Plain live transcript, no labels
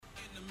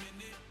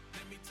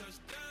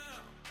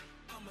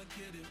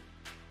get it.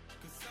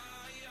 'Cause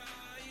I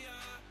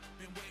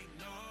been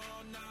waiting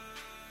all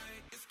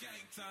night. It's game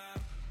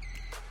time.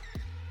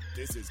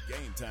 This is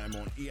Game Time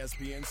on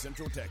ESPN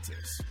Central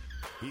Texas.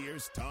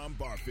 Here's Tom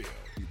Barfield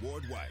and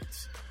Ward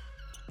White.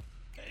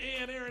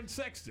 And Aaron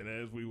Sexton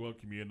as we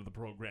welcome you into the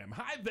program.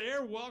 Hi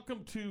there.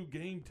 Welcome to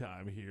Game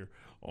Time here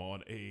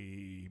on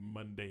a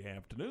Monday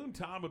afternoon.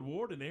 Tom and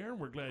Ward and Aaron,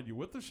 we're glad you're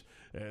with us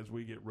as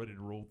we get ready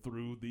to roll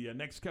through the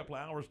next couple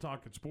of hours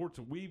talking sports.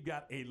 And we've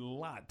got a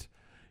lot,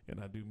 and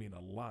I do mean a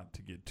lot,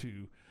 to get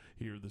to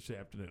here this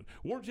afternoon.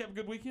 Ward, did you have a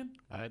good weekend?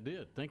 I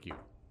did. Thank you.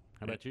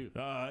 How about you?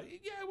 Yeah,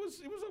 it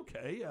was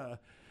okay.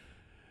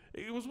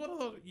 It was one of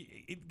those.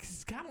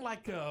 It's kind of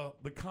like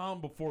the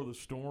calm before the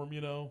storm.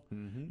 You know,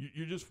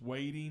 You're just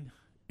waiting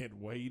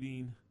and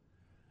waiting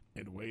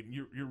and waiting.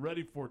 You're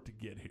ready for it to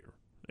get here,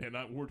 and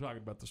we're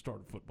talking about the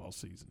start of football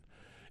season.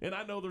 And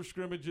I know there's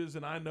scrimmages,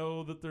 and I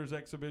know that there's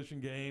exhibition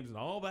games and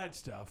all that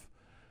stuff,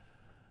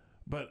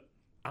 but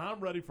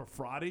I'm ready for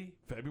Friday,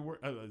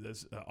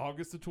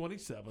 August the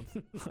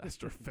 27th.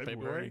 Last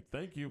February.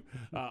 Thank you.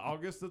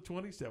 August the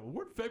 27th.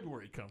 Where'd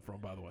February come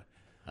from, by the way?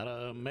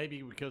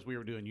 Maybe because we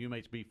were doing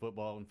UMHB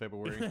football in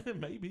February.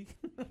 Maybe.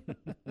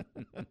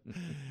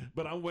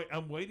 But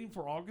I'm waiting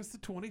for August the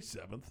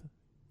 27th.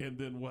 And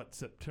then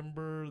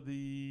September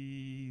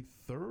the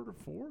 3rd or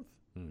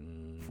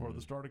 4th for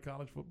the start of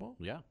college football?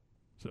 Yeah.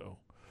 So...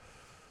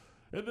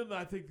 And then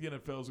I think the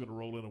NFL is going to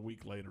roll in a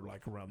week later,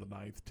 like around the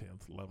 9th,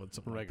 10th, 11th,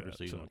 something like that. Regular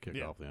season will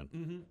kick off then.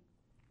 Mm-hmm.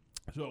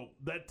 So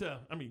that,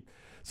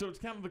 so it's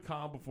kind of the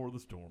calm before the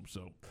storm.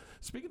 So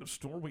speaking of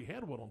storm, we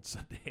had one on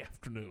Sunday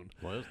afternoon.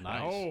 Well, it was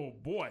nice. Oh,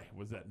 boy,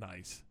 was that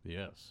nice.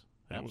 Yes,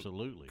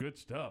 absolutely. Good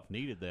stuff.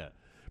 Needed that.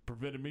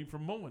 Prevented me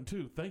from mowing,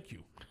 too. Thank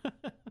you.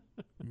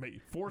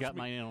 Got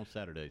mine in on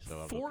Saturday, so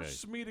I was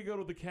forced me to go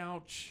to the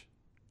couch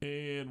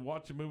and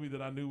watch a movie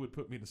that I knew would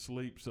put me to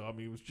sleep. So,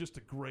 it was just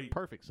a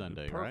perfect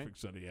Sunday, right? Perfect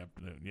Sunday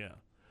afternoon, yeah.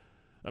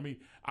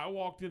 I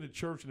walked into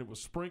church and it was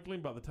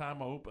sprinkling. By the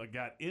time I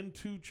got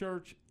into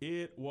church,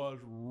 it was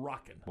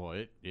rocking.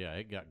 Boy,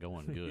 it got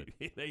going good.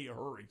 In a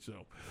hurry.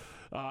 So,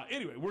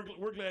 anyway,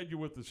 we're glad you're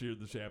with us here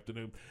this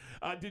afternoon.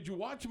 Did you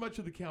watch much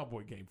of the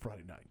Cowboy game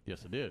Friday night?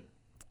 Yes, I did.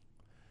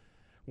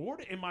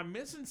 Ward, am I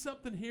missing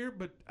something here?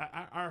 But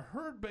I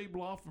heard Babe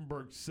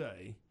Laufenberg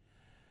say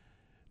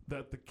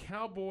that the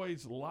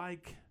Cowboys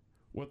like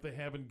what they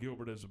have in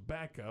Gilbert as a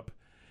backup.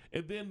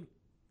 And then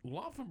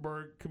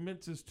Laufenberg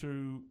commences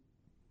to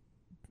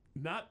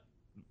not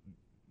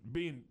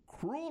being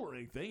cruel or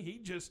anything. He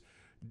just,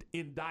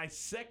 in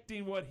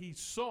dissecting what he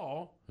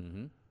saw,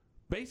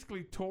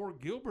 basically tore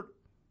Gilbert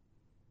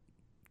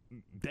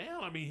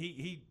down.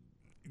 He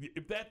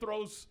if that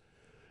throws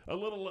a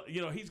little,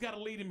 he's got to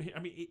lead him.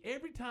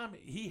 Every time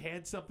he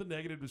had something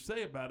negative to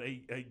say about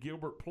a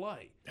Gilbert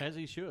play. As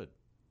he should.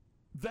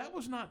 That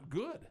was not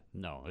good.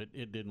 No,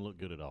 it didn't look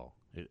good at all.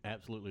 It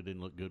absolutely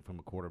didn't look good from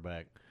a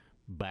quarterback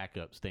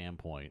backup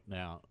standpoint.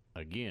 Now,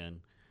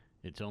 again,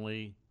 it's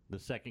only the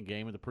second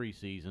game of the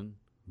preseason,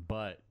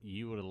 but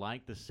you would have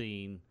liked to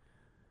seen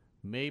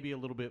maybe a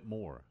little bit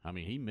more.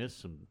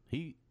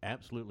 He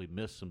absolutely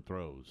missed some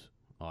throws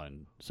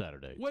on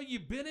Saturday. Well,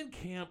 you've been in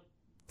camp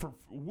for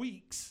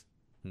weeks.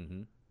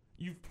 Mm-hmm.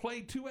 You've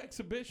played 2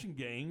 exhibition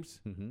games.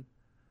 Mm-hmm.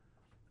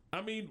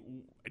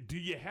 Do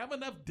you have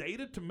enough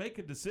data to make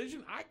a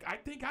decision? I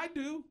think I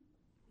do.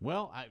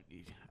 Well,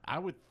 I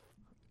would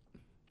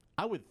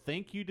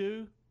think you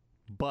do,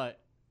 but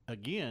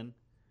again,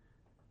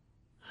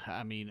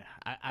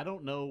 I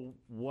don't know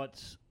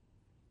what's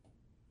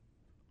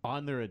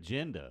on their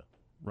agenda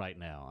right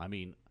now.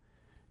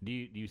 Do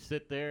you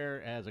sit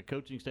there as a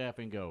coaching staff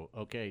and go,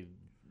 okay,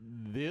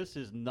 this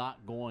is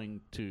not going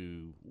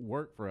to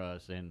work for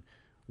us, and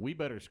we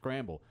better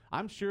scramble?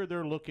 I'm sure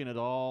they're looking at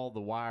all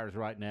the wires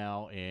right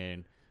now,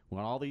 and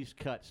when all these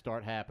cuts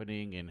start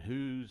happening and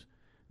who's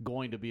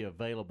going to be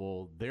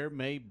available, there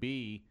may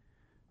be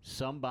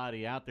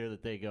somebody out there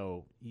that they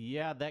go,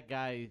 yeah, that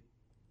guy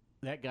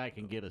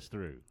can get us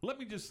through. Let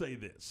me just say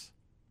this.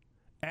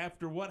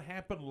 After what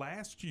happened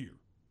last year,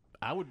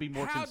 I would be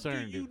more concerned.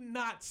 How do you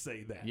not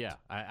say that? Yeah,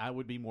 I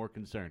would be more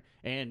concerned.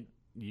 And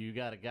you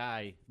got a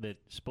guy that's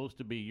supposed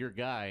to be your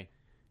guy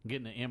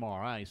getting an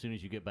MRI as soon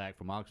as you get back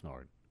from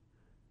Oxnard.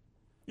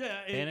 Yeah,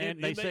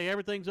 and they say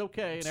everything's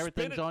okay and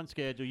everything's on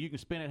schedule. You can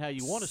spin it how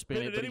you want to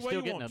spin it, but you're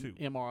still getting an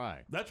MRI.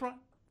 That's right.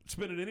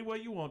 Spin it any way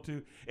you want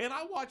to. And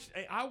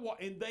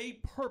and they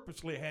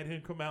purposely had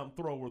him come out and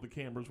throw where the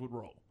cameras would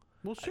roll.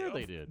 Well, sure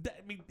they did.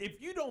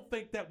 If you don't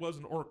think that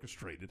wasn't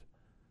orchestrated.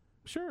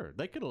 Sure,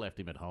 they could have left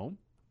him at home.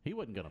 He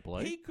wasn't going to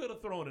play. He could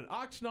have thrown in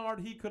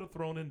Oxnard. He could have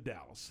thrown in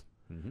Dallas.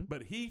 Mm-hmm.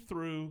 But he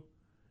threw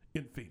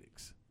in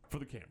Phoenix for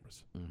the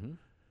cameras. Mm-hmm.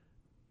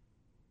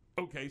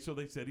 Okay, so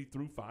they said he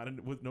threw fine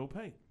and with no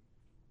pain.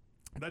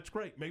 That's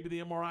great. Maybe the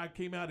MRI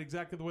came out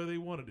exactly the way they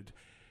wanted it.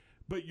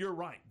 But you're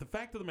right. The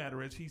fact of the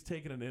matter is he's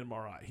taken an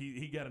MRI.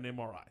 He got an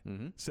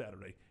MRI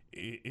Saturday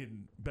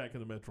back in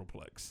the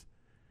Metroplex.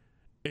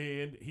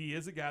 And he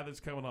is a guy that's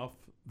coming off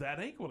that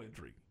ankle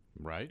injury.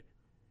 Right.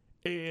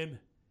 And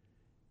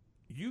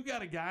you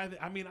got a guy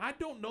that, I mean, I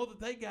don't know that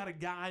they got a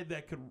guy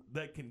that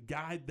can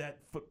guide that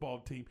football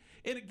team.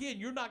 And again,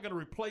 you're not going to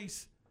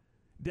replace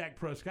Dak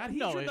Prescott.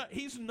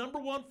 He's number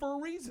one for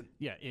a reason.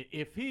 Yeah,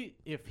 if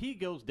he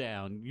goes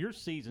down, your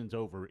season's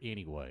over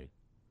anyway.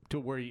 To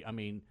where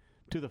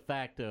to the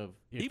fact of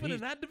even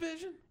in that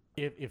division,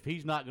 if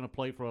he's not going to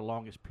play for a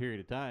longest period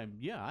of time,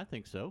 yeah, I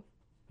think so.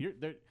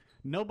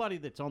 Nobody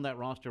that's on that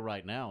roster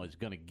right now is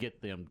going to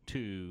get them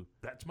to.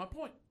 That's my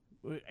point.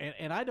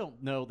 And I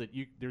don't know that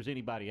there's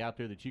anybody out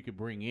there that you could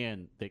bring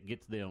in that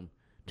gets them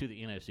to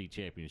the NFC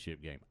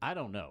Championship game. I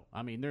don't know.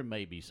 I mean, there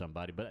may be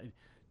somebody, but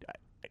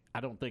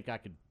I don't think I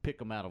could pick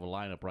them out of a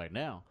lineup right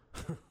now.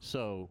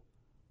 So,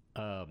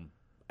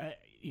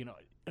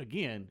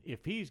 again,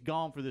 if he's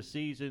gone for the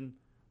season,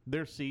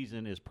 their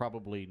season is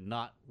probably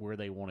not where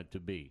they want it to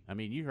be. I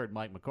mean, you heard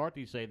Mike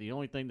McCarthy say the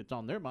only thing that's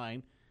on their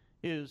mind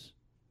is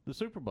the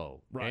Super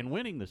Bowl and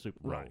winning the Super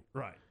Bowl.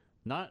 Right.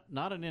 Not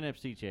an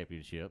NFC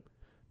Championship.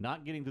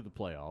 Not getting to the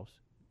playoffs.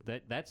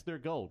 That's their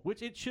goal,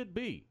 which it should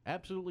be.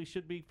 Absolutely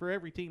should be for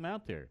every team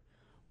out there.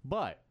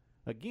 But,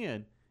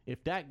 again,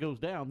 if Dak goes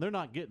down, they're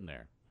not getting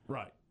there.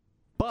 Right.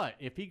 But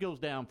if he goes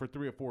down for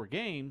 3 or 4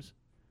 games,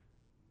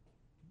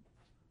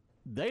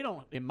 they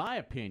don't, in my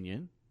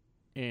opinion,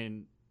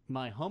 in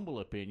my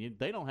humble opinion,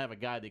 they don't have a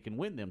guy that can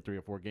win them 3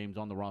 or 4 games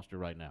on the roster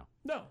right now.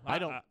 No, I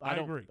don't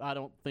agree. I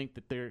don't think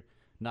that they're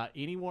not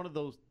any one of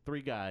those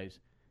 3 guys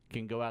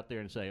can go out there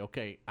and say,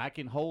 okay, I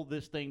can hold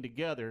this thing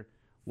together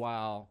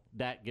while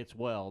Dak gets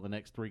well the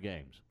next 3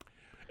 games.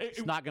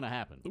 It's not going to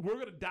happen. We're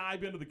going to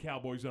dive into the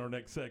Cowboys in our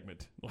next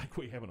segment, like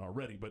we haven't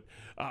already. But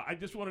I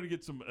just wanted to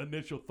get some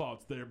initial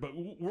thoughts there. But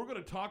we're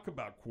going to talk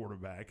about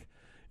quarterback,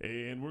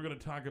 and we're going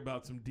to talk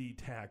about some D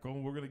tackle.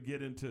 And we're going to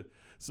get into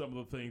some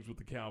of the things with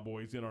the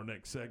Cowboys in our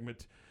next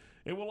segment.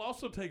 And we'll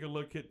also take a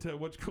look at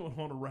what's going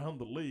on around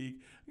the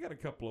league. I got a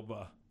couple of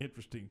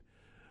interesting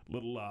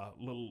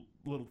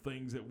little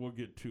things that we'll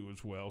get to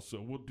as well. So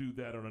we'll do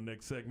that in our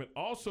next segment.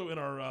 Also in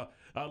our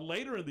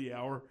later in the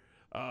hour,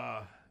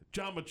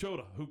 John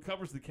Machota, who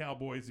covers the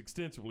Cowboys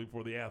extensively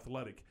for The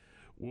Athletic,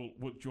 will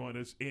join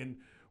us. And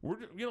we're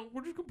just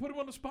going to put him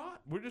on the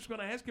spot. We're just going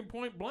to ask him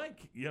point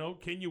blank,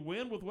 can you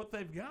win with what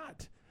they've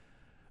got?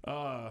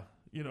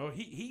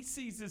 He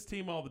sees this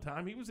team all the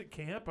time. He was at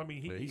camp. I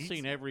mean, he's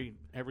seen every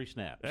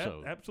snap.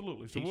 So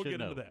absolutely. So we'll get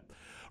into that.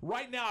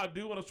 Right now, I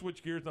do want to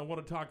switch gears, and I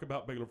want to talk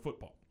about Baylor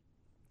football.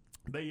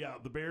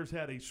 The Bears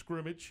had a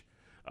scrimmage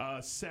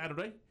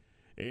Saturday,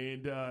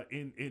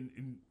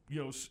 and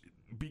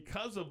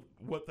because of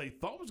what they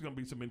thought was going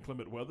to be some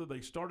inclement weather, they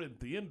started at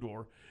the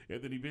indoor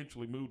and then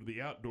eventually moved to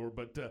the outdoor.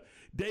 But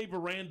Dave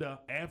Aranda,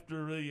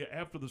 after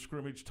the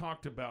scrimmage,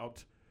 talked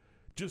about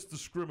just the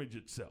scrimmage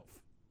itself.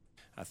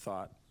 I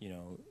thought,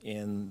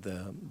 in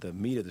the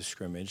meat of the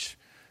scrimmage,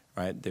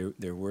 right,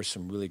 there were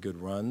some really good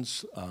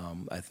runs.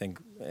 I think,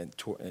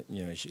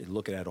 you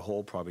look at it as a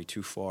whole, probably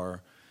too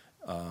far,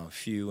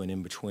 few and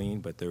in between,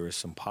 but there were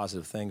some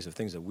positive things, of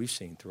things that we've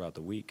seen throughout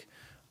the week,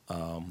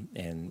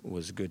 and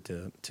was good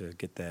to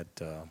get that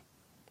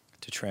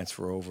to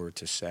transfer over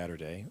to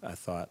Saturday. I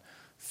thought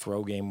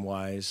throw game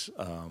wise,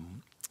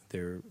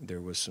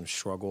 there was some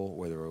struggle,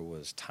 whether it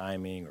was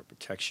timing or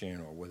protection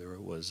or whether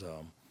it was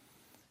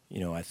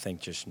I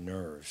think just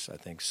nerves. I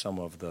think some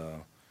of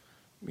the,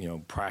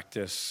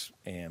 practice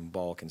and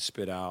ball can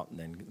spit out, and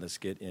then let's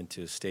get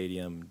into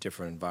stadium,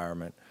 different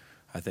environment.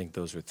 I think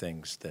those are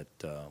things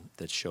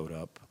that showed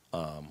up.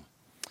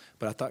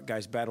 But I thought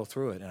guys battled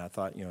through it, and I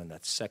thought, in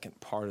that second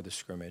part of the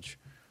scrimmage,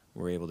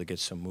 we're able to get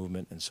some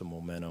movement and some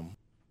momentum.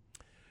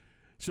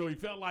 So he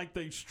felt like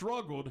they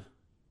struggled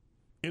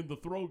in the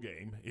throw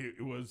game.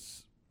 It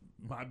was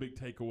my big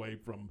takeaway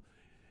from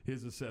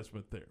his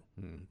assessment there.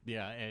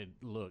 Yeah, and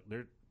look,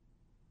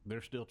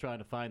 they're still trying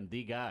to find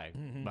the guy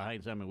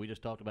behind something. We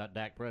just talked about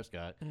Dak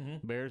Prescott.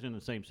 Bears in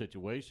the same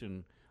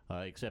situation,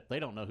 except they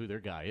don't know who their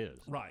guy is.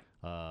 Right.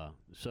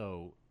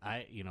 So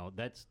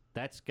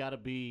that's got to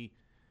be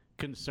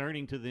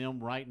concerning to them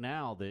right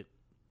now that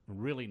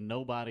really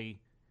nobody,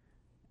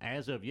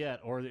 as of yet,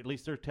 or at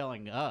least they're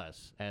telling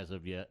us as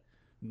of yet,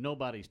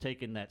 nobody's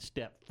taken that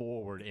step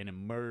forward and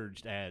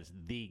emerged as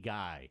the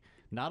guy.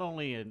 Not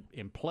only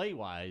in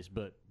play-wise,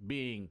 but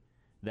being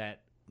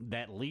that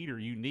leader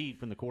you need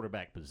from the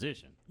quarterback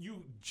position.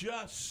 You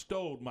just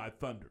stole my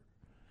thunder.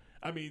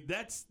 I mean,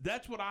 that's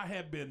what I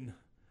have been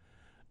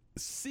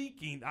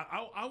seeking.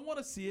 I want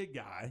to see a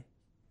guy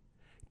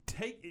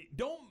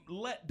don't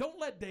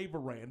let Dave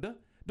Aranda,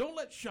 don't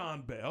let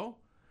Sean Bell,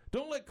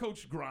 don't let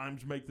Coach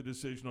Grimes make the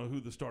decision on who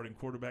the starting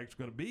quarterback is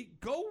going to be.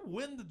 Go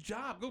win the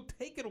job. Go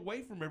take it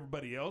away from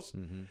everybody else.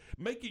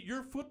 Make it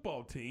your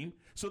football team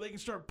so they can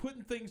start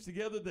putting things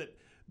together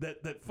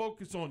that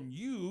focus on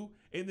you,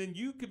 and then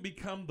you can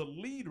become the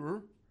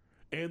leader,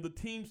 and the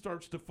team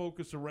starts to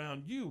focus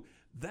around you.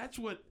 That's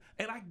what,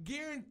 and I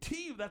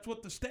guarantee you that's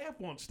what the staff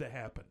wants to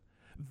happen.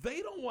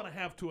 They don't want to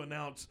have to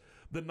announce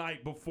the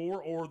night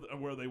before, or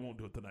where they won't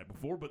do it the night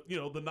before, but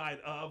the night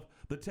of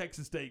the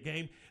Texas State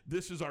game.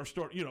 This is our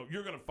start.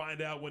 You're going to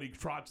find out when he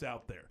trots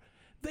out there.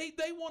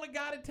 They want a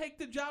guy to take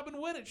the job and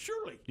win it,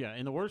 surely. Yeah,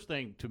 and the worst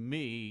thing to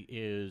me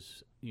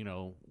is,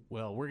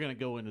 well, we're going to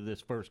go into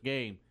this first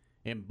game,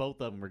 and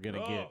both of them are going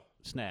to get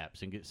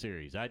snaps and get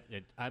series.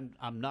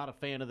 I'm not a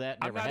fan of that.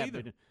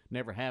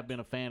 Never have been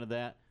a fan of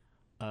that.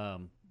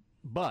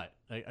 But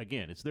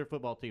again, it's their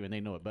football team, and they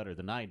know it better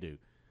than I do.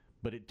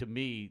 But to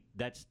me,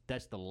 that's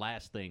the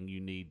last thing you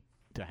need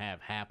to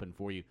have happen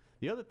for you.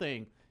 The other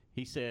thing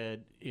he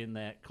said in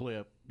that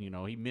clip,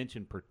 he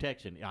mentioned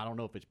protection. I don't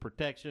know if it's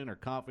protection or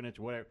confidence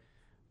or whatever.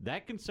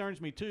 That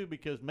concerns me too,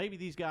 because maybe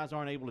these guys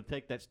aren't able to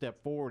take that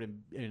step forward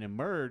and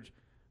emerge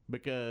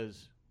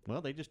because,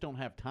 well, they just don't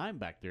have time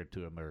back there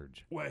to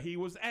emerge. Well, he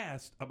was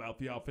asked about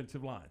the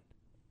offensive line.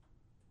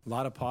 A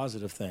lot of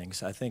positive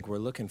things. I think we're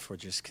looking for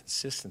just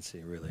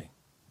consistency, really,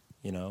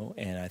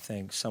 and I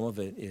think some of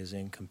it is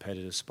in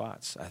competitive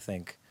spots. I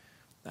think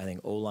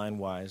O-line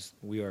wise,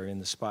 we are in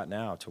the spot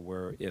now to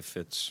where if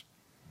it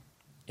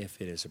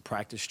is a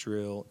practice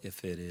drill,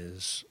 if it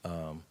is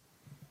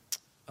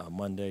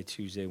Monday,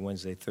 Tuesday,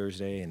 Wednesday,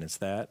 Thursday, and it's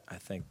that, I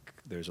think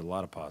there's a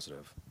lot of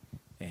positive,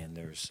 and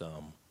there's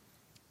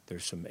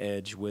some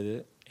edge with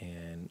it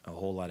and a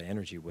whole lot of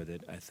energy with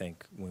it. I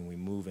think when we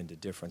move into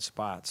different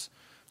spots,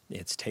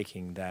 it's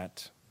taking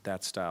that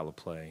style of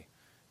play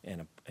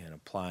and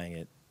applying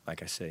it,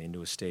 like I say,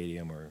 into a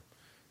stadium or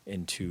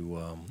into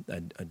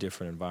a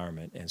different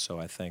environment. And so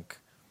I think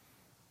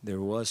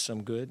there was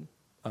some good.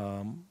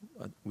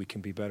 We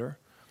can be better.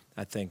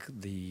 I think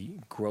the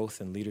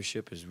growth and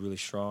leadership is really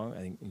strong.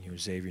 I think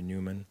Xavier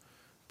Newman,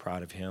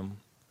 proud of him.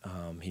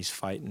 He's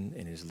fighting,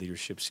 and his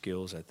leadership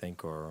skills, I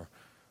think, are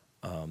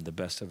the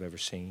best I've ever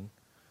seen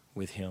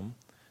with him.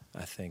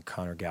 I think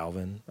Connor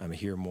Galvin, I'm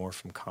hear more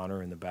from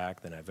Connor in the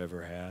back than I've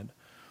ever had.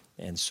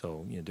 And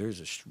so,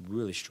 there's a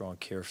really strong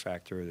care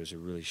factor. There's a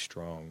really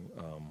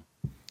strong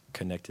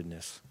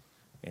connectedness.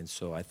 And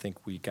so I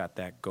think we got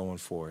that going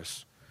for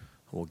us.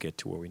 We'll get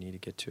to where we need to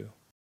get to.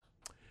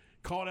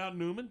 Called out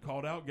Newman,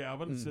 called out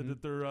Galvin, and said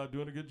that they're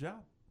doing a good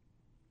job.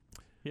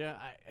 Yeah,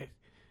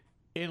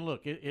 and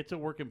look, it's a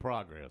work in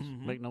progress.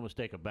 Make no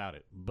mistake about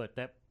it. But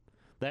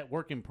that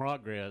work in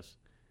progress,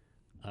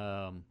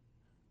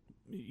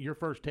 your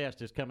first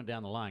test is coming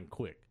down the line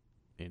quick.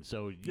 And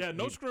so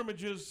no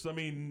scrimmages,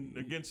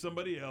 against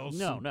somebody else.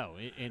 No.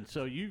 And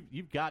so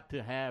you've got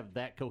to have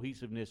that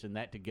cohesiveness and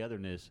that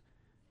togetherness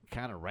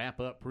kind of wrap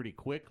up pretty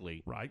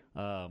quickly. Right.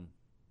 And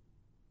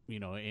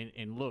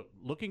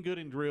looking good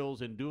in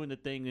drills and doing the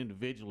thing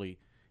individually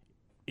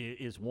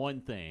is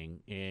one thing.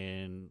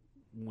 And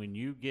when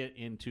you get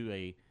into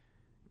a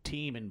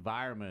team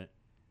environment,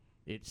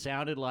 it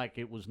sounded like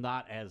it was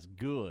not as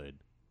good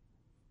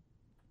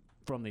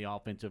from the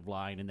offensive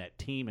line in that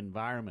team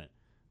environment.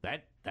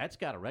 That's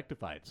got to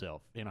rectify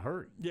itself in a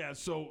hurry. Yeah,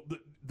 so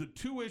the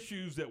two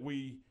issues that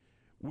we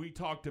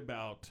talked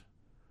about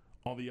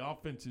on the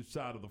offensive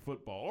side of the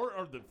football,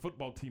 or the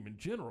football team in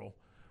general,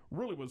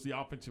 really was the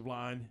offensive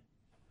line,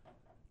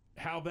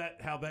 how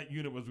that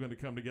unit was going to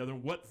come together,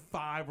 what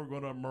five were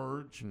going to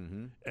emerge,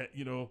 and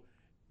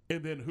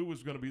then who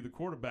was going to be the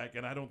quarterback,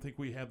 and I don't think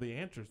we have the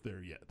answers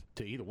there yet.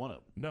 To either one of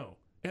them. No.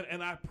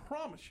 And I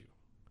promise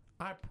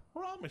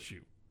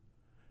you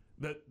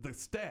that the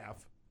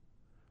staff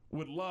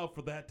would love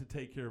for that to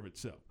take care of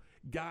itself.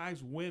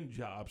 Guys win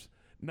jobs,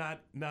 not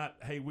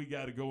hey, we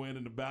got to go in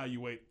and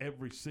evaluate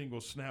every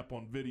single snap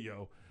on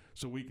video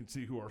so we can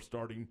see who our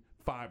starting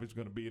five is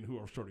going to be and who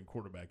our starting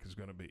quarterback is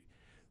going to be.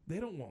 They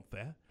don't want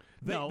that.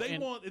 They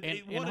want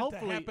it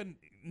to happen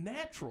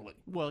naturally.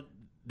 Well,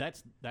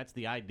 that's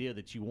the idea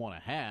that you want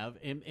to have,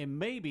 and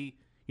maybe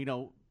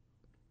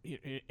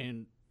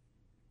and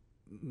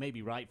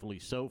maybe rightfully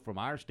so from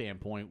our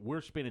standpoint,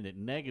 we're spinning it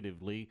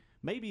negatively.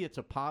 Maybe it's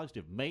a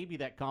positive. Maybe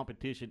that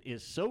competition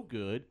is so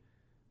good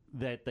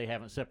that they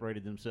haven't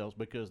separated themselves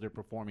because they're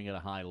performing at a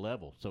high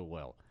level so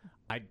well.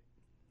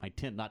 I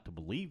tend not to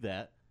believe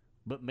that,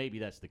 but maybe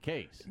that's the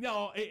case.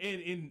 No,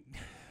 and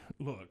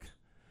look,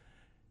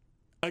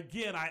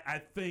 again,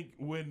 I think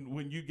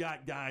when you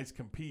got guys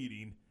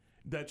competing,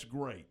 that's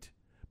great.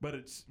 But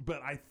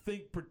I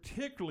think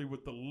particularly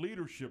with the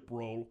leadership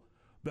role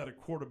that a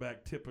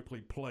quarterback typically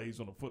plays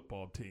on a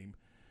football team,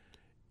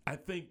 I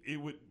think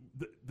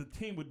the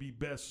team would be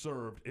best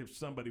served if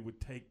somebody would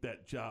take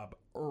that job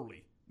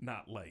early,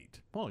 not late.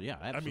 Well, yeah,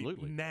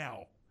 absolutely.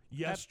 Now,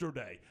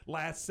 yesterday,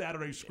 last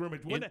Saturday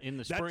scrimmage. In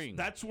the spring.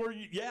 That's where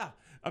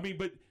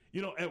but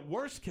at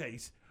worst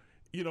case,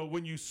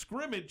 when you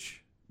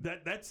scrimmage,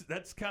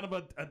 that's kind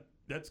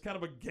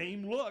of a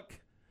game look.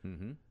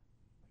 Mm-hmm.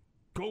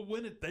 Go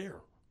win it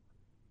there.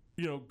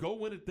 Go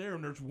win it there.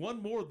 And there's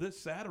one more this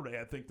Saturday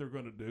I think they're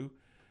going to do.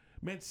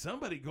 Man,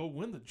 somebody go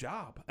win the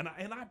job. And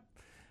I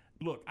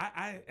look,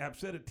 I've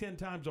said it 10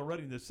 times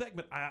already in this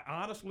segment. I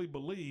honestly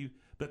believe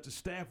that the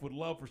staff would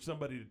love for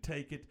somebody to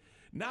take it,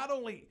 not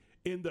only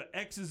in the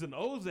X's and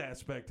O's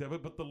aspect of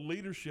it, but the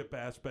leadership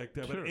aspect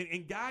of it.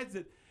 And guys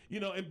that,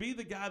 and be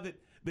the guy that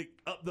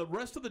the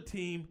rest of the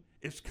team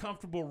is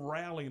comfortable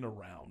rallying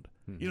around.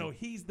 Mm-hmm.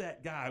 He's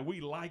that guy.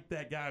 We like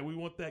that guy. We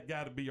want that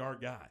guy to be our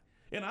guy.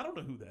 And I don't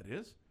know who that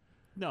is.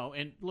 No,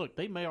 and look,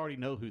 they may already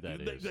know who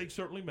that is. They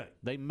certainly may.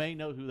 They may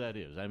know who that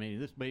is. I mean,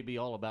 this may be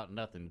all about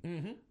nothing.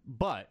 Mm-hmm.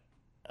 But,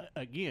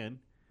 again,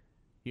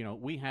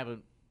 we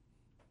haven't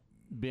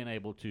been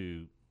able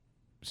to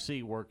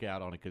see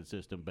workout on a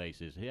consistent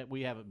basis.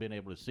 We haven't been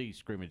able to see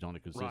scrimmage on a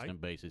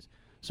consistent basis.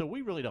 So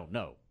we really don't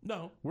know.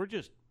 No. We're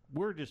just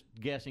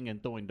guessing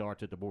and throwing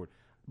darts at the board.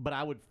 But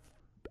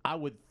I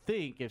would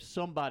think if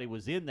somebody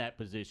was in that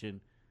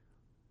position,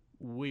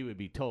 we would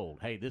be told,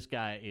 hey, this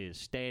guy is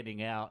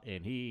standing out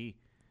and he's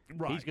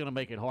going to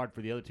make it hard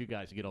for the other two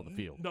guys to get on the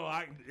field. No,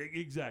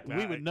 exactly.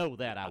 We would know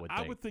that, I would think.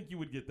 I would think you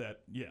would get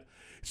that, yeah.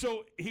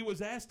 So he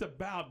was asked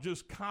about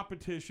just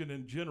competition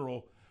in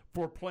general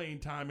for playing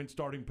time and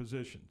starting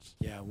positions.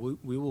 Yeah,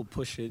 we will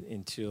push it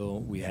until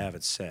we have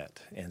it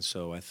set. And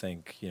so I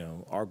think,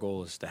 our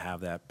goal is to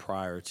have that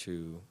prior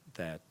to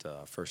that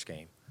first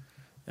game.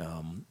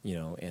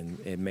 And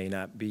it may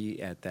not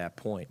be at that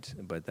point,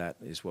 but that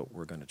is what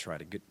we're going to try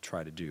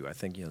to do. I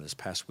think, this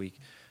past week,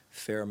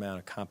 fair amount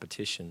of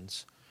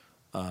competitions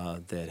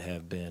that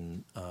have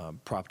been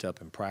propped up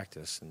in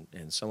practice,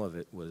 and some of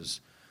it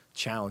was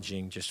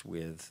challenging just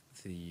with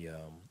the,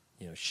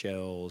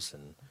 shells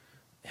and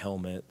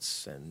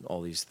helmets and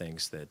all these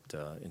things that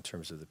in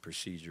terms of the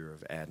procedure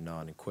of adding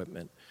on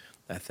equipment.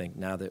 I think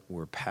now that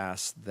we're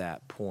past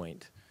that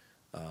point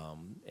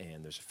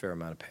and there's a fair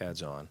amount of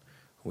pads on,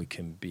 we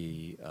can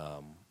we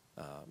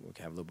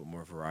can have a little bit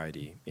more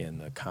variety in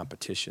the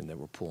competition that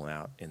we're pulling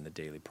out in the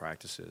daily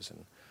practices.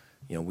 And,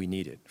 we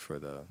need it for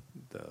the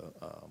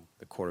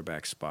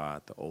quarterback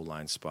spot, the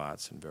O-line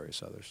spots, and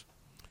various others.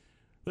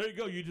 There you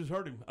go. You just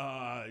heard him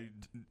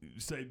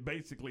say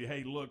basically,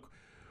 hey, look,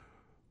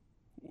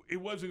 it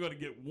wasn't going to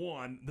get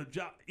won.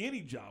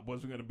 Any job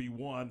wasn't going to be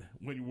won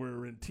when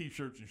we're in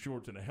T-shirts and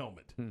shorts and a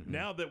helmet. Mm-hmm.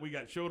 Now that we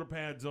got shoulder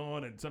pads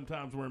on, and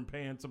sometimes we're in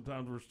pants,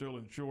 sometimes we're still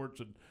in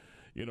shorts and,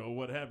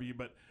 what have you.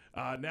 But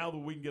now that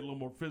we can get a little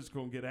more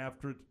physical and get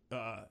after it,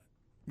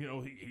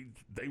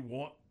 they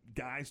want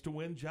guys to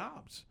win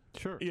jobs.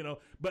 Sure.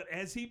 But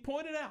as he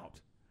pointed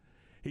out,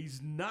 he's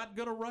not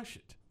going to rush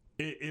it.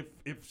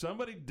 If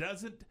somebody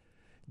doesn't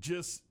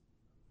just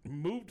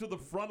move to the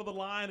front of the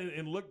line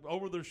and look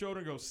over their shoulder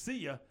and go, see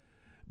ya,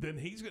 then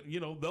he's going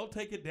they'll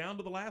take it down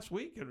to the last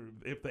week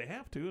if they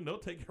have to, and they'll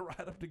take it right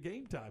up to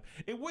game time,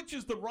 and which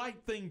is the right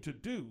thing to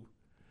do.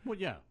 Well,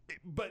 yeah.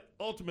 But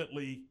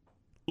ultimately,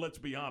 let's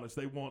be honest,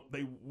 they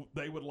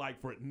would like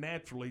for it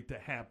naturally to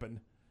happen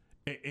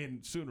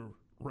and sooner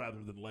rather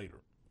than later.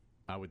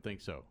 I would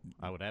think so.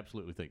 I would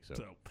absolutely think so.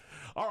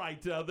 All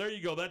right, there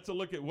you go. That's a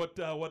look at what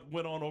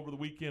went on over the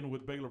weekend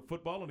with Baylor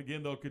football. And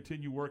again, they'll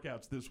continue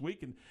workouts this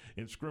week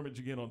and scrimmage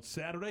again on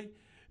Saturday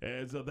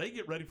as they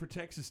get ready for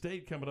Texas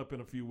State coming up in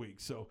a few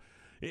weeks. So,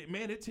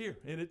 it's here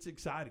and it's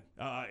exciting.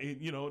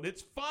 And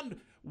it's fun,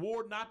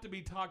 Ward, not to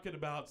be talking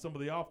about some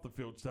of the off the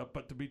field stuff,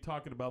 but to be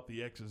talking about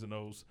the X's and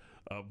O's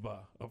of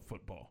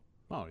football.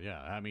 Oh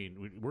yeah, I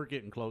mean we're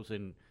getting close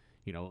and.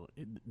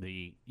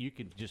 You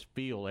can just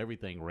feel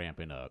everything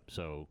ramping up.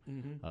 So,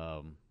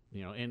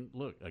 and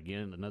look,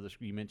 again,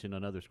 you mentioned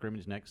another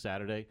scrimmage next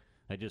Saturday.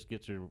 That just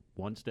gets her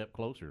one step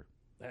closer.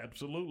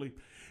 Absolutely.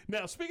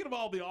 Now, speaking of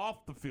all the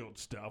off-the-field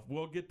stuff,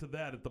 we'll get to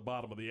that at the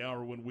bottom of the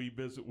hour when we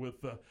visit with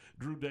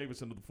Drew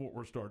Davison of the Fort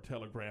Worth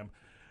Star-Telegram.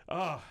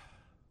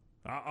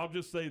 I'll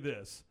just say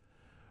this.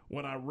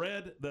 When I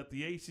read that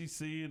the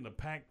ACC and the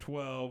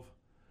Pac-12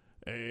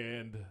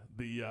 and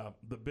the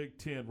Big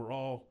Ten were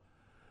all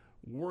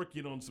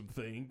working on some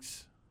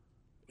things,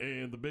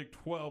 and the Big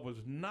 12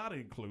 was not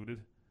included,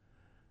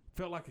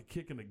 felt like a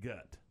kick in the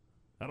gut.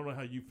 I don't know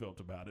how you felt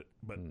about it,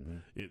 but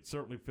it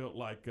certainly felt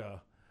like,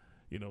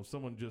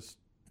 someone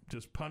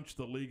just punched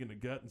the league in the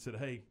gut and said,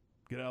 hey,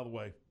 get out of the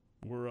way.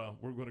 We're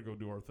going to go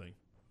do our thing.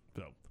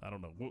 So, I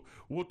don't know.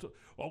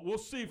 We'll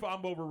see if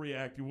I'm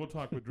overreacting. We'll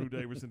talk with Drew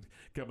Davison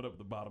coming up at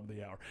the bottom of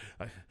the hour.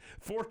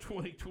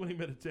 4:20, 20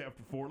 minutes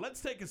after 4.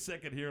 Let's take a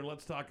second here and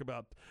let's talk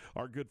about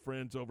our good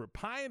friends over at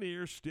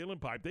Pioneer Steel and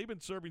Pipe. They've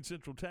been serving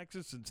Central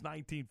Texas since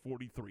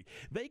 1943.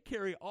 They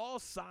carry all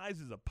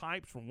sizes of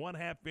pipes from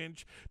 1/2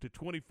 inch to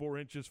 24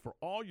 inches for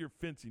all your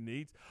fencing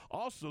needs.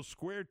 Also,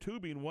 square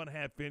tubing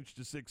 1/2 inch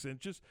to 6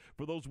 inches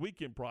for those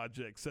weekend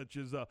projects such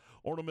as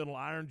ornamental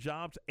iron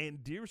jobs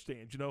and deer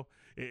stands.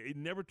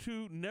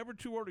 Never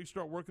too early to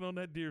start working on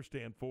that deer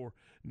stand for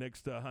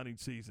next hunting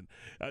season.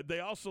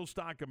 They also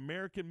stock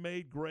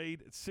American-made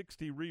grade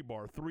 60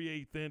 rebar,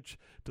 3/8 inch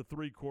to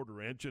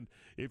 3/4 inch. And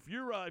if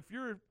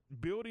you're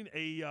building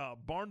a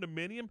barn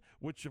dominium,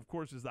 which of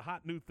course is the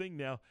hot new thing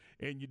now,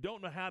 and you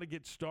don't know how to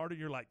get started,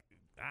 you're like,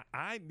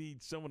 I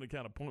need someone to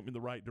kind of point me in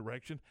the right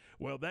direction.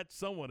 Well, that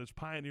someone is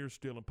Pioneer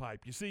Steel and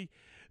Pipe. You see,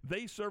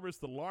 they service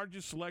the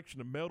largest selection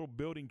of metal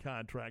building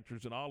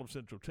contractors in all of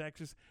Central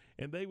Texas,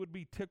 and they would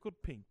be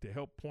tickled pink to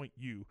help point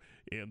you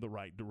in the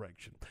right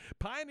direction.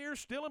 Pioneer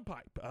Steel and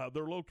Pipe.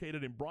 They're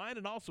located in Bryan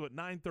and also at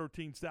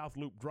 913 South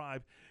Loop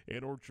Drive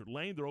in Orchard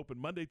Lane. They're open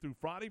Monday through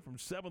Friday from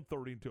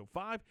 7:30 until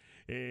 5,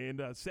 and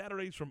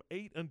Saturdays from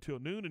 8 until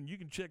noon. And you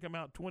can check them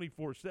out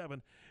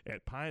 24/7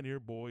 at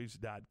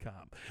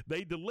pioneerboys.com.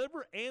 They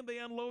deliver and they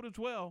unload as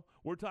well.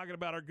 We're talking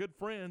about our good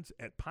friends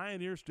at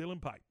Pioneer Steel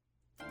and Pipe.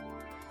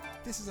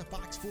 This is a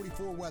Fox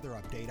 44 weather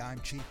update.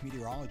 I'm Chief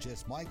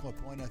Meteorologist Mike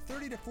LaPointe. A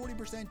 30 to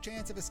 40%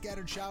 chance of a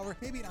scattered shower,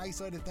 maybe an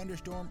isolated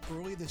thunderstorm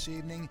early this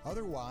evening.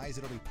 Otherwise,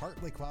 it'll be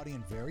partly cloudy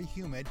and very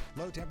humid.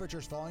 Low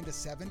temperatures falling to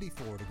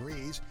 74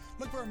 degrees.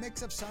 Look for a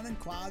mix of sun and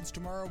clouds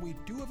tomorrow. We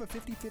do have a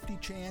 50-50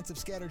 chance of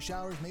scattered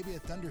showers, maybe a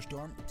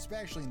thunderstorm,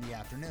 especially in the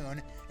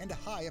afternoon, and a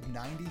high of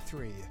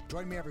 93.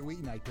 Join me every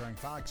weeknight during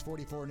Fox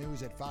 44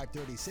 News at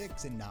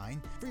 5:36 and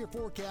 9 for your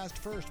forecast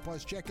first.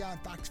 Plus, check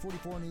out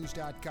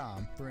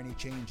fox44news.com for any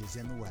changes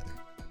in the weather.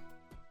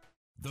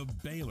 The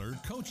Baylor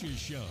Coaches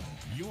Show,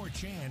 your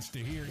chance to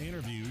hear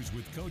interviews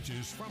with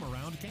coaches from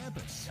around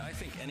campus. I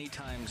think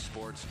anytime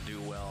sports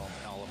do well,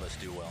 all of us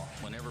do well.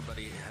 When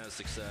everybody has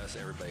success,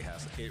 everybody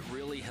has it. It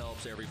really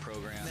helps every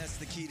program. That's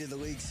the key to the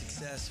league's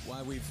success,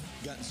 why we've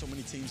gotten so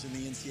many teams in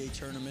the NCAA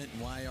tournament,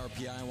 and why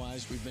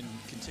RPI-wise we've been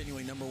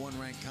continuing number one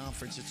ranked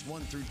conference. It's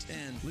 1 through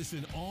 10.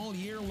 Listen all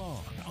year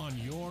long on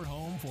your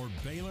home for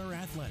Baylor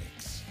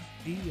Athletics,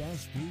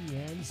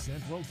 ESPN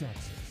Central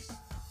Texas.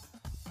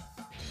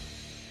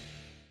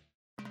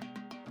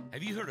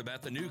 Have you heard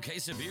about the new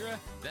Quesabira?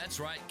 That's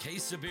right,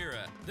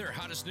 Quesabira. Their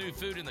hottest new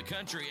food in the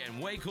country,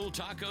 and way cool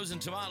tacos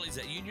and tamales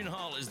at Union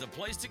Hall is the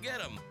place to get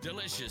them.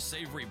 Delicious,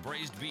 savory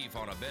braised beef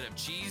on a bed of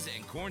cheese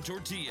and corn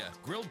tortilla.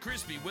 Grilled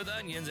crispy with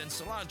onions and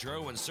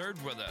cilantro and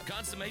served with a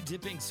consomme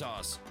dipping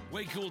sauce.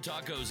 Way cool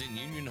tacos in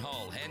Union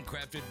Hall,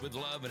 handcrafted with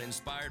love and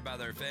inspired by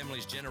their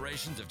family's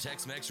generations of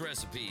Tex-Mex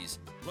recipes.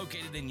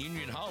 Located in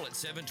Union Hall at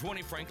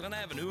 720 Franklin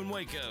Avenue in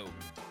Waco.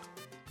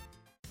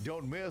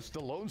 Don't miss the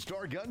Lone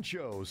Star Gun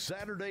Show,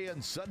 Saturday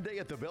and Sunday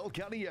at the Bell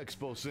County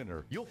Expo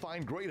Center. You'll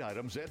find great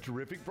items at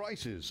terrific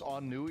prices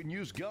on new and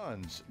used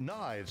guns,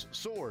 knives,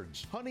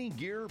 swords, hunting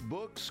gear,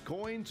 books,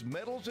 coins,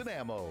 medals, and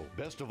ammo.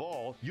 Best of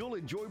all, you'll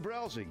enjoy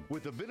browsing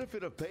with the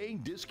benefit of paying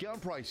discount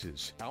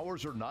prices.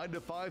 Hours are 9 to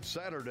 5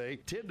 Saturday,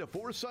 10 to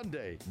 4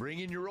 Sunday.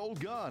 Bring in your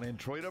old gun and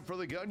trade up for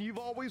the gun you've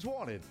always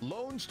wanted.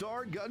 Lone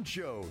Star Gun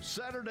Show,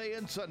 Saturday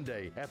and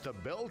Sunday at the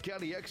Bell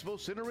County Expo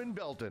Center in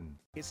Belton.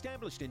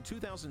 Established in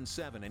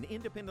 2007 and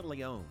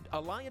independently owned,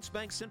 Alliance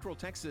Bank Central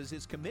Texas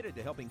is committed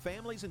to helping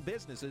families and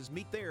businesses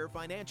meet their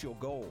financial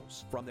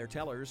goals. From their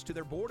tellers to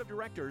their board of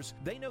directors,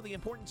 they know the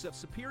importance of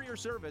superior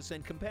service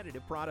and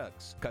competitive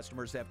products.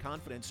 Customers have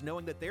confidence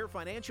knowing that their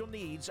financial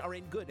needs are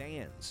in good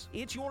hands.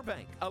 It's your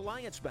bank,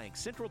 Alliance Bank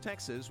Central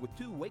Texas, with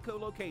 2 Waco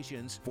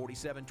locations,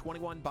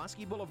 4721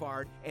 Bosque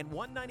Boulevard and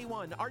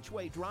 191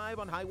 Archway Drive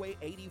on Highway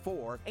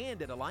 84,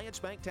 and at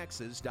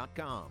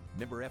AllianceBankTexas.com.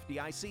 Member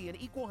FDIC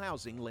and equal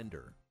housing lender.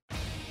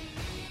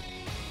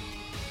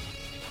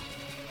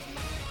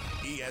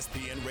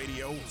 ESPN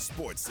Radio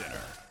Sports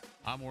Center.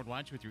 I'm Ward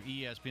Weitz with your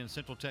ESPN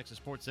Central Texas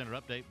Sports Center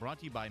update, brought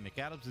to you by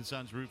McAdams &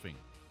 Sons Roofing.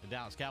 The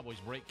Dallas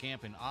Cowboys break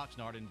camp in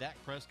Oxnard, and Dak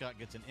Prescott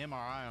gets an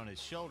MRI on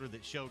his shoulder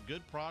that showed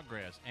good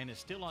progress and is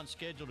still on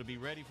schedule to be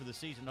ready for the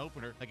season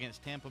opener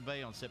against Tampa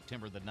Bay on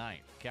September the 9th.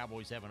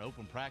 Cowboys have an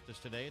open practice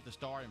today at the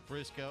Star in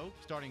Frisco,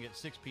 starting at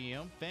 6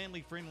 p.m.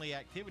 Family-friendly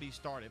activities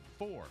start at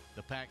 4.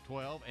 The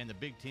Pac-12 and the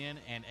Big Ten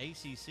and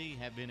ACC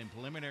have been in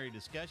preliminary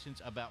discussions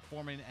about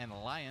forming an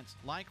alliance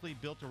likely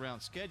built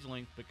around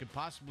scheduling, but could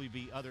possibly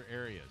be other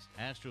areas.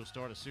 Astros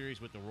start a series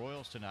with the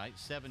Royals tonight,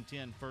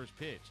 7:10 first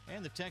pitch,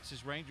 and the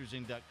Texas Rangers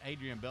induct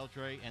Adrian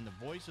Beltre and the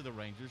voice of the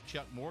Rangers,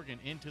 Chuck Morgan,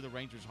 into the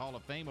Rangers Hall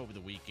of Fame over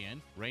the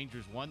weekend.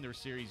 Rangers won their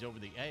series over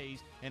the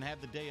A's and have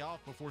the day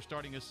off before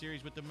starting a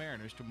series with the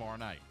Mariners tomorrow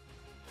night.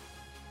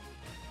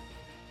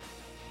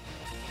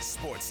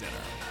 Sports Center,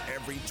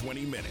 every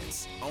 20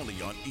 minutes, only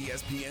on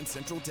ESPN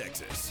Central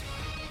Texas.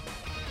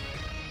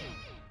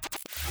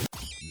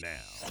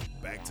 Now,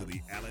 back to the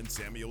Allen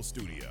Samuel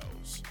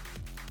Studios.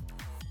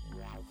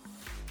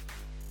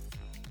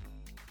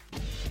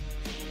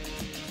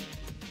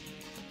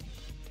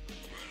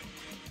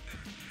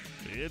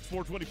 It's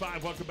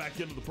 4:25. Welcome back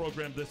into the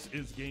program. This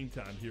is Game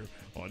Time here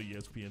on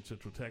ESPN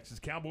Central Texas.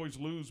 Cowboys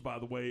lose, by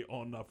the way,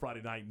 on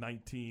Friday night,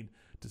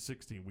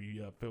 19-16.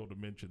 We failed to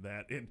mention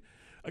that. And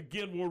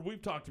again, Ward, we've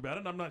talked about it.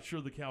 And I'm not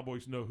sure the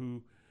Cowboys know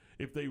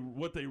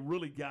what they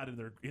really got in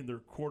their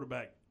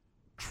quarterback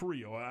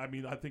trio. I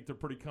mean, I think they're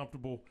pretty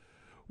comfortable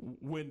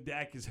when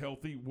Dak is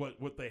healthy.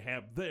 What they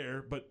have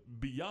there, but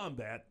beyond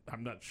that,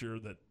 I'm not sure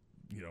that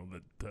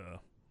the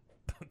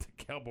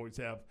Cowboys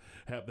have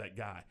that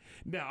guy.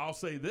 Now, I'll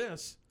say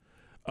this.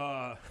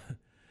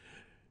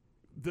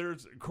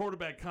 There's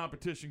quarterback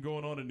competition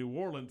going on in New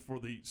Orleans for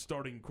the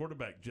starting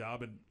quarterback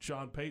job, and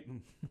Sean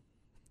Payton,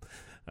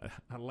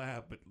 I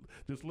laugh, but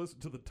just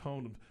listen to the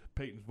tone of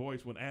Payton's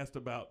voice when asked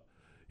about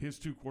his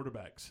 2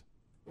 quarterbacks.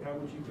 How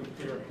would you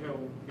compare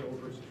Hill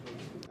versus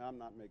Winston? I'm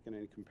not making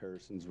any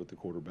comparisons with the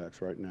quarterbacks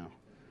right now.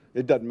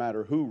 It doesn't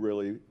matter who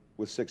really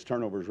with 6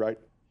 turnovers, right?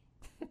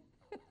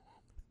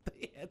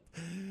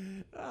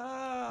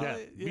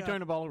 You turn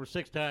the ball over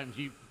 6 times,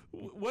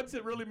 what's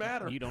it really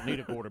matter? You don't need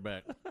a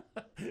quarterback.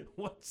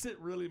 What's it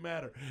really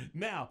matter?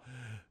 Now,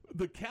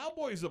 the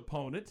Cowboys'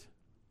 opponent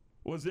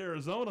was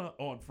Arizona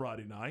on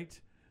Friday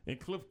night, and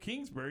Cliff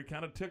Kingsbury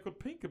kind of tickled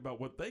pink about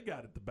what they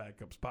got at the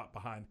backup spot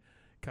behind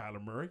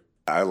Kyler Murray.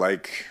 I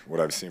like what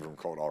I've seen from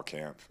Colt all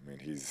camp. I mean,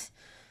 he's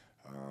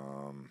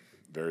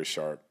very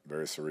sharp,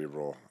 very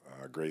cerebral,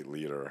 great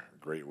leader,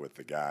 great with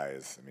the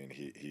guys. I mean,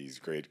 he's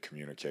a great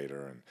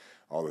communicator and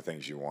all the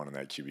things you want in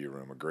that QB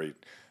room. A great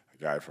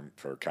guy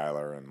for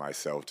Kyler and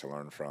myself to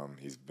learn from.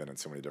 He's been in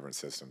so many different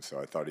systems. So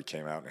I thought he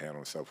came out and handled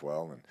himself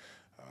well. And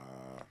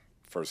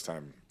first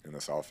time in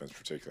this offense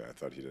particularly, I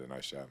thought he did a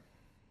nice job.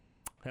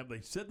 Have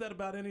they said that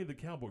about any of the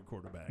Cowboy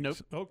quarterbacks? Nope.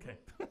 Okay.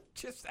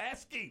 Just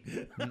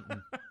asking.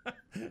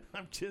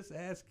 I'm just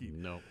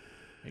asking. No.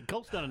 And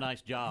Colt's done a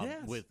nice job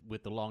Yes.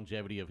 with the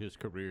longevity of his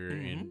career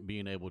and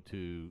being able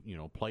to,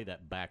 play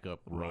that backup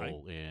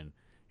role. Right. And,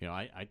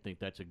 I think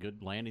that's a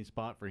good landing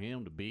spot for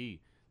him to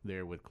be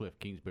there with Cliff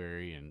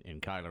Kingsbury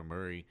and Kyler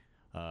Murray.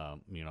 I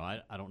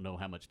don't know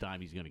how much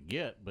time he's going to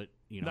get, but,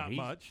 Not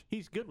much.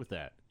 He's good with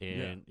that.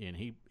 And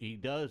he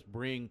does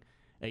bring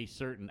a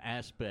certain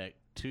aspect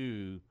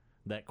to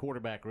that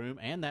quarterback room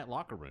and that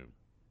locker room.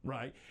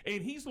 Right.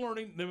 And he's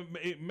learning,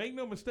 make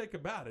no mistake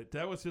about it,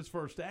 that was his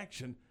first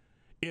action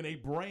in a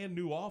brand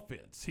new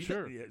offense.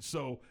 Sure.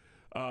 So,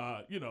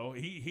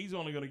 he's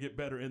only going to get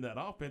better in that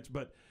offense.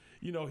 But,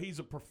 he's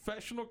a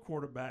professional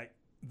quarterback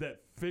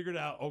that figured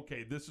out,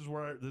 okay, this is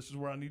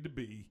where I need to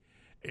be,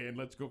 and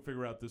let's go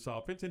figure out this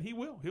offense. And he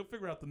will. He'll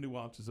figure out the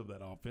nuances of that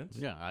offense.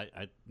 Yeah,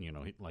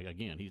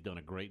 he's done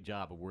a great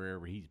job of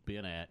wherever he's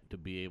been at to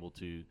be able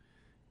to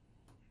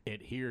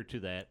adhere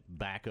to that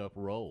backup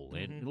role.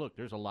 And look,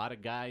 there's a lot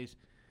of guys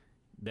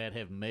that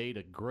have made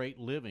a great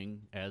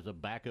living as a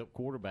backup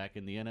quarterback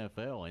in the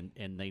NFL,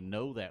 and they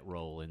know that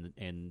role,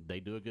 and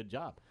they do a good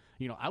job.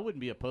 I wouldn't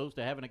be opposed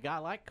to having a guy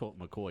like Colt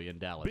McCoy in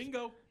Dallas.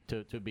 Bingo.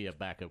 To be a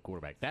backup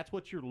quarterback. That's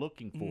what you're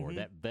looking for,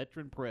 that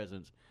veteran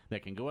presence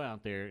that can go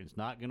out there. It's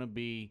not going to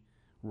be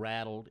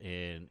rattled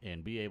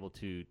and be able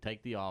to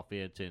take the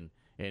offense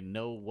and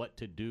know what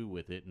to do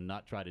with it and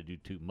not try to do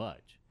too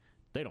much.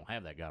 They don't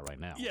have that guy right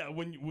now. Yeah,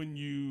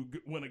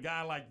 when a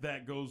guy like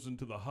that goes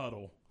into the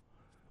huddle,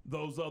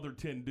 those other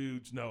 10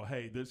 dudes know,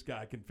 hey, this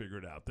guy can figure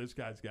it out. This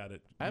guy's got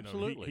it.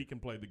 Absolutely. He can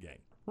play the game.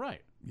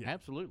 Right. Yeah.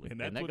 Absolutely.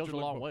 And that's that what goes a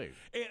you're long looking way.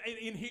 for.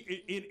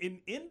 In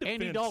defense,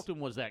 Andy Dalton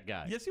was that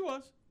guy. Yes, he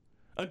was.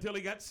 Until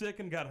he got sick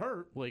and got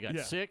hurt. Well, he got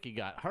sick, he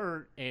got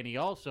hurt, and he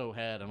also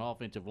had an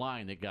offensive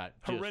line that got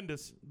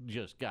horrendous.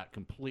 Just got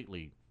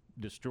completely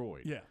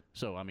destroyed. Yeah.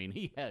 So, I mean,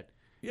 he had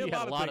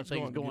a lot of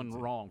things going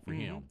wrong for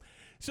him.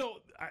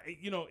 So,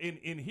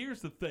 and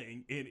here's the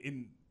thing.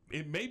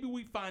 And maybe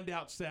we find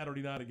out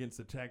Saturday night against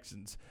the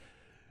Texans.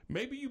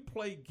 Maybe you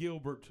play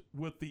Gilbert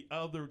with the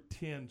other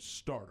 10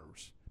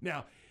 starters.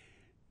 Now,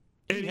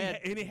 he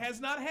has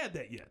not had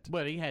that yet.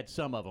 But he had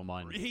some of them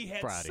on Friday. He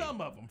had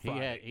some of them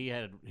Friday. He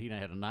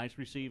had a nice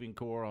receiving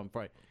core on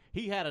Friday.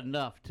 He had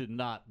enough to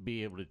not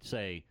be able to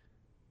say,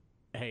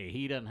 hey,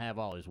 he doesn't have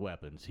all his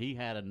weapons. He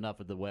had enough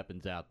of the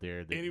weapons out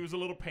there. That and he was a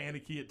little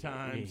panicky at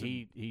times.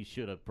 He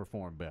should have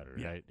performed better.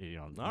 Yeah. Right?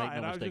 Make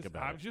no mistake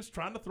about it. I was just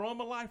trying to throw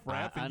him a life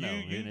raft, I and know,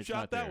 you and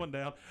shot that there. one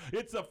down.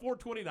 It's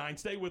 4:29.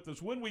 Stay with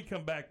us. When we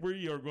come back,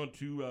 we are going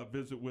to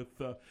visit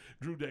with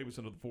Drew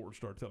Davison of the Forward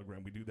Star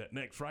Telegram. We do that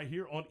next right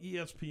here on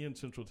ESPN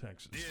Central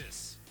Texas.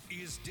 This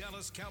is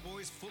Dallas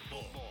Cowboys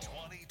football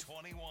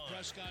 2021.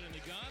 Prescott in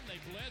the gun. They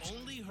blitz.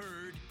 Only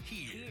heard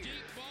here. Deep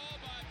ball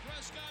by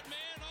Prescott. Man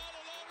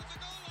all alone at the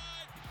goal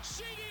line.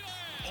 CeeDee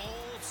Lamb.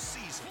 All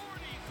season.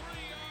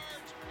 43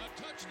 yards,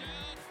 a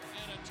touchdown,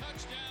 and a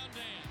touchdown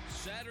dance.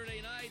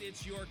 Saturday night,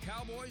 it's your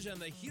Cowboys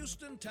and the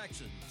Houston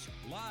Texans,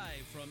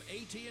 live from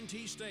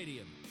AT&T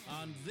Stadium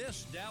on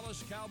this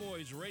Dallas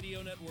Cowboys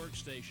radio network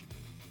station.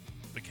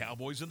 The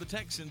Cowboys and the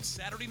Texans,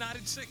 Saturday night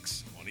at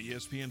 6 on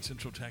ESPN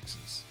Central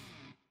Texas.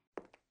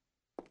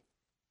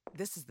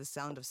 This is the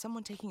sound of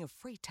someone taking a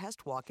free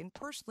test walk in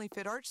personally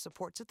fit arch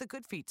supports at the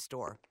Good Feet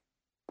store.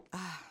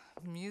 Ah,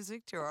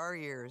 music to our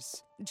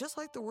ears. Just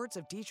like the words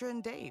of Deidre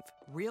and Dave,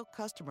 real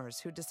customers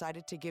who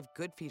decided to give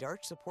Good Feet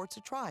arch supports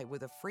a try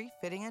with a free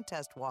fitting and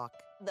test walk.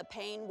 The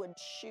pain would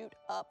shoot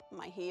up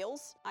my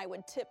heels. I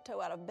would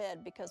tiptoe out of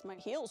bed because my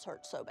heels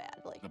hurt so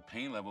badly. The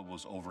pain level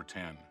was over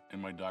 10,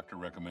 and my doctor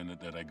recommended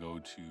that I go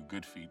to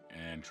Good Feet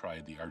and try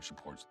the arch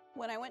supports.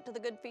 When I went to the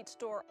Good Feet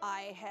store,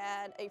 I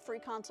had a free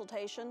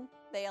consultation.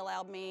 They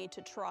allowed me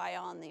to try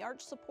on the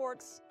arch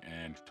supports.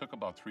 And took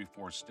about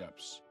 3-4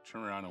 steps,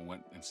 turned around and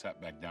went and sat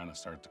back down and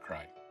started to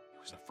cry.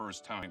 It was the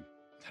first time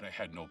that I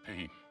had no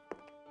pain.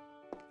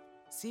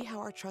 See how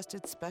our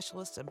trusted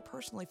specialists and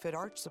personally fit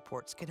arch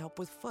supports can help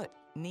with foot,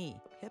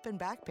 knee, hip, and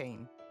back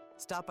pain.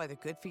 Stop by the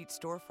Good Feet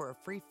store for a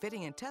free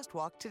fitting and test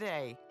walk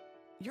today.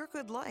 Your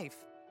good life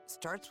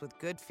starts with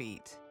Good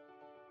Feet.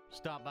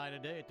 Stop by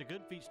today at the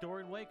Good Feet store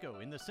in Waco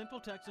in the Central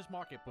Texas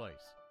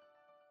Marketplace.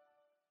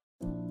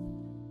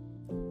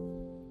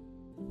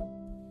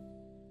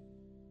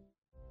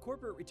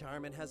 Corporate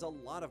retirement has a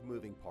lot of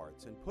moving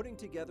parts, and putting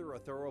together a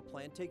thorough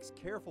plan takes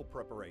careful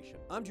preparation.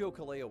 I'm Joe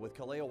Kaleo with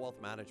Kaleo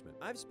Wealth Management.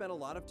 I've spent a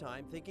lot of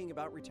time thinking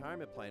about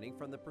retirement planning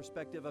from the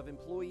perspective of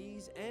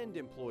employees and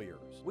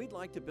employers. We'd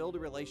like to build a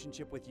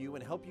relationship with you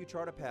and help you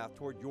chart a path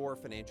toward your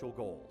financial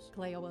goals.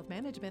 Kaleo Wealth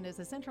Management is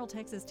a Central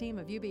Texas team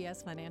of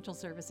UBS Financial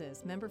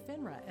Services, member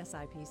FINRA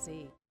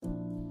SIPC.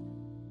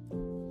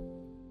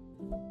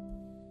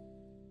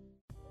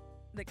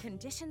 The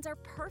conditions are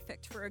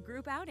perfect for a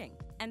group outing.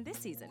 And this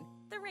season,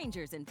 the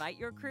Rangers invite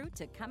your crew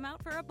to come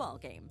out for a ball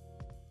game.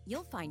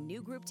 You'll find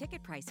new group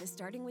ticket prices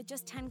starting with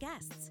just 10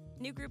 guests.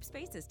 New group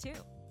spaces, too.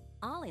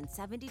 All in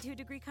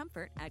 72-degree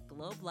comfort at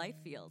Globe Life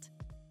Field.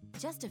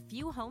 Just a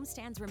few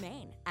homestands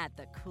remain at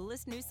the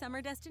coolest new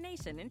summer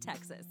destination in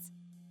Texas.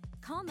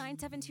 Call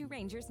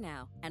 972-RANGERS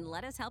now and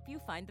let us help you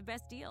find the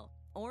best deal.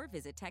 Or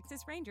visit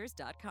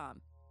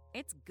TexasRangers.com.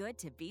 It's good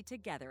to be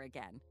together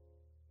again.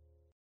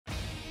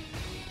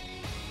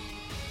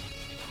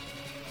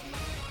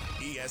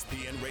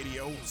 ESPN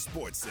Radio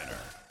Sports Center.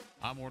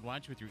 I'm Ward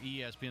Weitz with your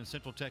ESPN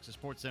Central Texas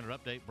Sports Center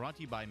update, brought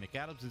to you by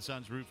McAdams &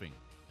 Sons Roofing.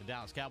 The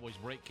Dallas Cowboys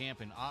break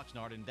camp in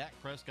Oxnard, and Dak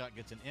Prescott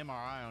gets an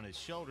MRI on his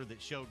shoulder that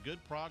showed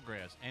good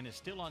progress and is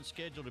still on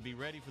schedule to be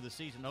ready for the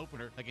season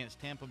opener against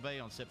Tampa Bay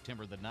on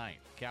September the 9th.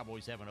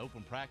 Cowboys have an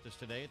open practice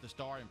today at the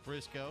Star in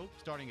Frisco,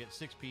 starting at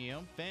 6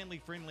 p.m.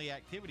 Family-friendly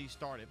activities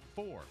start at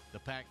 4. The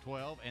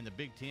Pac-12 and the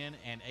Big Ten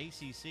and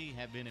ACC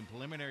have been in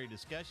preliminary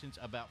discussions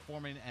about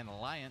forming an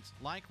alliance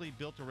likely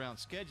built around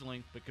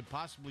scheduling, but could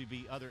possibly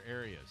be other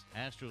areas.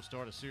 Astros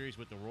start a series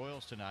with the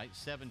Royals tonight,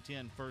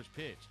 7:10 first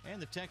pitch,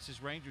 and the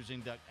Texas Rangers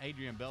induct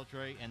Adrian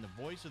Beltre and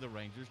the voice of the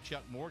Rangers,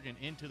 Chuck Morgan,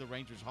 into the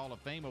Rangers Hall of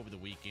Fame over the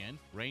weekend.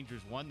 Rangers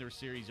won their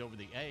series over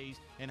the A's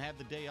and have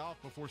the day off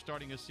before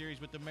starting a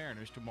series with the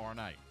Mariners tomorrow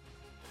night.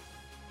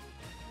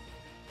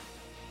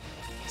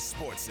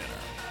 Sports Center,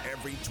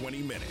 every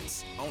 20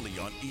 minutes, only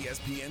on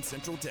ESPN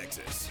Central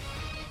Texas.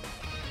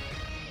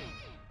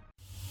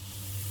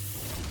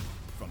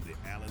 From the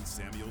Allen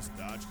Samuels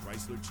Dodge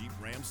Chrysler Jeep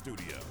Ram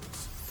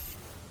Studios.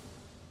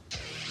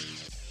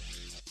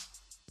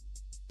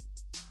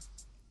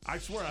 I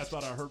swear I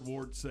thought I heard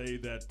Ward say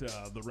that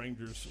the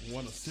Rangers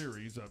won a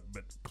series,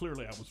 but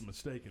clearly I was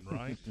mistaken,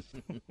 right?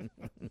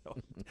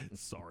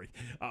 Sorry.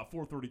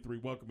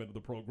 4:33, welcome into the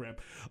program.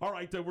 All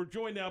right, we're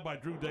joined now by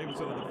Drew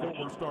Davison of the Fort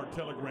Worth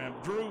Star-Telegram.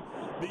 Drew,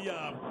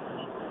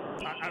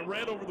 I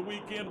read over the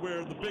weekend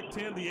where the Big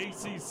Ten, the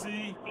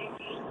ACC,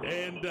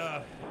 and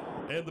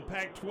the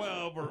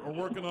Pac-12 are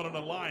working on an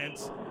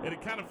alliance, and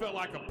it kind of felt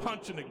like a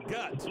punch in the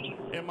gut.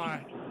 Am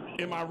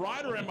I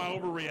right, or am I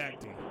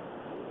overreacting?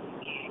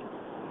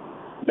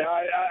 No,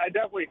 I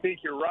definitely think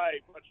you're right,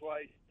 much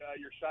like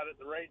your shot at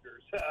the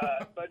Rangers.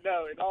 But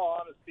no, in all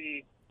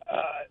honesty,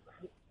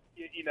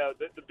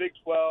 the Big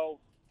 12,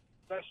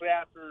 especially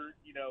after,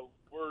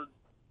 word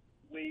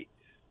leaked,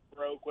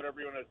 broke, whatever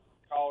you want to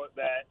call it,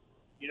 that,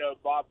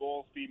 Bob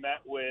Bowlesby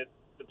met with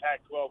the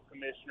Pac-12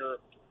 commissioner,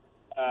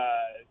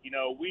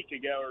 a week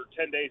ago or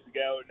 10 days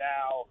ago.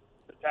 Now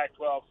the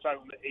Pac-12 is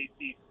talking with the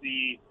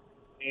ACC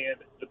and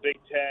the Big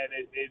Ten.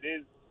 It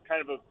is kind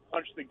of a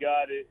punch to the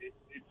gut.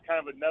 It's kind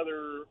of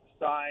another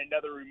sign,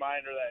 another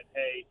reminder that,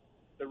 hey,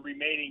 the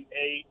remaining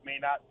 8 may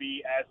not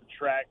be as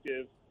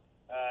attractive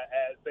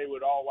as they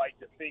would all like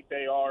to think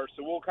they are.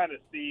 So we'll kind of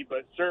see,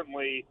 but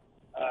certainly,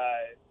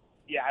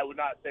 I would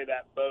not say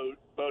that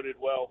boded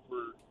well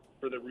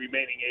for the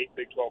remaining 8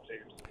 Big 12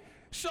 teams.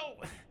 So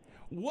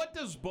what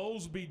does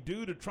Bowlesby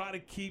do to try to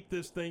keep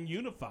this thing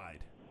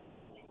unified?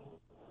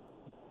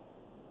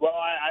 Well,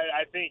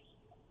 I think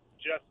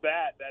just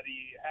that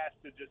he has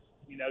to just,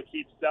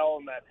 keep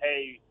selling that,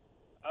 hey,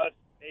 us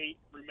 8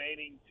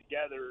 remaining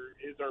together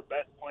is our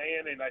best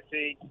plan. And I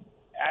think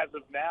as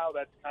of now,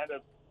 that's kind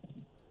of,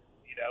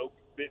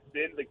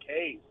 been the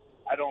case.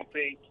 I don't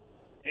think,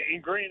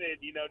 and granted,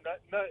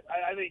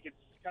 I think it's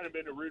kind of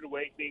been a rude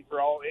awakening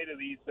for all 8 of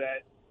these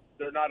that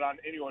they're not on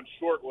anyone's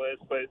short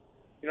list. But,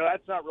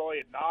 that's not really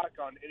a knock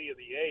on any of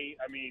the 8.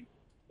 I mean,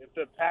 if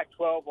the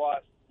Pac-12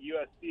 lost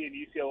USC and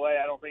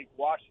UCLA, I don't think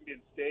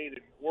Washington State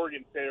and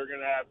Oregon State are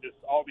going to have just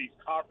all these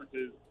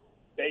conferences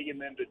begging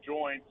them to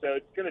join. So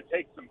it's going to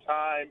take some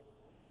time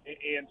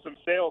and some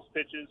sales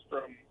pitches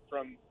from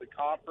the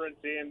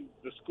conference and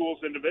the schools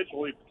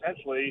individually,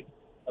 potentially,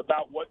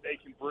 about what they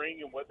can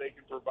bring and what they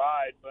can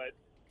provide. But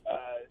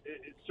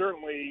it's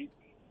certainly,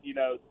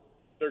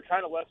 they're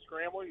kind of left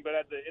scrambling, but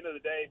at the end of the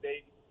day,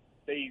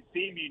 they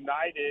seem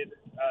united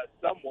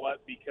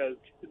somewhat because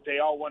they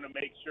all want to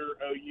make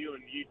sure OU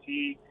and UT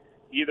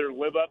either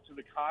live up to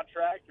the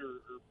contract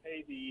or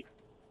pay the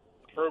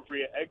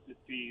appropriate exit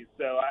fees.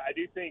 So I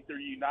do think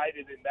they're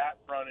united in that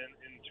front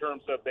in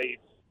terms of they've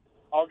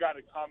all got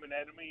a common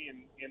enemy,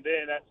 and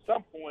then at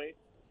some point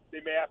they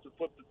may have to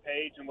flip the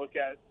page and look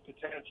at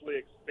potentially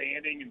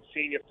expanding and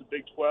seeing if the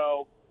Big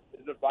 12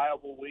 is a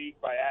viable league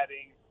by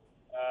adding,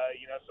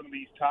 some of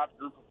these top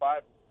Group of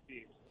 5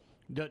 teams.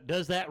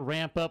 Does that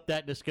ramp up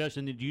that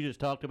discussion that you just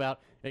talked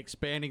about,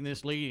 expanding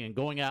this league and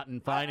going out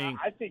and finding?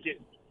 I think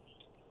it.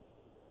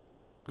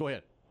 Go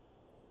ahead.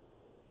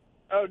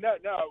 Oh, no.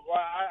 Well,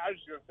 I was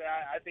just going to say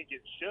I think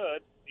it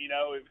should. You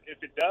know,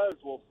 if it does,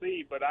 we'll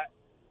see. But,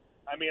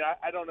 I mean,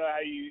 I don't know how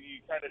you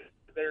kind of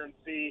sit there and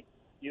see,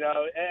 you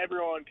know,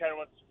 everyone kind of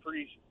wants to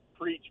preach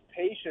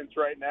patience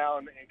right now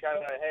and kind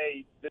of,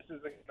 hey, this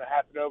isn't going to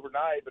happen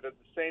overnight. But at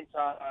the same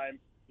time,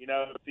 you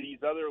know, these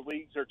other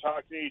leagues are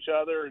talking to each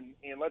other.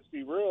 And let's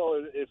be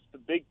real, if the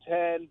Big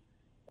Ten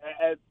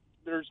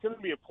there's going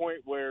to be a point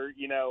where,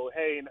 you know,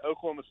 hey, an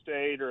Oklahoma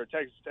State or a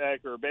Texas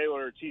Tech or a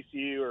Baylor or a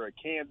TCU or a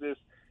Kansas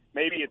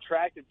may be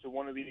attracted to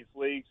one of these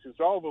leagues because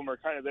all of them are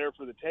kind of there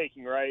for the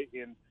taking, right?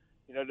 And,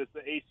 you know, does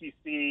the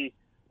ACC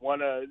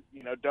want to,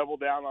 you know, double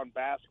down on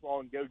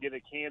basketball and go get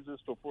a Kansas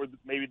before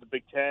maybe the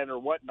Big Ten or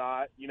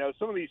whatnot? You know,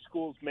 some of these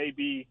schools may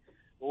be,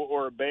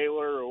 or a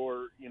Baylor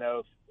or, you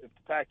know, if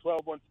the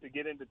Pac-12 wants to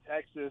get into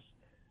Texas,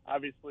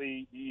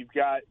 obviously you've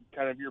got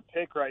kind of your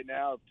pick right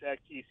now of Tech,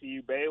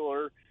 TCU,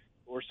 Baylor,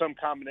 or some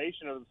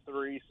combination of the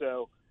three.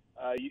 So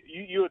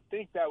you would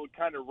think that would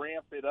kind of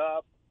ramp it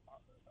up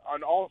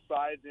on all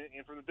sides.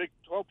 And from the Big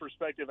 12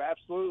 perspective,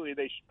 absolutely,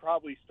 they should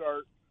probably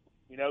start,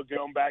 you know,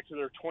 going back to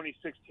their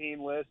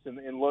 2016 list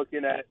and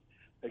looking at,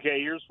 okay,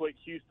 here's what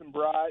Houston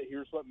brought,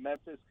 here's what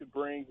Memphis could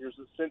bring, here's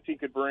what Cincy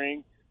could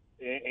bring,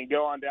 and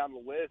go on down the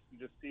list and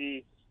just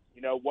see,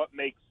 you know, what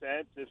makes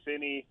sense, if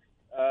any,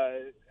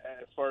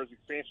 as far as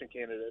expansion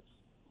candidates.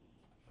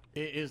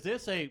 Is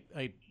this a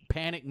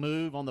panic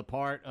move on the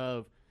part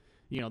of,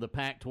 you know, the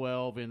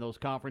Pac-12 and those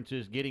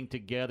conferences getting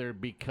together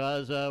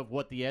because of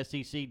what the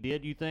SEC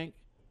did, you think?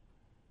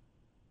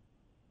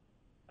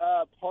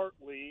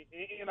 Partly,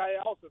 and I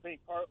also think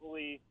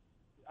partly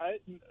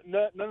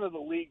none of the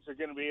leagues are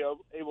going to be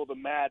able to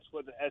match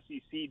what the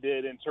SEC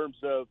did in terms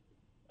of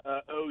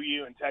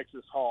OU and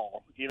Texas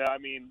Hall. You know, I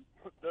mean,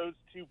 those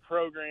two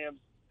programs,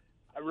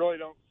 I really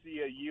don't see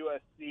a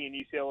USC and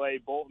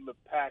UCLA bolting the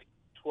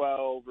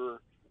Pac-12 or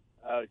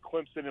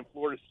Clemson and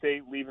Florida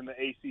State leaving the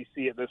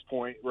ACC at this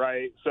point,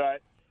 right? So,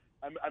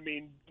 I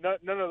mean,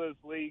 none of those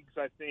leagues,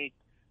 I think,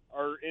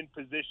 are in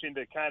position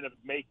to kind of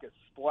make a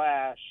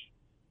splash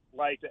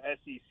like the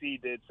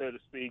SEC did, so to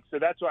speak. So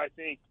that's why I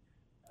think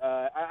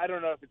I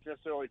don't know if it's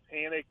necessarily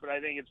panic, but I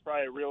think it's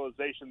probably a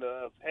realization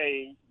of,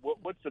 hey,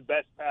 what's the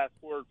best path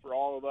forward for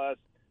all of us?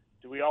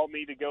 Do we all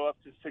need to go up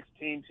to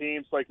 16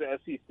 teams like the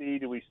SEC?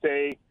 Do we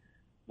stay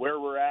where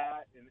we're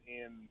at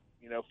and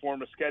you know,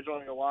 form a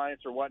scheduling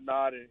alliance or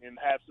whatnot and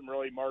have some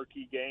really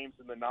marquee games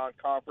in the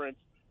non-conference?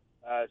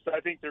 So I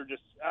think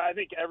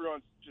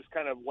everyone's just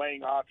kind of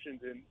weighing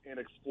options and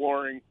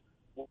exploring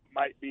what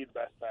might be the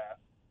best path.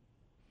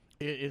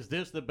 Is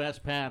this the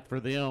best path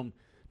for them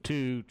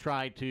to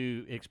try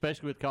to,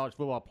 especially with college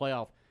football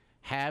playoff,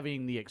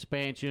 having the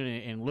expansion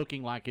and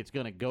looking like it's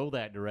going to go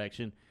that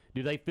direction?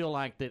 Do they feel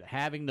like that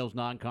having those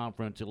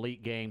non-conference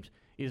elite games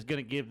is going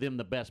to give them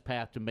the best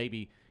path to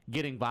maybe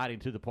get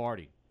invited to the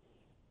party?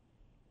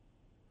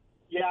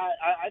 Yeah,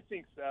 I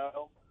think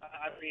so.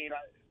 I mean,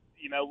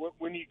 you know,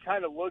 when you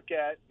kind of look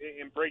at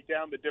and break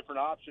down the different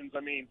options, I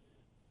mean,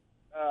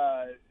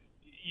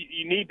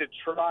 you need to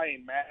try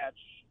and match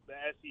the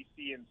SEC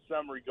in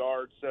some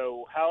regard.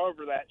 So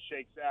however that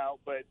shakes out,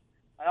 but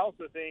I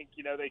also think,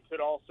 you know, they could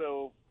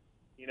also,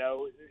 you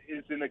know,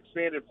 is an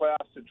expanded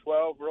playoffs to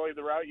 12 really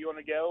the route you want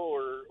to go,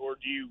 or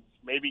do you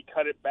maybe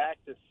cut it back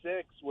to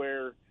 6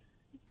 where,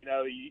 you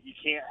know, you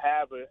can't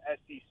have a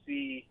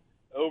SEC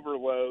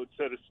overload,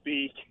 so to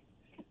speak,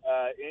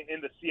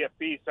 in the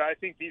CFP. So I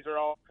think these are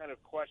all kind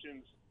of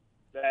questions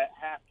that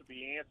have to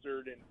be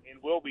answered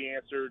and will be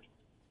answered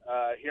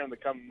here in the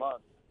coming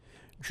months.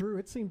 Drew,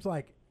 it seems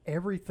like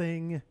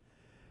everything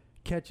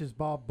catches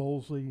Bob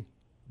Bowlesby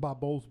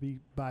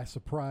by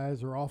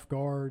surprise or off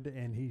guard,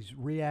 and he's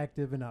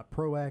reactive and not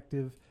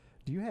proactive.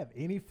 Do you have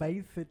any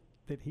faith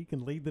that he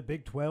can lead the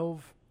Big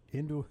 12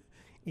 into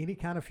any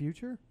kind of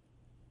future?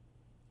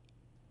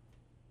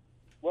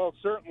 Well,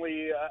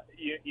 certainly,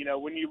 you know,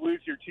 when you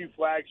lose your two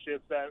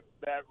flagships, that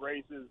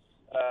raises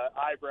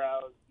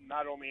eyebrows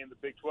not only in the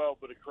Big 12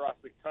 but across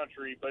the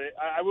country. But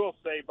I will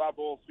say Bob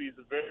Bowlesby is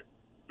a very,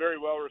 very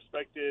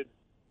well-respected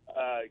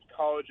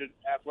college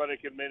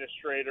athletic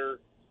administrator,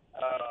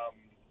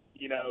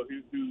 you know,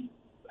 who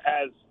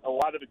has a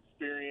lot of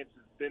experience,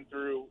 has been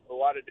through a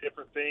lot of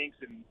different things.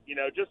 And, you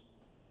know, just,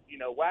 you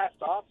know, last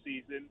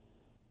offseason,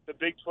 the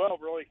Big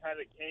 12 really kind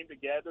of came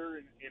together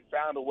and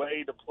found a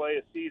way to play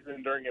a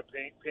season during a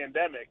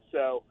pandemic.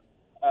 So,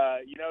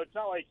 you know, it's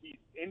not like he's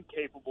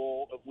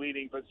incapable of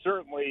leading, but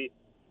certainly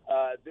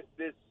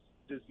this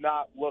does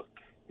not look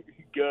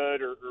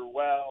good or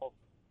well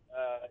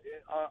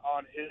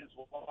on his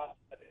watch.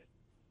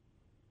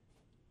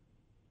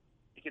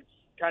 It's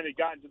kind of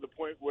gotten to the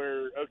point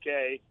where,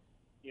 okay,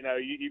 you know,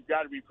 you've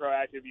got to be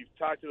proactive. You've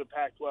talked to the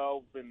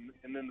Pac-12,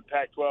 and then the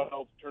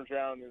Pac-12 turns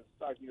around and is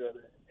talking to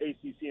the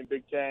ACC and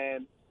Big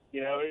Ten.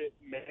 You know,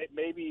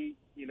 maybe,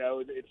 you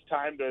know, it's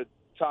time to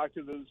talk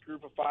to those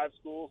group of 5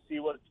 schools, see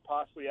what's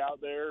possibly out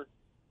there.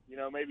 You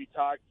know, maybe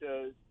talk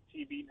to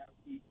TV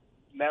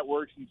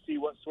networks and see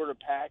what sort of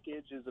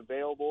package is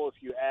available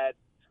if you add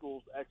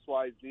schools X,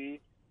 Y,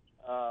 Z.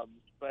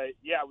 But,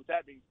 yeah, with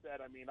that being said,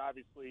 I mean,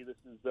 obviously this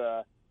is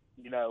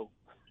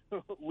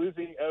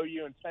losing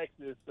OU and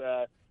Texas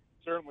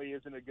certainly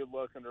isn't a good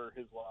look under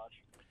his watch.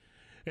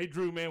 Hey,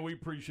 Drew, man, we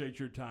appreciate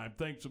your time.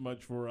 Thanks so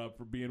much for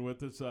being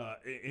with us.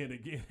 And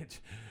again,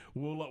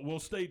 we'll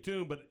stay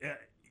tuned, but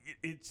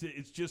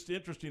it's just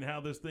interesting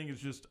how this thing is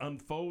just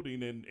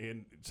unfolding,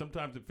 and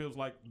sometimes it feels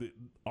like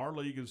our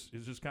league is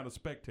just kind of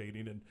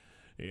spectating, and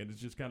it's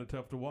just kind of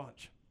tough to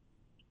watch.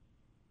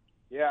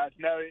 Yeah,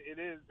 no, it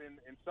is, and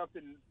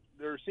something.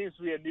 There seems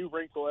to be a new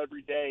wrinkle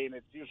every day, and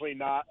it's usually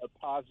not a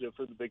positive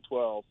for the Big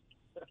 12.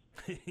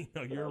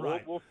 You're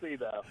right. We'll see,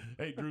 though.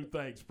 Hey, Drew,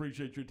 thanks.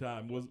 Appreciate your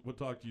time. We'll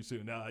talk to you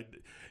soon. Now,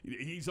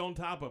 he's on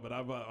top of it.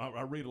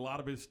 I read a lot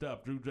of his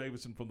stuff. Drew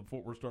Davison from the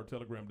Fort Worth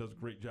Star-Telegram does a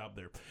great job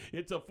there.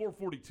 It's a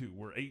 4:42.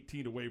 We're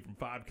 18 away from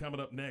 5. Coming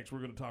up next, we're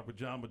going to talk with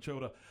John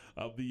Machota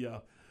of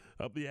the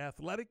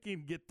Athletic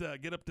and get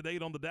up to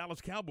date on the Dallas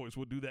Cowboys.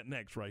 We'll do that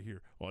next right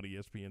here on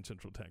ESPN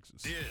Central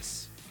Texas.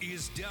 This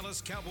is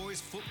Dallas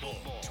Cowboys football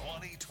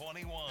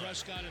 2021.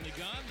 Prescott in the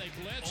gun. They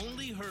blitz.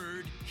 Only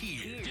heard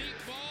here. Deep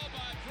ball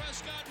by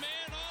Prescott. Man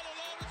all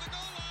alone at the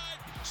goal line.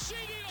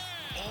 CeeDee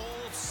Lamb.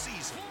 All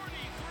season.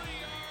 43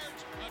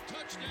 yards, a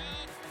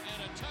touchdown,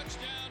 and a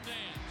touchdown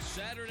dance.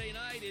 Saturday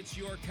night, it's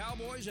your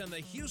Cowboys and the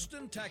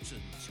Houston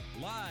Texans.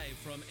 Live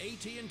from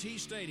AT&T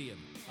Stadium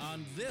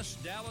on this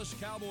Dallas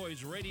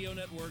Cowboys radio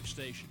network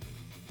station.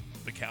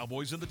 The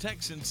Cowboys and the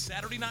Texans,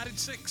 Saturday night at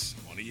 6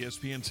 on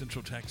ESPN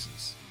Central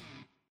Texas.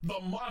 The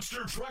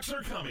monster trucks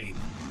are coming.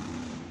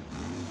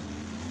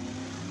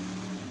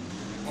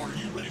 Are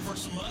you ready for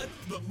some mud?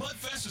 The Mud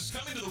Fest is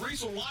coming to the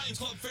Riesel Lions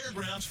Club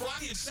Fairgrounds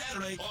Friday and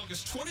Saturday,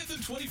 August 20th and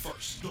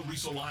 21st. The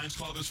Riesel Lions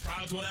Club is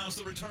proud to announce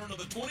the return of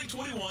the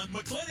 2021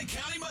 McLennan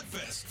County Mud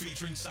Fest,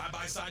 featuring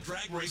side-by-side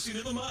drag racing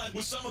in the mud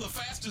with some of the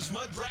fastest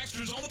mud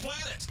dragsters on the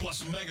planet, plus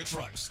some mega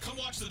trucks. Come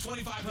watch the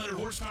 2,500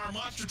 horsepower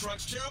monster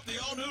trucks tear up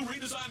the all-new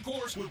redesigned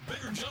course with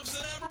bigger jumps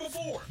than ever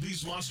before.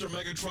 These monster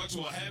mega trucks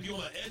will have you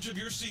on the edge of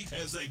your seat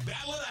as they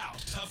battle it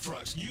out. Tough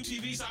trucks,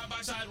 UTV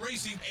side-by-side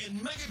racing, and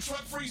mega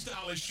truck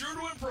freestyle is sure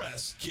to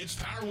impress. Kids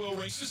Power Wheel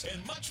races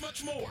and much,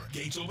 much more.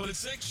 Gates open at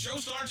 6. Show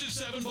starts at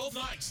 7 both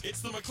nights. It's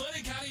the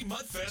McLennan County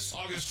Mud Fest,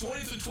 August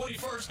 20th and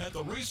 21st at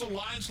the Riesel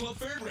Lions Club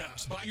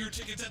Fairgrounds. Buy your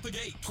tickets at the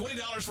gate.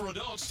 $20 for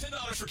adults,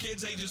 $10 for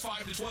kids ages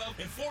 5 to 12,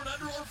 and 4 and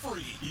under are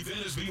free.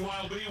 Event is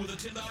BYOB with a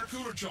 $10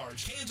 cooler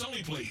charge. Hands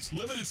only, please.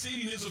 Limited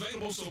seating is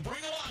available, so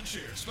bring a lawn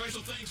chair.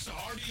 Special thanks to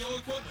RDO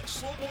Equipment,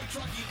 Smallboy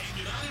Trucking, and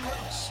United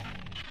Rentals.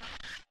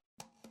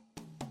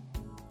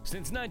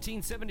 Since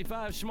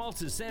 1975,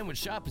 Schmaltz's Sandwich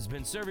Shop has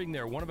been serving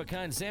their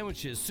one-of-a-kind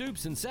sandwiches,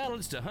 soups, and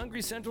salads to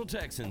hungry Central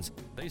Texans.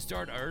 They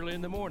start early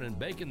in the morning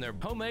baking their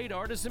homemade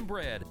artisan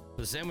bread.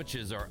 The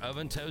sandwiches are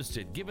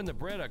oven-toasted, giving the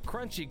bread a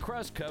crunchy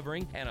crust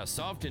covering and a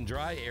soft and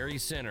dry, airy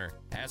center.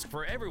 Ask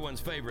for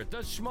everyone's favorite,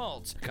 the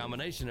Schmaltz, a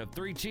combination of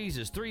 3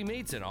 cheeses, 3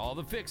 meats, and all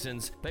the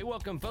fixins. They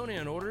welcome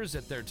phone-in orders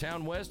at their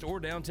Town West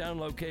or downtown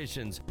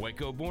locations.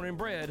 Waco born and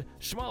bred,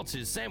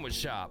 Schmaltz's Sandwich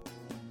Shop.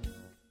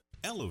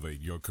 Elevate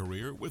your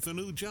career with a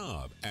new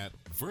job at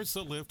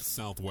VersaLift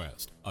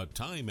Southwest, a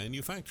Thai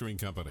manufacturing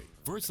company.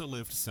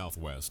 VersaLift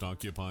Southwest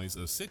occupies a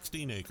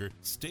 16-acre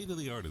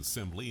state-of-the-art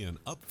assembly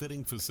and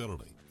upfitting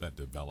facility that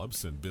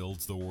develops and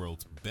builds the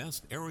world's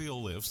best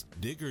aerial lifts,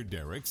 digger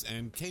derricks,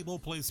 and cable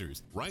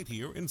placers right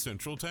here in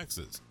Central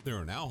Texas. They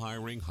are now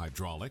hiring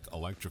hydraulic,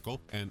 electrical,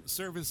 and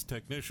service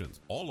technicians.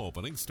 All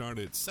openings start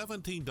at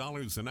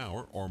 $17 an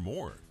hour or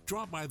more.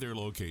 Drop by their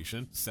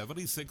location,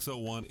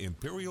 7601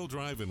 Imperial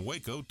Drive in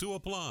Waco, to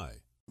apply.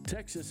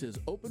 Texas is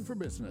open for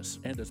business,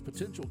 and as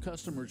potential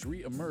customers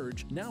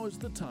re-emerge, now is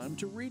the time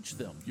to reach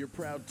them. Your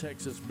proud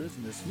Texas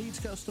business needs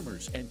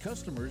customers, and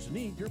customers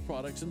need your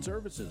products and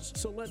services.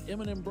 So let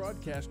M&M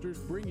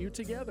Broadcasters bring you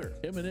together.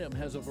 M&M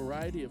has a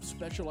variety of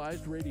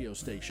specialized radio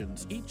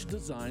stations, each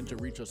designed to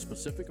reach a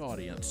specific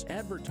audience.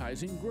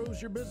 Advertising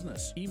grows your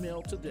business.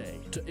 Email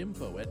today to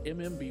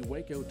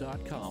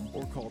info@mmbwaco.com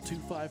or call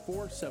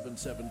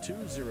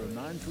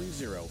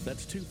 254-772-0930.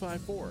 That's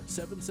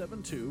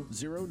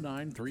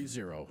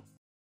 254-772-0930.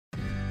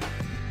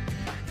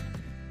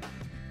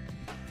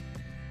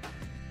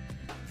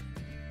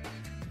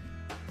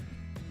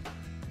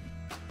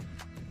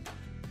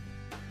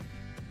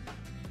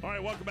 All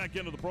right, welcome back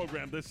into the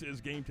program. This is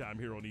Game Time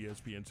here on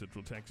ESPN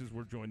Central Texas.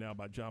 We're joined now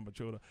by John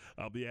Machota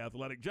of The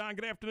Athletic. John,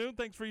 good afternoon.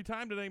 Thanks for your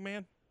time today,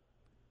 man.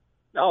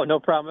 Oh, no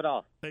problem at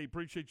all. Hey,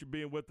 appreciate you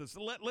being with us.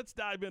 Let's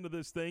dive into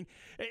this thing.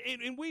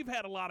 And we've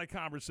had a lot of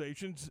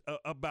conversations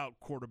about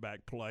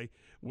quarterback play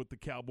with the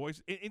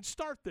Cowboys. And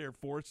start there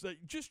for us.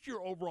 Just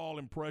your overall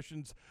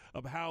impressions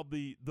of how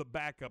the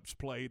backups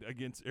played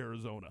against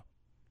Arizona.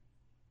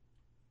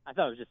 I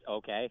thought it was just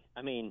okay.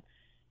 I mean,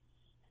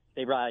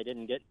 they probably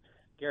didn't get –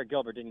 Garrett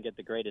Gilbert didn't get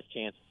the greatest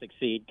chance to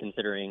succeed,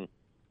 considering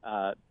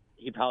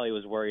he probably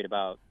was worried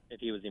about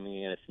if he was even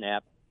going to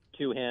snap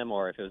to him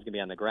or if it was going to be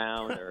on the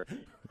ground. Or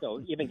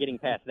so even getting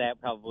past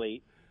that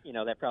probably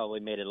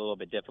made it a little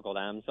bit difficult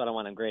on him. So I don't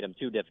want to grade him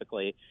too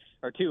difficultly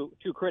or too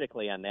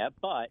critically on that.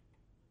 But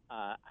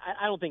I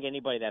don't think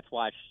anybody that's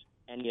watched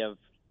any of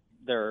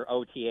their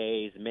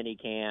OTAs, mini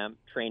camp,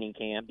 training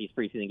camp, these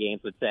preseason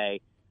games would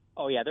say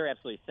oh, yeah, they're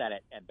absolutely set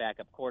at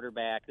backup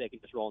quarterback. They can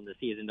just roll in the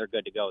season. They're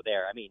good to go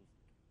there. I mean,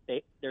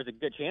 there's a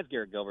good chance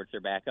Garrett Gilbert's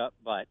their backup,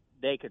 but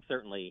they could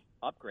certainly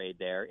upgrade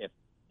there if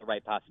the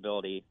right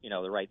possibility,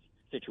 the right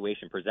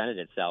situation presented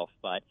itself.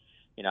 But,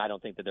 I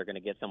don't think that they're going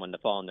to get someone to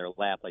fall in their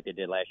lap like they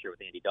did last year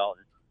with Andy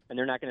Dalton. And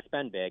they're not going to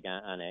spend big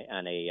on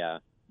a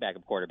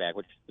backup quarterback,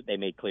 which they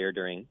made clear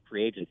during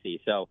free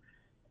agency. So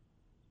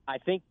I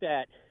think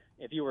that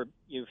if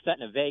you've set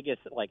in a Vegas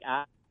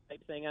type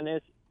thing on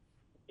this,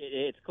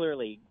 it's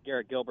clearly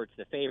Garrett Gilbert's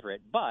the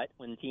favorite. But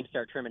when teams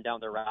start trimming down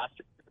their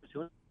roster,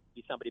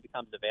 somebody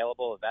becomes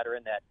available, a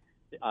veteran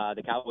that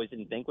the Cowboys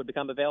didn't think would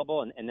become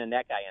available, and then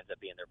that guy ends up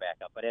being their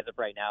backup. But as of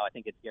right now, I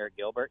think it's Garrett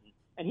Gilbert,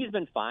 and he's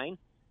been fine.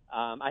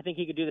 I think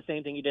he could do the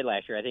same thing he did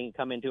last year. I think he can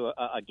come into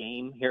a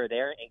game here or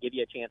there and give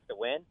you a chance to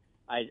win.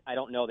 I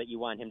don't know that you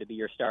want him to be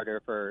your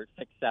starter for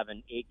 6,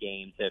 7, 8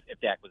 games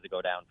if Dak was to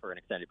go down for an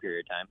extended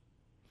period of time.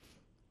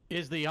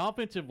 Is the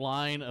offensive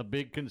line a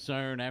big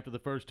concern after the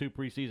first 2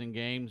 preseason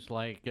games?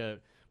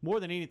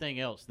 More than anything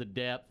else, the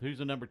depth, who's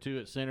the number 2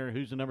 at center,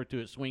 who's the number 2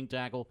 at swing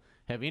tackle?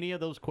 Have any of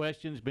those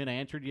questions been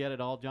answered yet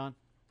at all, John?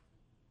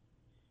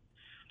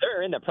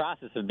 They're in the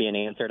process of being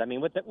answered. I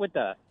mean, with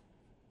the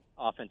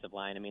offensive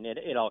line, I mean,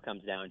 it all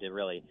comes down to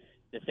really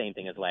the same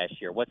thing as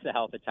last year. What's the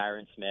health of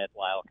Tyron Smith,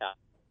 Lyle Collins?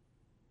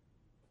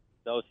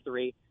 Those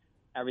 3,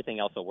 everything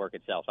else will work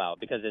itself out.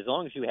 Because as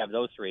long as you have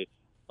those 3,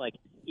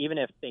 even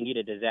if they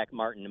needed a Zach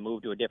Martin to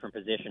move to a different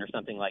position or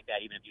something like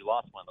that, even if you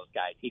lost one of those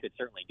guys, he could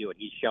certainly do it.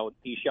 He showed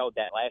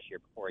that last year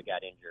before he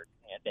got injured,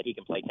 and that he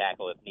can play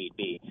tackle if need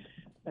be.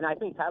 And I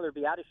think Tyler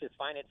Biadasz is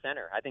fine at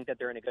center. I think that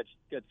they're in a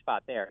good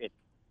spot there.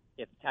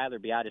 If Tyler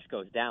Biadasz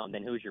goes down,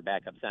 then who's your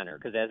backup center?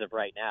 Because as of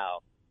right now,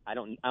 I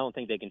don't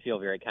think they can feel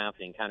very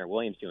confident in Connor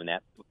Williams doing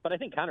that. But I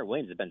think Connor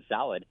Williams has been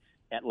solid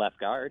at left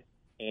guard.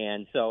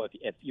 And so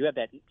if you have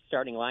that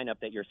starting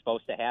lineup that you're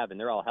supposed to have and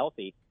they're all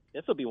healthy,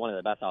 this will be one of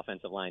the best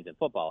offensive lines in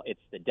football. It's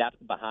the depth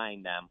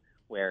behind them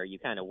where you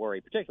kind of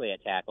worry, particularly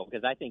at tackle,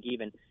 because I think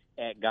even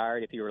at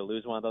guard, if you were to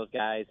lose one of those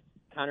guys,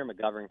 Connor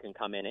McGovern can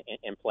come in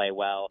and play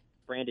well.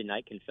 Brandon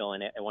Knight can fill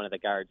in at one of the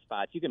guard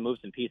spots. You can move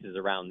some pieces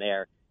around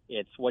there.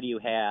 It's what do you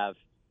have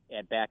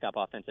at backup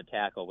offensive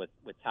tackle with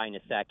Ty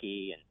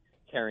Nsekhe and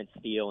Terrence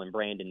Steele and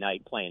Brandon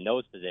Knight playing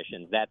those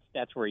positions.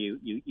 That's where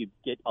you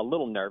get a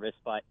little nervous,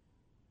 but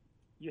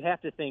you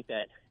have to think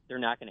that they're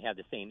not going to have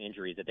the same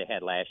injuries that they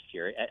had last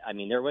year. I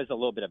mean, there was a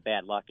little bit of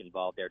bad luck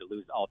involved there to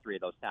lose all 3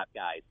 of those top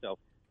guys. So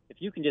if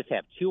you can just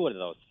have 2 of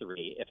those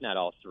 3, if not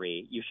all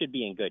 3, you should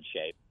be in good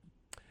shape.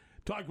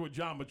 Talking with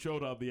John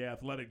Machota of The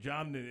Athletic.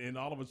 John, and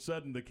all of a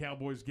sudden the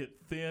Cowboys get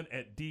thin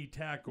at D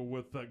tackle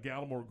with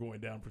Gallimore going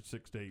down for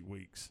 6 to 8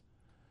 weeks.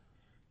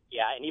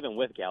 Yeah, and even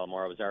with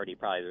Gallimore, it was already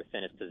probably the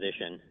thinnest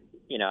position.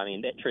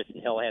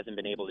 Tristan Hill hasn't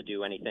been able to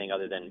do anything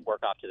other than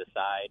work off to the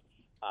side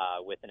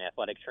with an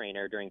athletic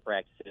trainer during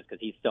practices because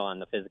he's still on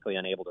the physically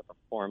unable to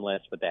perform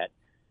list with that,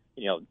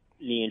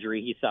 knee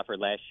injury he suffered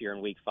last year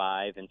in Week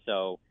 5. And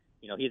so,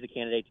 he's a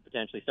candidate to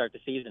potentially start the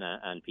season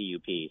on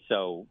PUP.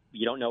 So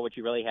you don't know what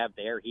you really have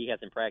there. He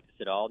hasn't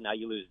practiced at all. Now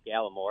you lose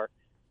Gallimore.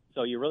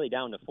 So you're really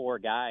down to 4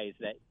 guys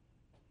that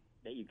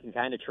you can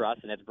kind of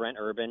trust, and that's Brent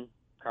Urban,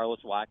 Carlos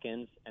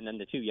Watkins, and then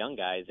the 2 young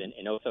guys in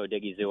Oso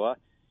Odighizuwa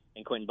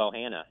and Quinton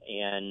Bohanna.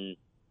 And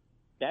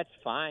that's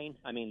fine.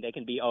 I mean, they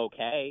can be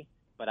okay,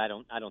 but I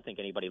don't think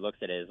anybody looks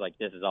at it as like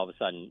this is all of a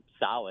sudden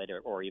solid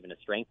or even a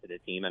strength of the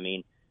team. I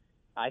mean,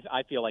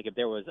 I feel like if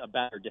there was a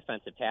better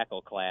defensive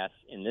tackle class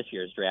in this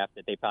year's draft,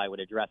 that they probably would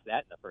address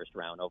that in the first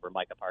round over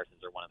Micah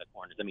Parsons or one of the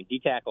corners. I mean,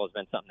 D-tackle has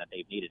been something that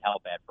they've needed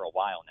help at for a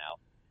while now.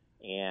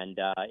 And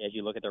as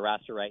you look at the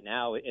roster right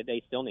now,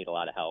 they still need a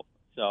lot of help.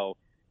 So,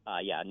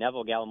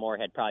 Neville Gallimore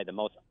had probably the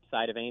most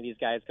upside of any of these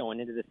guys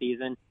going into the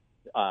season.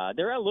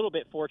 They're a little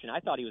bit fortunate. I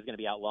thought he was going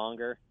to be out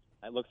longer.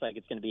 It looks like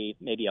it's going to be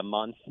maybe a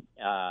month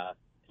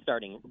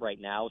starting right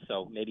now,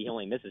 so maybe he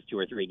only misses 2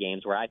 or 3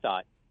 games, where I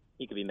thought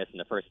he could be missing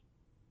the first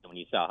when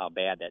you saw how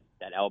bad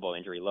that elbow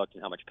injury looked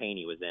and how much pain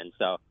he was in.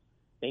 So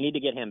they need to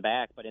get him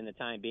back, but in the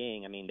time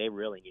being, I mean, they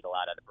really need a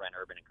lot out of Brent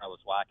Urban and Carlos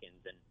Watkins,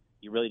 and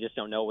you really just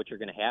don't know what you're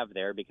going to have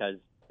there because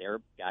they're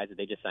guys that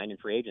they just signed in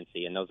free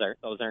agency, and those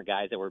aren't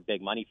guys that were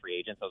big money free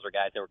agents. Those are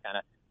guys that were kind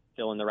of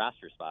filling the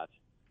roster spots.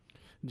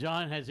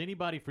 John, has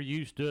anybody for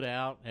you stood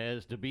out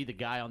as to be the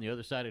guy on the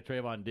other side of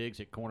Trayvon Diggs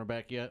at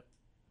cornerback yet?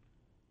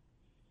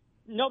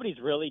 Nobody's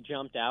really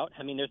jumped out.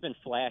 I mean, there's been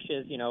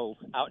flashes,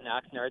 out in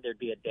Oxnard, there'd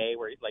be a day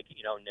where,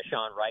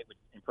 Nashawn Wright would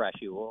impress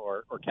you,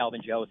 or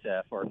Calvin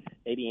Joseph, or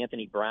maybe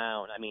Anthony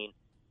Brown. I mean,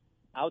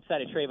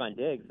 outside of Trayvon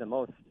Diggs, the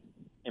most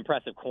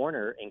impressive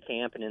corner in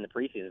camp and in the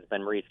preseason has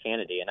been Maurice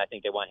Kennedy, and I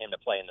think they want him to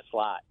play in the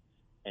slot.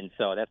 And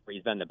so that's where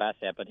he's been the best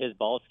at. But his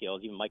ball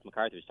skills, even Mike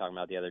McCarthy was talking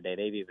about the other day,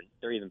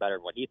 they're even better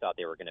than what he thought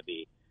they were going to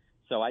be.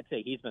 So I'd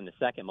say he's been the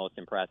second most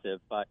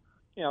impressive. But,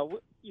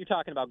 you're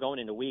talking about going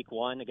into Week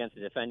 1 against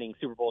the defending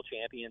Super Bowl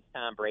champions,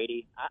 Tom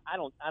Brady. I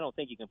don't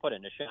think you can put a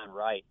Nashawn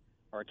Wright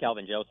or a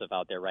Calvin Joseph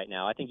out there right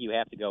now. I think you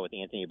have to go with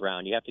Anthony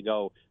Brown. You have to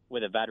go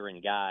with a veteran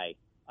guy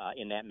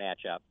in that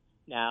matchup.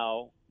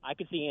 Now, I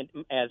could see,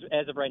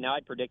 as of right now,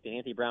 I'd predict that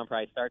Anthony Brown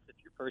probably starts the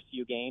first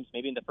few games,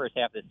 maybe in the first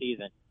half of the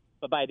season.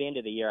 But by the end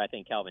of the year, I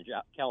think Kelvin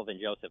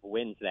Joseph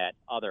wins that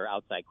other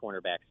outside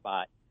cornerback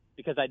spot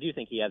because I do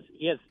think he has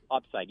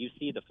upside. You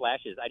see the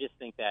flashes. I just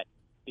think that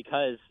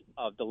because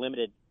of the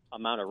limited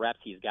amount of reps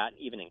he's gotten,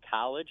 even in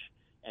college,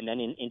 and then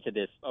into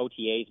this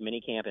OTAs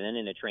minicamp and then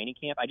into training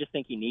camp, I just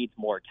think he needs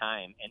more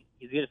time. And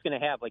he's just going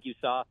to have, like you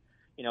saw,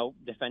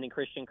 defending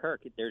Christian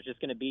Kirk, there's just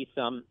going to be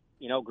some,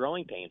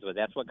 growing pains with it.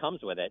 That's what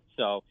comes with it.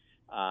 So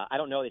I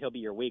don't know that he'll be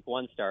your week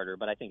one starter,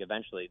 but I think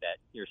eventually that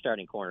your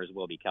starting corners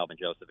will be Kelvin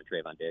Joseph and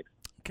Trayvon Diggs.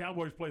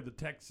 Cowboys play the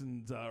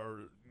Texans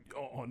on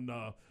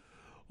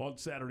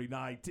Saturday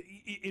night.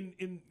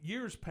 In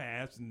years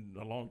past, and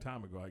a long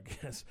time ago, I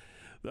guess,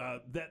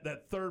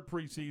 that third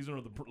preseason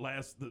or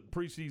the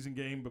preseason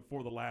game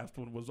before the last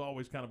one was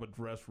always kind of a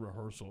dress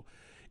rehearsal.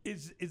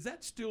 Is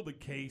that still the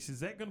case? Is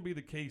that going to be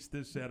the case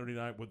this Saturday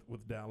night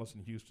with Dallas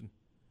and Houston?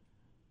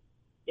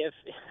 If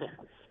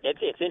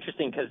it's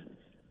interesting because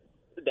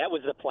that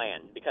was the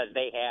plan, because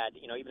they had,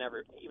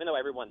 even though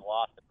everyone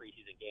lost the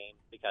preseason game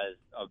because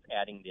of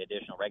adding the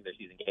additional regular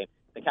season game,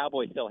 the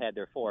Cowboys still had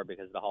their 4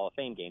 because of the Hall of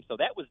Fame game. So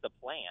that was the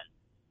plan.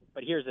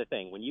 But here's the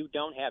thing. When you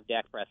don't have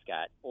Dak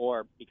Prescott,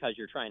 or because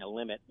you're trying to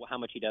limit how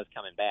much he does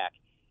coming back,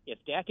 if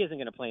Dak isn't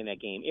going to play in that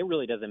game, it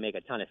really doesn't make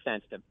a ton of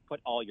sense to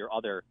put all your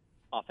other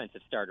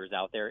offensive starters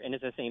out there. And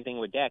it's the same thing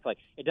with Dak. Like,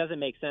 it doesn't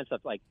make sense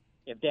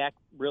if Dak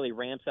really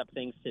ramps up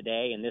things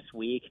today and this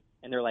week,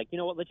 and they're like, you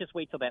know what, let's just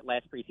wait till that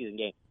last preseason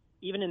game.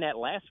 Even in that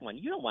last one,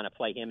 you don't want to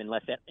play him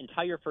unless that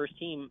entire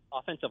first-team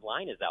offensive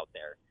line is out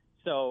there.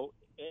 So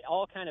it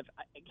all kind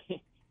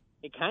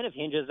of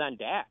hinges on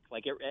Dak.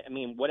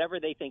 Whatever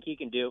they think he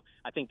can do,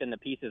 I think then the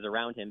pieces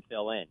around him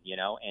fill in,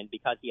 And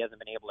because he hasn't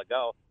been able to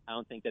go, I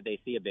don't think that they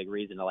see a big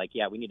reason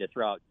to we need to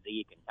throw out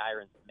Zeke and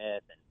Tyron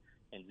Smith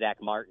and Zach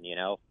Martin.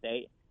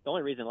 The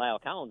only reason Lyle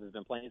Collins has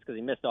been playing is because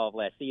he missed all of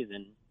last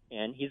season.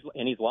 And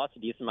he's lost a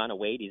decent amount of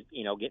weight. He's,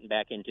 getting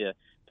back into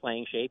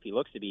playing shape. He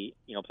looks to be,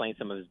 playing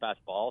some of his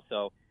best ball.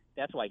 So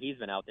that's why he's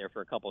been out there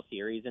for a couple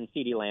series. And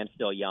CeeDee Lamb's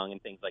still young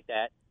and things like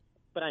that.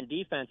 But on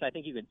defense, I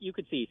think you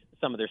could see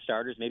some of their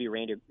starters. Maybe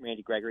Randy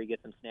Gregory get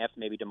some snaps.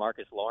 Maybe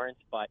DeMarcus Lawrence.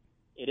 But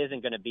it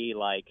isn't going to be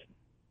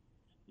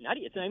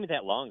it's not even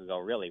that long ago,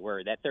 really,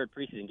 where that third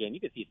preseason game, you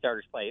could see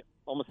starters play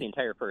almost the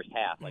entire first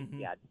half.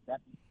 Yeah,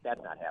 that's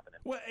not happening.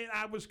 Well, and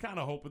I was kind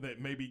of hoping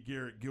that maybe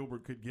Garrett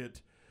Gilbert could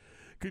get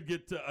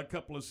a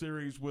couple of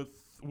series with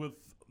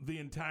the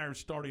entire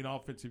starting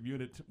offensive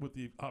unit,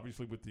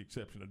 obviously with the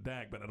exception of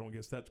Dak, but I don't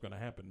guess that's going to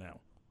happen now.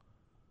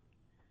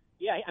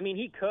 Yeah,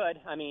 he could.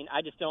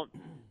 I just don't.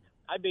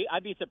 I'd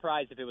be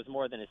surprised if it was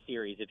more than a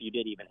series if you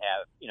did even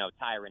have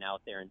Tyron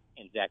out there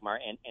and Zach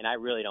Martin, and I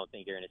really don't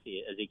think you're going to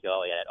see Ezekiel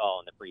Elliott at all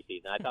in the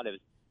preseason. I thought it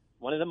was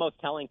one of the most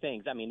telling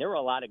things. There were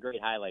a lot of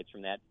great highlights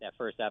from that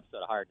first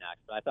episode of Hard Knocks,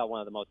 but I thought one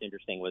of the most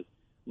interesting was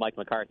Mike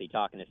McCarthy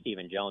talking to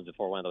Stephen Jones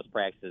before one of those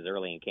practices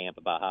early in camp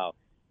about how,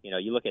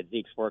 you look at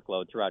Zeke's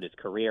workload throughout his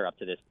career up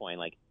to this point,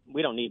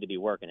 we don't need to be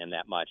working him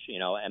that much.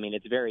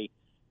 It's very,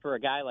 for a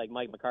guy like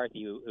Mike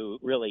McCarthy who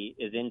really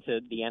is into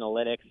the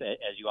analytics,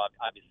 as you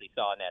obviously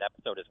saw in that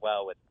episode as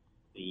well with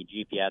the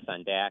GPS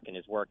on Dak and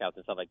his workouts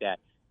and stuff like that,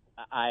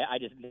 I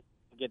just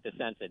get the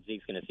sense that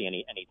Zeke's going to see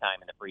any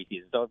time in the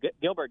preseason. So if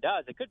Gilbert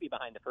does, it could be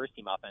behind the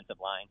first-team offensive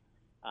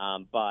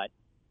line, but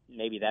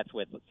maybe that's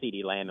with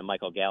CeeDee Lamb and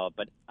Michael Gallup,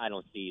 but I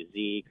don't see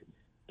Zeke,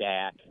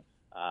 Dak,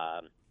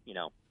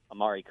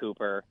 Amari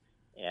Cooper.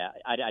 Yeah,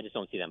 I just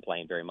don't see them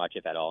playing very much,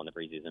 if at all, in the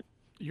preseason.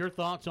 Your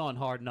thoughts on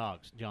Hard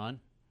Knocks, John?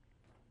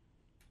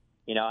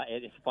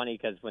 It's funny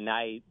because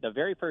the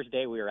very first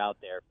day we were out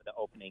there for the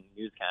opening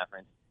news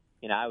conference,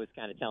 I was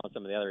kind of telling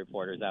some of the other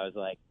reporters, I was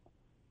like,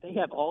 they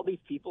have all these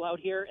people out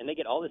here and they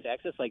get all this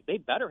access. They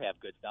better have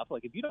good stuff.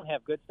 If you don't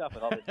have good stuff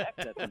with all this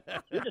access,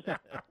 you're just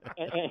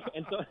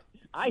and so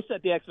I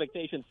set the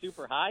expectations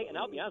super high, and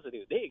I'll be honest with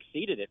you, they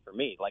exceeded it for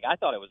me. I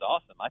thought it was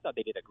awesome. I thought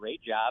they did a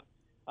great job.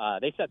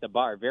 They set the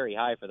bar very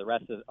high for the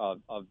rest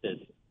of this.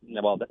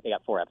 Well, they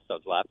got 4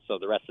 episodes left, so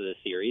the rest of this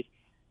series.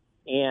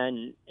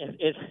 And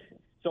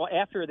so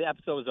after the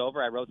episode was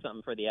over, I wrote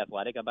something for The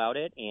Athletic about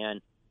it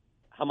and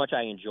how much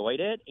I enjoyed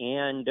it.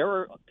 And there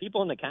were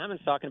people in the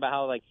comments talking about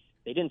how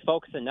they didn't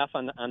focus enough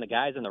on the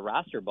guys in the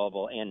roster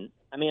bubble. And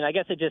I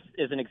guess it just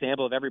is an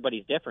example of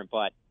everybody's different.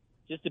 But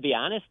just to be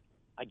honest,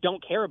 I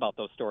don't care about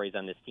those stories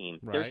on this team.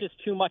 Right. There's just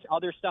too much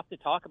other stuff to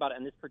talk about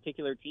on this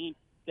particular team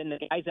than the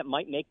guys that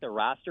might make the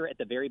roster at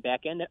the very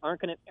back end that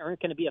aren't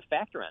going to be a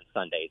factor on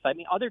Sundays.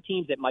 Other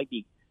teams that might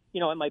be,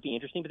 it might be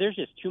interesting, but there's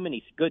just too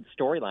many good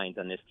storylines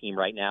on this team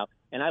right now.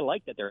 And I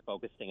like that they're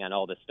focusing on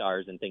all the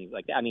stars and things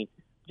like that.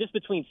 Just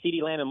between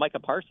CeeDee Lamb and Micah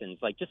Parsons,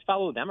 just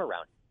follow them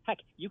around. Heck,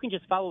 you can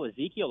just follow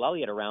Ezekiel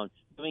Elliott around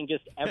doing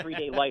just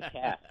everyday life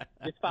tasks.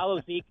 Just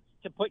follow Zeke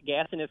to put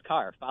gas in his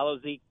car. Follow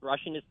Zeke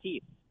brushing his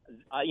teeth.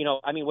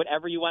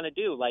 whatever you want to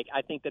do. Like,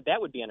 I think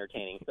that would be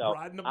entertaining. So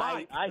riding a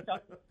bike. I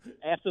thought,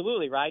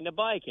 absolutely, riding a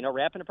bike,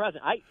 wrapping a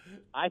present.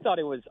 I thought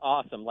it was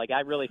awesome. Like,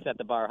 I really set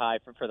the bar high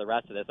for the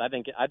rest of this. I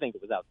think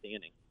it was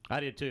outstanding. I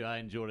did too. I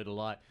enjoyed it a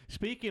lot.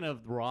 Speaking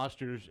of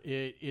rosters,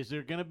 is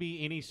there going to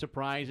be any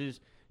surprises,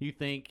 you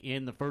think,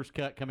 in the first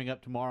cut coming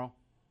up tomorrow?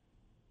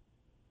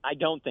 I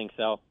don't think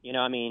so.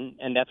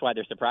 And that's why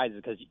they're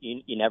surprises, because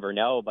you never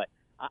know, but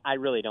I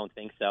really don't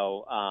think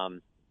so.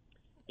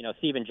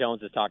 Stephen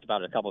Jones has talked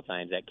about it a couple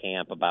times at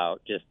camp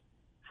about just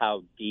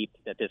how deep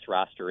that this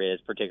roster is,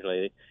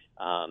 particularly,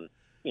 cutting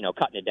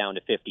it down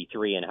to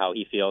 53, and how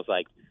he feels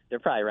like they're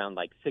probably around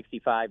like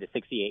 65 to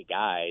 68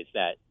 guys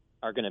that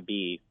are going to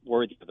be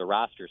worthy of the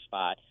roster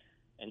spot.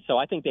 And so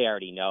I think they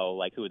already know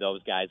like who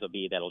those guys will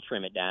be that'll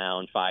trim it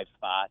down 5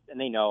 spots, and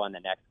they know on the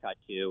next cut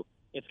too.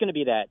 It's going to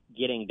be that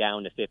getting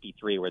down to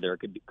 53 where there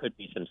could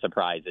be some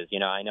surprises.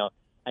 I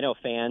know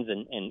fans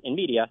and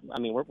media. I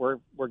mean,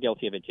 we're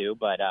guilty of it too.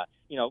 But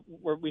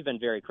we've been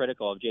very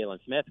critical of Jalen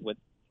Smith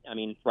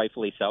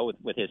rightfully so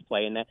with his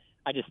play in that.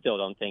 I just still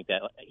don't think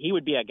that he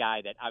would be a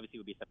guy that obviously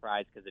would be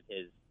surprised because of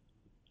his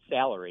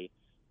salary.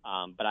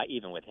 But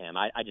even with him,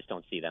 I just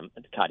don't see them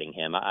cutting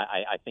him.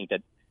 I think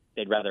that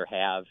they'd rather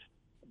have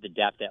the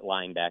depth at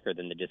linebacker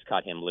than to just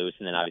cut him loose,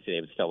 and then obviously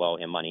they would still owe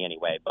him money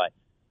anyway. But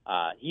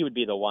he would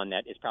be the one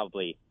that is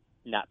probably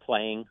not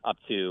playing up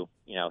to,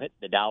 hit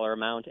the dollar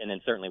amount. And then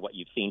certainly what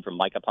you've seen from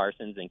Micah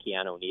Parsons and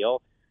Keanu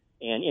O'Neal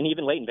and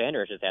even Leighton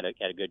Vander Esch has had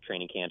a good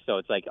training camp. So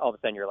it's like all of a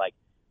sudden you're like,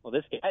 well,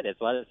 this guy that's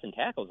led us in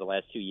tackles the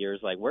last 2 years,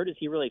 like where does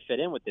he really fit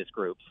in with this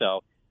group?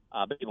 So,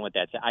 but even with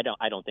that said,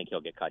 I don't think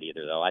he'll get cut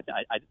either though.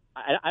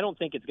 I don't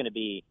think there's going to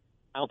be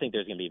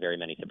very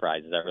many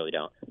surprises. I really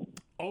don't.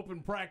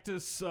 Open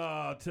practice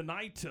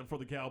tonight for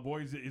the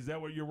Cowboys. Is that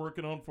what you're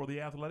working on for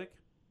the Athletic?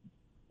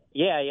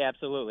 Yeah,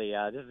 absolutely.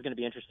 This is going to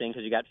be interesting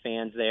because you got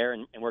fans there,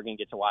 and we're going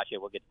to get to watch it.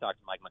 We'll get to talk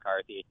to Mike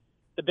McCarthy.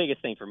 The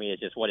biggest thing for me is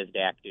just what does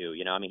Dak do?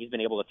 He's been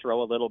able to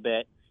throw a little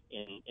bit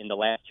in the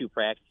last 2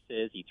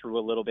 practices. He threw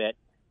a little bit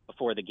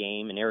before the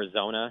game in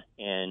Arizona,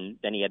 and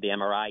then he had the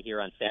MRI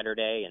here on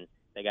Saturday, and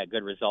they got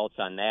good results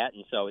on that.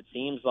 And so it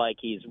seems like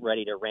he's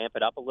ready to ramp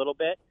it up a little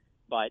bit,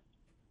 but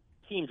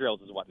team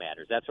drills is what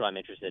matters. That's what I'm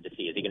interested to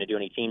see. Is he going to do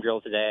any team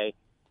drills today?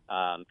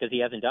 Because he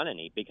hasn't done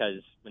any.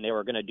 Because when they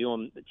were going to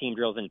do the team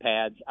drills in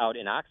pads out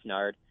in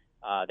Oxnard,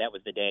 that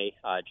was the day,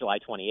 July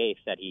 28th,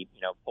 that he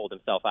pulled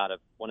himself out of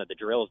one of the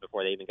drills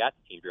before they even got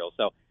to team drills.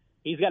 So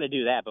he's got to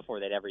do that before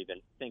they'd ever even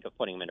think of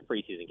putting him in a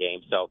preseason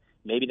game. So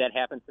maybe that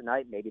happens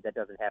tonight. Maybe that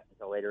doesn't happen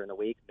until later in the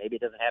week. Maybe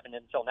it doesn't happen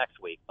until next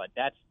week. But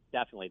that's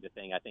definitely the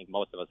thing I think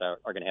most of us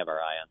are going to have our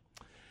eye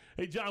on.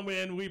 Hey, John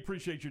Wynn, we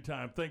appreciate your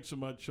time. Thanks so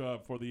much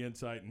for the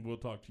insight, and we'll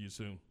talk to you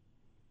soon.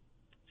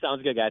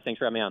 Sounds good, guys. Thanks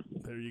for having me on.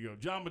 There you go.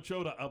 John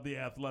Machota of The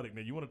Athletic.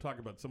 Now, you want to talk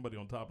about somebody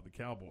on top of the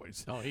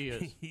Cowboys. Oh, he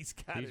is. He's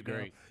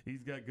great.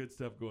 He's got good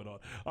stuff going on.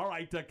 All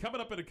right,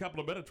 coming up in a couple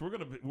of minutes, we're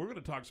going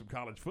to talk some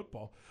college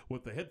football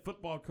with the head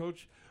football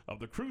coach of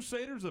the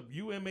Crusaders of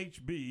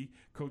UMHB,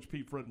 Coach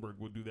Pete Fredenberg.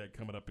 We'll do that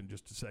coming up in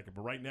just a second.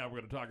 But right now, we're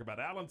going to talk about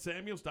Allen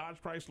Samuels, Dodge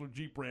Chrysler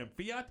Jeep Ram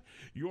Fiat,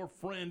 your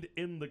friend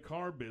in the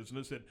car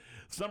business. And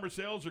summer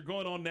sales are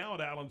going on now at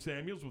Allen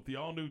Samuels with the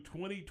all-new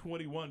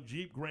 2021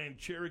 Jeep Grand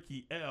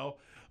Cherokee L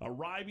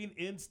arriving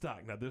in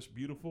stock. Now, this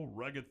beautiful,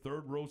 rugged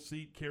third-row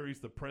seat carries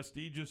the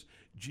prestigious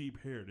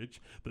Jeep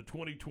heritage. The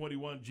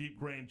 2021 Jeep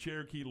Grand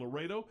Cherokee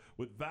Laredo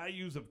with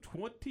values of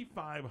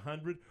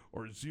 $2,500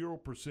 or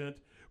 0%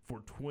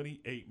 for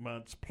 28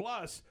 months,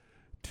 plus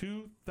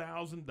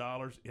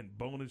 $2,000 in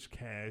bonus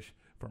cash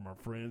from our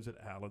friends at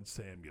Allen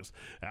Samuels.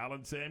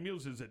 Allen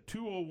Samuels is at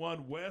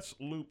 201 West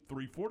Loop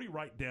 340,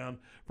 right down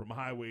from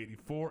Highway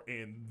 84,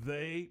 and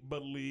they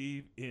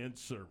believe in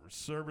service.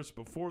 Service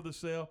before the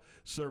sale,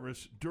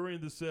 service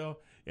during the sale,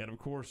 and, of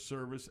course,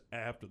 service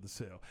after the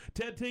sale.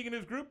 Ted Teague and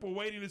his group are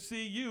waiting to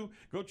see you.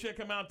 Go check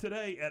them out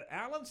today at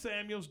Allen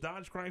Samuels,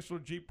 Dodge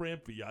Chrysler Jeep Ram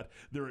Fiat.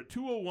 They're at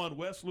 201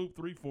 West Loop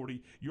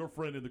 340, your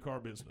friend in the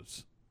car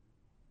business.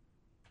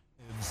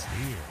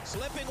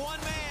 Slipping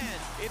one man.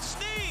 It's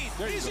Snead.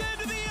 He's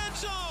into the end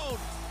zone.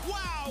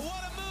 Wow,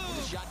 what a move.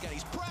 The shotgun.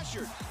 He's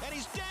pressured, and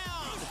he's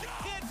down.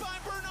 Hit by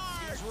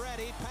Bernard. He's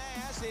ready.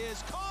 Pass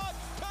is caught.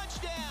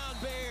 Touchdown,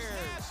 Bears.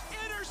 Pass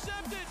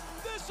intercepted.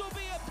 This will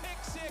be a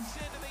pick six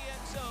into the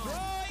end zone.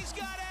 Oh, he's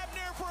got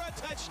Abner for a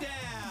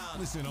touchdown.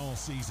 Listen all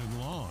season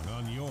long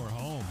on your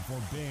home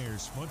for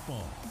Bears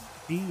football.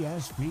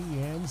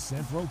 ESPN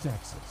Central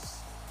Texas.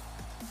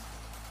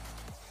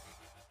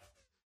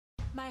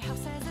 My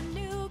house has a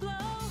new glow.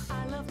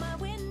 I love my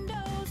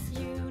windows.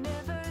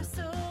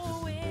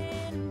 Universal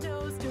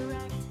Windows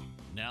Direct.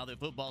 Now that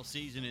football Fall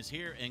season is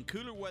here and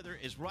cooler weather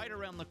is right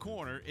around the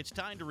corner. It's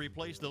time to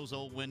replace those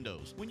old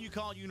windows. When you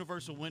call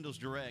Universal Windows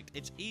Direct,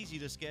 it's easy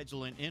to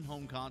schedule an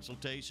in-home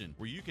consultation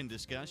where you can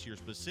discuss your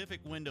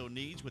specific window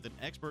needs with an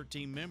expert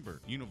team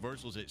member.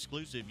 Universal's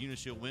exclusive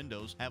Unishield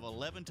windows have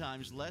 11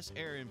 times less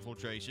air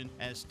infiltration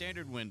as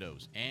standard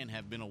windows and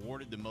have been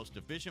awarded the most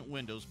efficient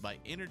windows by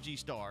Energy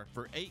Star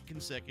for 8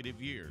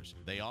 consecutive years.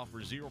 They offer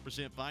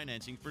 0%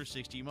 financing for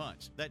 60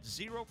 months. That's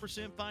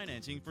 0%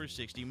 financing for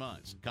 60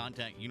 months.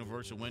 Contact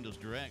Universal Windows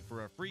Direct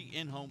for a free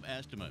in-home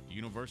estimate.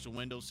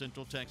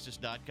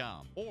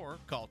 UniversalWindowsCentralTexas.com or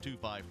call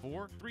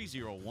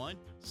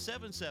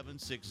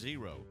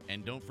 254-301-7760.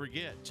 And don't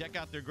forget, check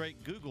out their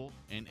great Google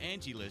and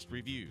Angie List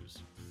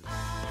reviews.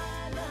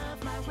 I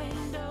love my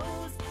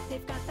windows.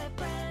 They've got that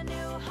brand new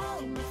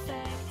home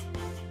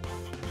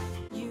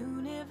effect.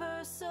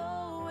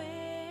 Universal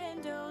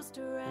Windows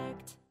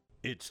Direct.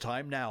 It's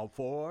time now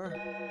for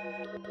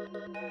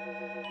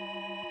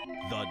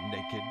The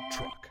Naked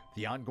Truck,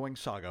 the ongoing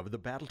saga of the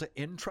battle to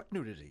end truck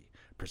nudity,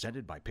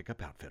 presented by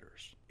Pickup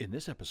Outfitters. In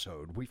this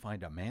episode, we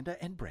find Amanda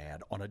and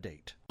Brad on a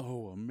date.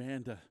 Oh,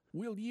 Amanda,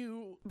 will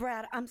you?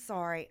 Brad, I'm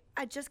sorry.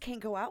 I just can't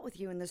go out with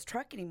you in this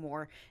truck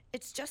anymore.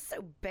 It's just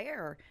so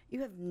bare.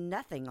 You have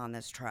nothing on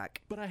this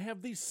truck. But I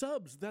have these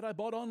subs that I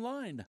bought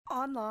online.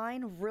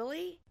 Online?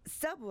 Really?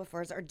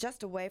 Subwoofers are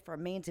just a way for a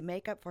man to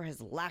make up for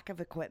his lack of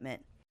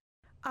equipment.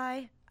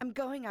 I'm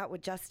going out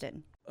with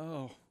Justin.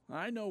 Oh,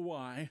 I know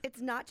why.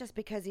 It's not just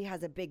because he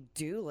has a big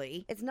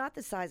dually. It's not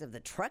the size of the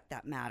truck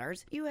that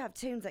matters. You have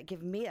tunes that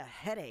give me a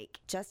headache.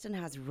 Justin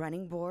has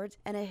running boards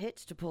and a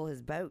hitch to pull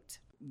his boat.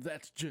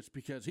 That's just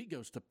because he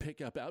goes to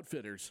Pickup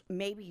Outfitters.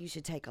 Maybe you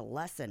should take a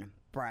lesson,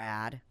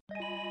 Brad.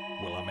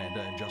 Will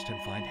Amanda and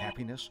Justin find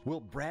happiness? Will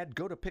Brad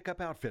go to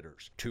Pickup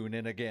Outfitters? Tune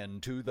in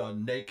again to The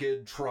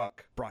Naked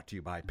Truck. Brought to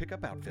you by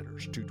Pickup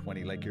Outfitters,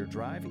 220 Lake Erie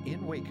Drive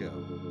in Waco.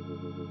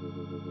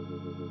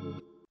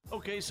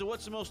 Okay, so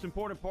what's the most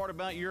important part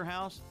about your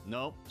house?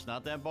 No, it's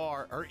not that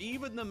bar or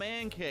even the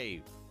man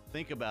cave.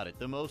 Think about it.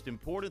 The most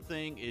important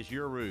thing is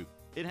your roof.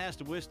 It has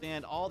to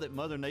withstand all that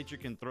Mother Nature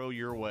can throw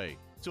your way.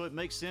 So it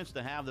makes sense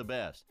to have the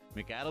best.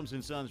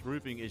 McAdams & Sons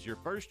Roofing is your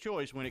first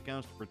choice when it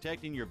comes to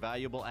protecting your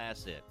valuable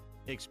asset.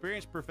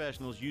 Experienced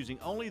professionals using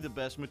only the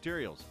best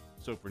materials.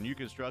 So for new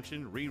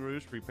construction,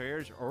 re-roofs,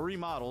 repairs, or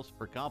remodels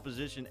for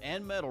composition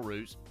and metal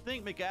roofs,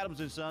 think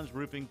McAdams & Sons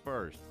Roofing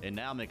first. And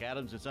now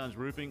McAdams & Sons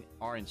Roofing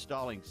are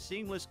installing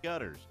seamless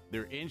gutters.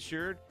 They're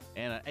insured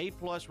and an A+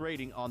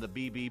 rating on the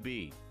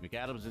BBB.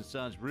 McAdams &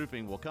 Sons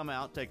Roofing will come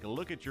out, take a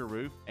look at your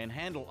roof, and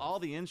handle all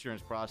the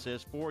insurance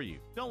process for you.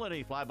 Don't let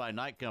any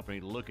fly-by-night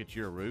company look at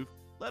your roof.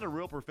 Let a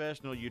real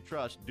professional you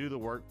trust do the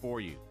work for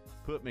you.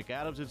 Put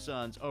McAdams &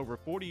 Sons over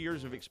 40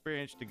 years of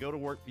experience to go to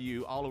work for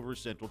you all over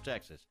Central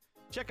Texas.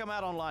 Check them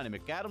out online at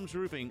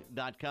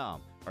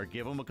McAdamsRoofing.com or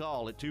give them a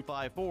call at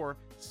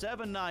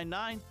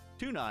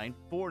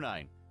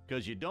 254-799-2949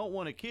 because you don't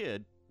want a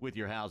kid with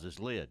your house's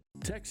lid.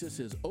 Texas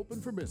is open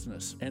for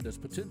business, and as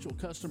potential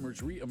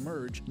customers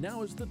re-emerge,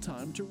 now is the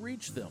time to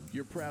reach them.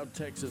 Your proud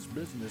Texas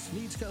business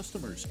needs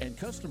customers, and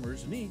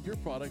customers need your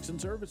products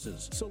and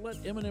services. So let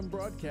M&M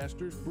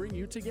Broadcasters bring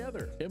you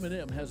together.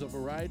 M&M has a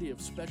variety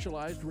of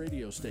specialized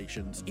radio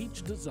stations,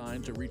 each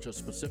designed to reach a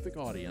specific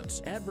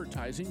audience.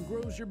 Advertising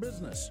grows your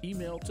business.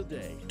 Email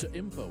today to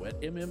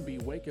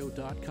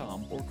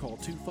info@mmbwaco.com or call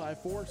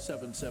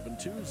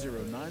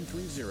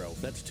 254-772-0930.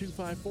 That's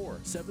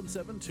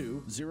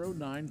 254-772-0930.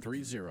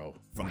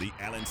 From the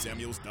Allen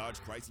Samuels Dodge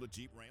Chrysler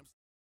Jeep Ram.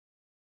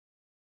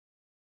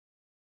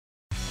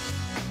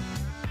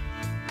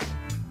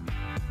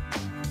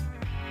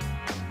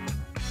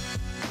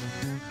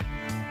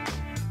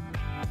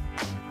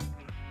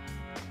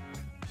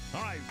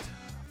 All right,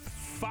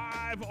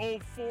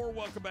 5:04.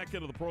 Welcome back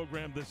into the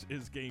program. This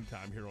is Game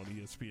Time here on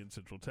ESPN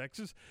Central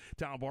Texas.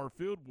 Tom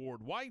Barfield,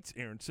 Ward Whites,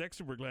 Aaron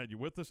Sexton. We're glad you're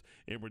with us,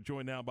 and we're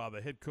joined now by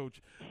the head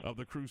coach of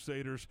the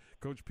Crusaders,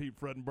 Coach Pete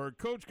Fredenberg.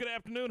 Coach, good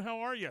afternoon. How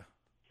are you?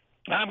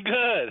 I'm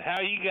good. How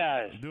are you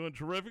guys? Doing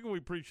terrific. We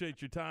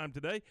appreciate your time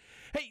today.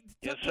 Hey,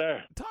 yes,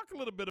 sir. Talk a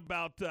little bit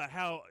about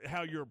how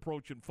you're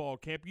approaching fall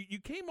camp. You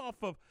came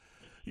off of,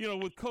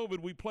 with COVID,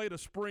 we played a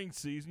spring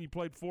season. You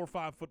played 4 or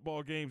 5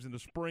 football games in the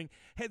spring.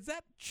 Has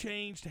that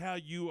changed how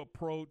you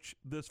approach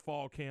this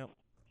fall camp?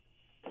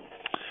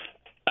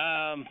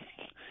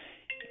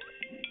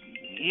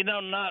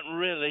 Not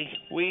really.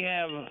 We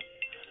have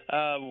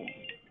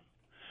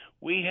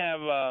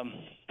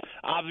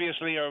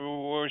obviously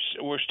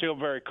we're still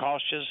very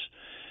cautious.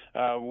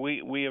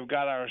 We have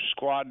got our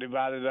squad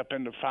divided up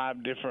into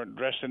 5 different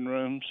dressing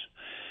rooms.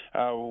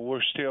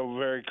 We're still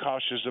very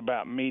cautious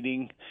about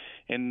meeting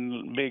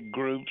in big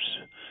groups.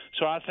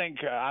 So I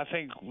think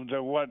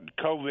that what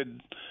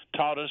COVID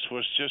taught us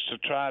was just to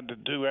try to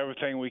do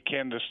everything we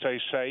can to stay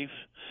safe,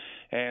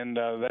 and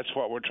that's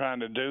what we're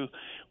trying to do.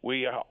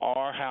 We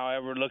are,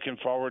 however, looking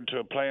forward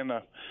to playing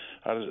a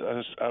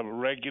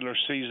regular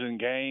season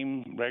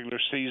game, regular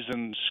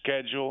season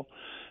schedule.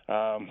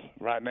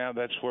 Right now,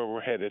 that's where we're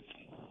headed.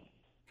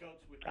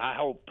 I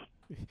hope.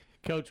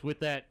 Coach, with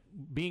that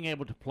being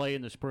able to play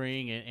in the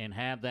spring and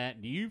have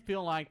that, do you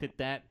feel like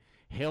that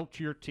helped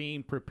your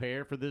team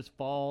prepare for this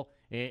fall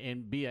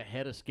and be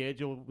ahead of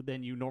schedule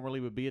than you normally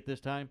would be at this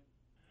time?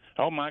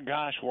 Oh, my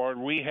gosh, Ward,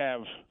 we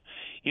have,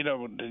 you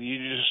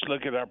just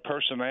look at our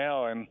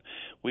personnel, and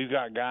we've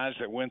got guys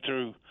that went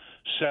through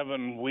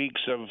 7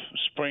 weeks of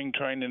spring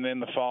training in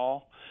the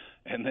fall,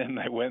 and then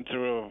they went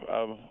through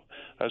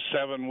a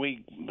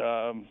 7-week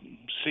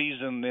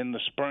season in the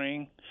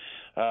spring.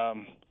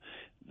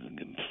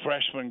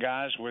 Freshman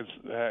guys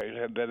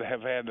that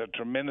have had a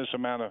tremendous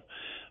amount of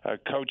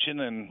coaching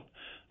and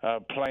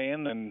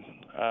playing and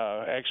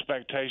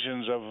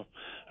expectations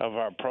of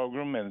our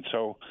program, and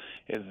so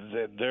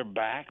they're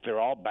back.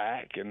 They're all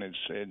back, and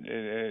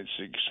it's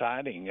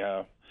exciting.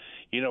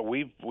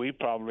 We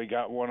probably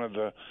got one of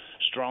the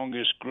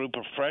strongest group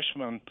of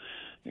freshmen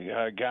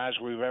guys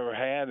we've ever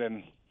had,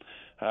 and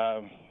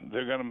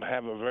they're going to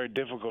have a very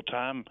difficult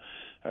time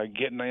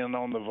getting in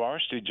on the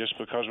varsity just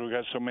because we've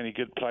got so many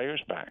good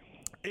players back.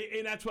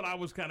 And that's what I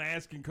was kind of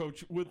asking,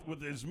 Coach.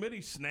 With as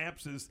many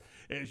snaps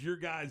as your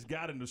guys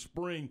got in the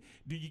spring,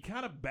 do you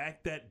kind of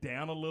back that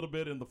down a little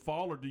bit in the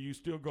fall, or do you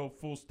still go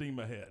full steam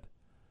ahead?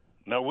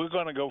 No, we're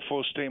going to go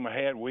full steam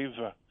ahead. We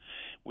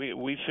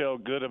feel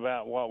good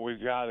about what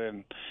we've got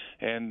and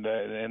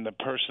the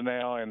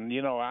personnel, and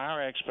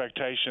our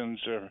expectations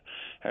are,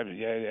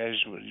 as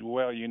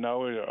well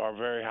are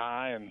very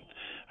high, and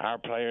our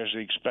players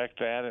expect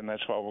that, and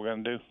that's what we're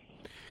going to do.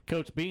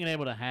 Coach, being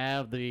able to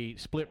have the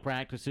split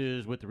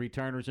practices with the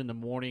returners in the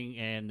morning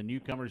and the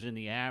newcomers in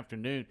the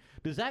afternoon,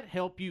 does that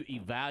help you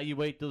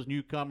evaluate those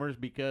newcomers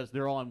because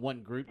they're all in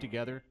one group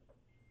together?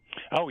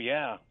 Oh,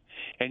 yeah.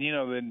 And,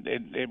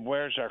 it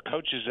wears our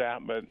coaches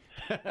out, but,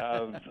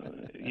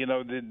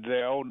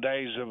 the old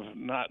days of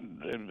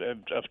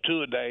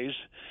two-a-days,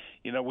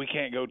 we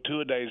can't go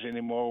two-a-days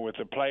anymore with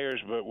the players,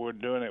 but we're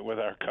doing it with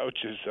our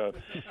coaches.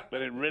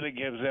 But it really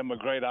gives them a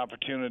great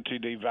opportunity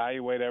to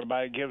evaluate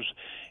everybody.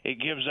 It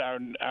gives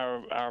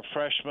our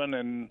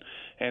freshmen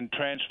and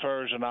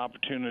transfers an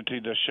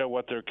opportunity to show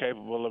what they're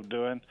capable of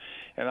doing.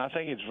 And I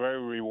think it's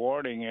very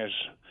rewarding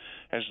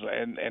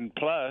and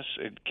plus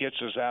it gets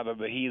us out of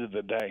the heat of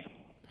the day.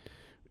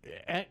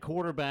 At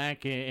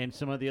quarterback and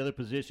some of the other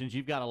positions,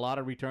 you've got a lot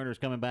of returners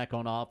coming back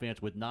on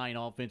offense with 9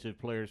 offensive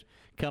players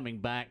coming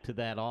back to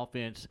that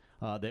offense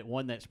that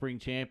won that spring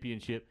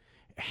championship.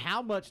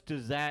 How much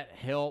does that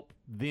help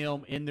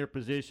them in their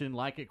position,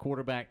 like at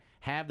quarterback,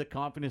 have the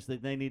confidence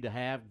that they need to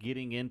have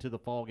getting into the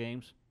fall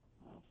games?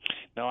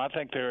 No, I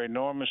think they're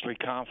enormously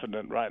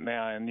confident right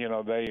now, and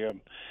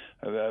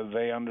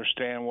they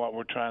understand what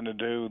we're trying to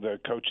do. The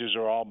coaches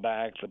are all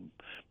back, the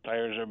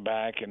players are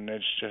back, and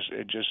it's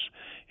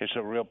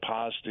a real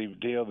positive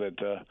deal that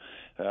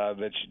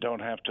you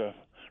don't have to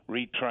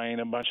retrain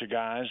a bunch of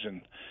guys,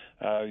 and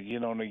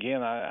and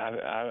again,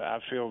 I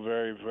feel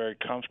very, very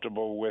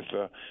comfortable with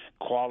the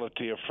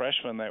quality of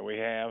freshmen that we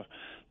have.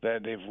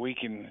 That if we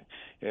can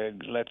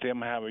let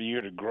them have a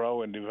year to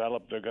grow and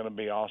develop, they're going to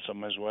be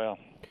awesome as well.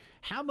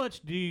 How much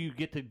do you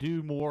get to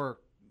do more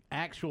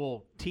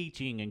actual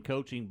teaching and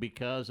coaching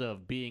because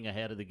of being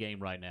ahead of the game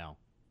right now?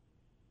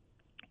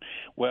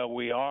 Well,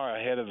 we are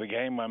ahead of the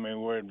game. I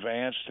mean, we're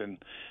advanced, and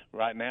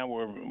right now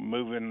we're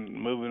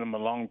moving them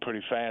along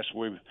pretty fast.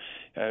 We've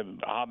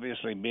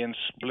obviously been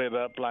split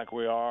up like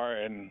we are,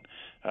 and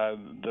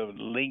the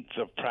length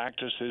of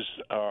practices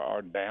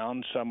are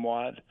down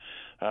somewhat.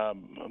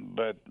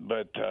 But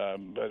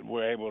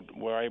we're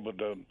able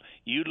to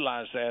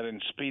utilize that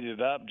and speed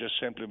it up just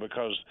simply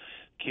because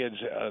kids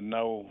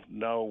know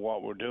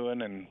what we're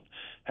doing and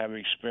have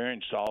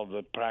experienced all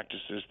the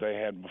practices they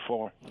had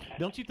before.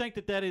 Don't you think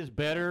that is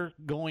better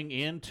going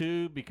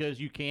into, because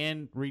you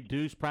can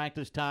reduce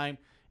practice time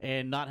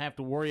and not have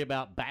to worry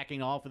about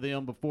backing off of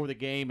them before the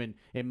game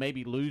and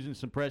maybe losing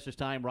some precious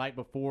time right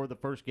before the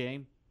first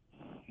game?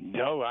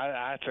 No,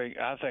 I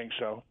think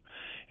so.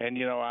 And,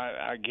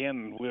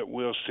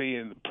 we'll see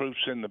the proofs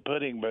in the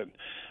pudding, but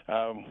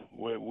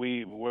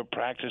we're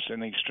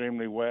practicing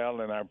extremely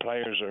well, and our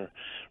players are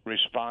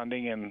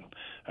responding, and,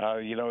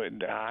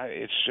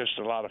 it's just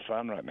a lot of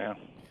fun right now.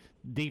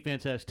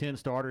 Defense has 10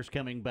 starters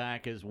coming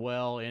back as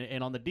well,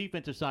 and on the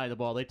defensive side of the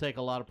ball, they take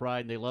a lot of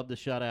pride, and they love the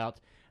shutouts.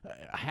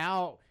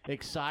 How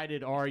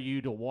excited are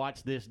you to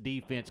watch this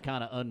defense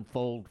kind of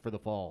unfold for the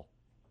fall?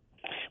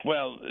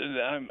 Well,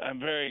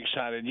 I'm very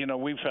excited.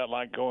 We felt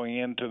like going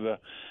into the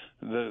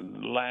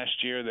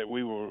last year that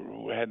we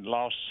had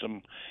lost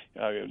some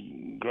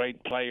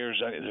great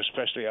players,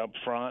 especially up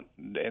front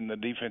in the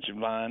defensive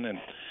line, and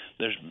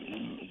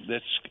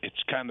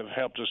it's kind of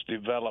helped us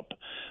develop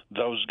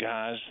those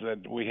guys.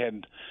 That we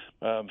had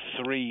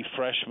 3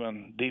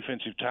 freshman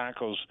defensive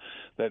tackles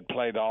that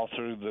played all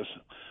through the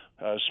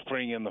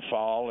spring and the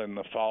fall, and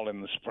the fall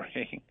and the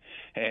spring,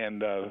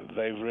 and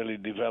they've really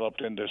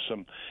developed into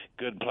some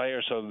good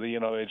players. So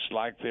it's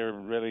like they're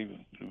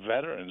really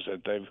veterans,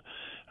 that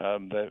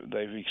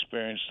they've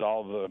experienced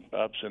all the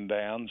ups and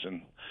downs,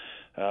 and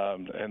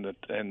and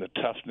the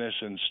toughness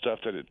and stuff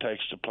that it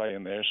takes to play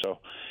in there. So,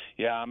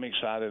 yeah, I'm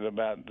excited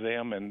about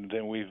them. And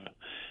then we've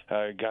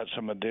got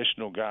some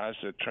additional guys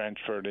that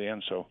transferred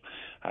in. So,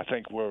 I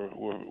think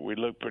we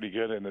look pretty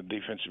good in the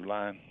defensive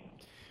line.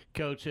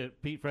 Coach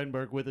Pete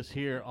Fredenberg with us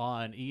here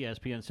on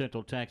ESPN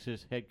Central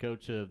Texas, head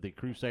coach of the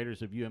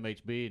Crusaders of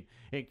UMHB.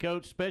 And,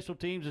 Coach, special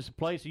teams is a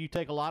place that you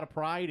take a lot of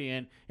pride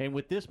in. And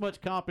with this much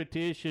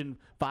competition,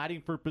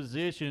 fighting for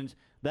positions,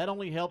 that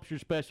only helps your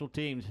special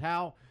teams.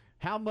 How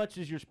much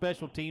is your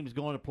special teams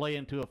going to play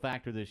into a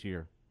factor this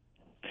year?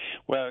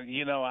 Well,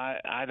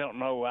 I don't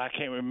know. I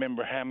can't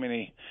remember how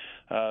many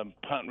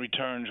punt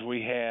returns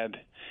we had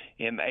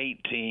in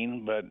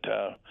 18, but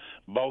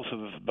both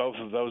of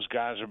those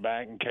guys are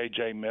back, and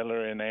KJ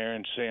Miller and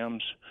Aaron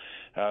Sims,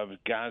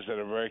 guys that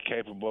are very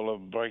capable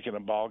of breaking a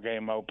ball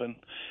game open,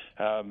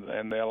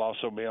 and they'll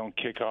also be on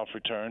kickoff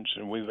returns.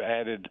 And we've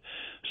added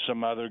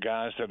some other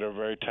guys that are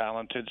very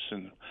talented,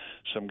 and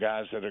some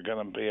guys that are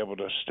going to be able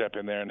to step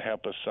in there and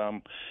help us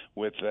some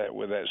with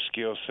that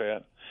skill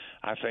set.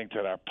 I think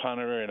that our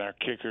punter and our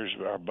kickers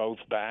are both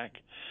back.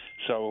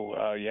 So,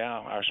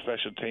 our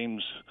special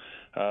teams,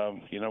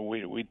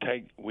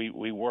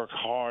 we work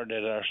hard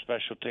at our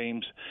special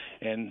teams,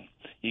 and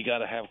you got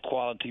to have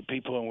quality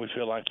people, and we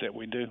feel like that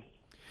we do.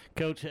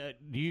 Coach,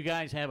 do you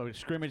guys have a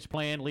scrimmage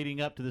plan leading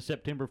up to the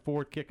September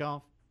 4th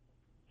kickoff?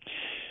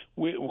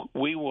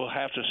 We will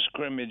have to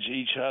scrimmage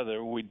each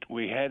other.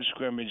 We had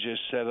scrimmages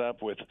set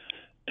up with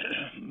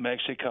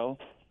Mexico,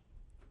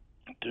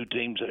 2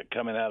 teams that are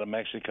coming out of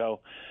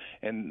Mexico,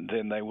 and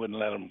then they wouldn't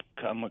let them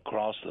come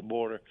across the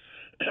border.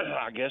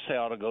 I guess they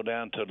ought to go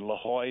down to La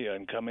Jolla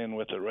and come in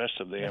with the rest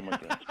of the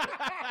immigrants.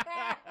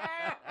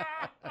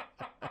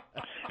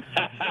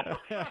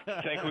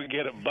 I think we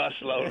get a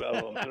busload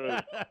of them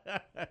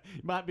through.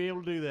 Might be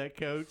able to do that,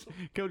 Coach.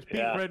 Coach Pete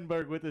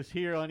Fredenberg with us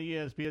here on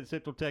ESPN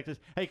Central Texas.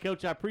 Hey,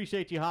 Coach, I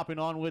appreciate you hopping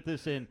on with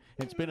us and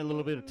spending a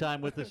little bit of time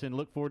with us, and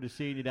look forward to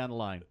seeing you down the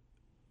line.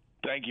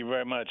 Thank you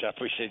very much. I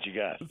appreciate you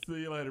guys.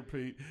 See you later,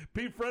 Pete.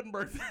 Pete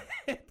Fredenberg,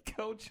 head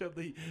coach of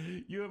the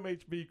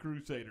UMHB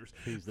Crusaders.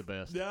 He's the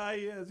best. Yeah,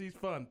 he is. He's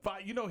fun.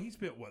 He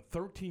spent,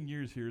 13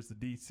 years here as the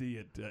DC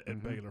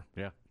at Baylor.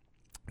 Yeah.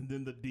 And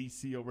then the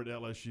DC over at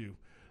LSU.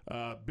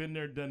 Been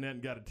there, done that,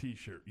 and got a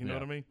T-shirt. You know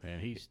what I mean?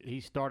 And he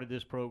started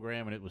this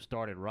program, and it was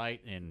started right,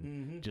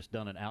 and just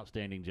done an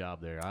outstanding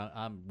job there.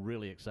 I'm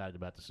really excited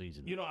about the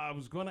season. I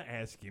was going to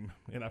ask him,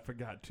 and I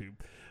forgot to.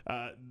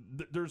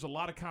 There's a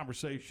lot of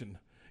conversation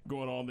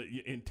going on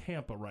in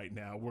Tampa right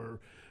now where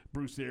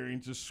Bruce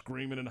Arians just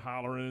screaming and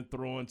hollering and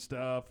throwing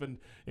stuff, and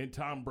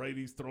Tom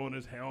Brady's throwing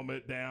his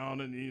helmet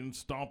down and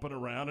stomping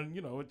around, and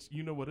it's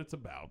what it's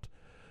about.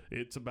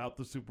 It's about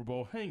the Super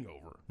Bowl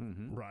hangover,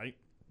 right?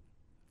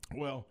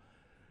 Well,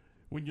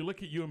 when you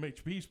look at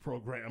UMHB's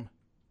program,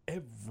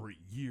 every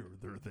year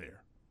they're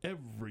there.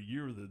 Every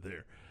year they're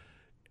there.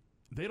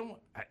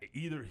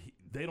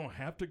 They don't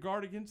have to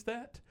guard against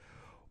that,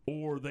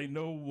 or they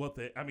know what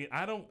they. I mean,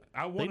 I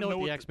want to know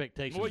what the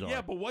expectations are. Well,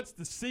 yeah, but what's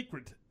the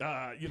secret?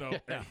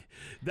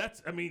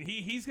 That's. I mean,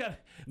 he's got.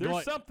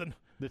 There's something.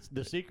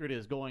 The secret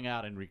is going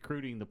out and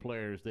recruiting the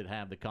players that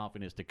have the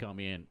confidence to come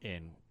in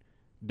and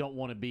don't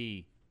want to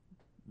be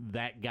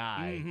that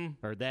guy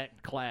or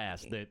that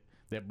class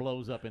that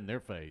blows up in their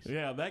face.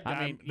 Yeah, that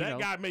guy.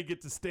 Guy may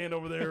get to stand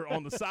over there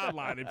on the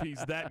sideline if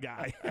he's that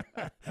guy.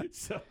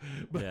 It's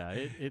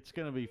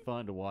going to be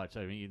fun to watch.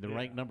 I mean, they're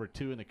ranked number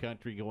 2 in the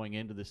country going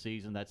into the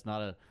season. That's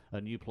not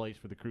a new place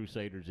for the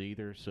Crusaders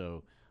either.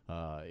 So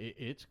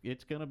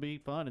it's going to be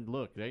fun. And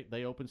look,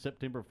 they open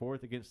September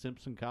 4th against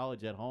Simpson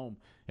College at home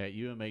at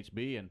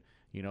UMHB, and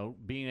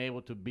being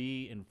able to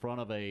be in front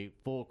of a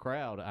full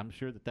crowd, I'm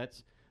sure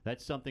that's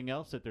something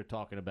else that they're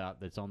talking about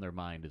that's on their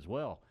mind as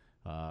well.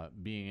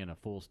 Being in a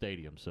full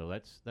stadium. So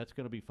that's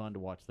going to be fun to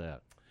watch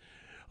that.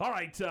 All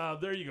right,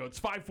 there you go. It's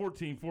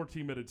 5:14,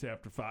 14 minutes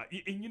after 5.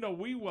 And,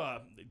 we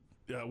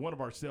one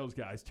of our sales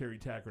guys, Terry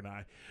Tacker, and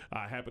I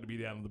happened to be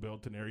down in the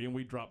Belton area, and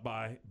we dropped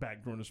by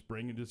back during the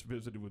spring and just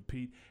visited with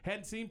Pete.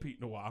 Hadn't seen Pete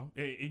in a while,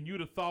 and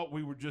you'd have thought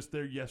we were just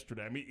there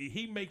yesterday. I mean,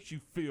 he makes you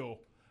feel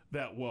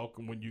that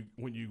welcome when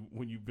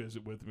you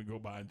visit with him and go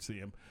by and see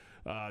him.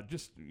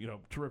 Just,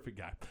 terrific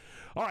guy.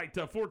 All right,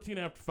 14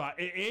 after 5.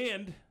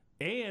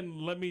 And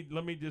let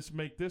me just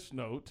make this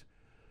note.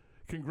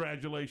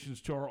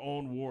 Congratulations to our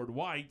own Ward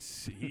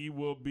Whites. He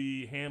will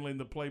be handling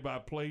the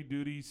play-by-play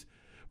duties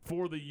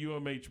for the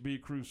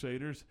UMHB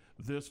Crusaders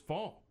this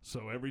fall.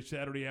 So every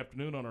Saturday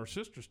afternoon on our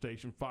sister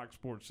station, Fox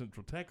Sports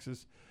Central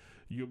Texas,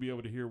 you'll be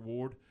able to hear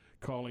Ward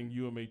calling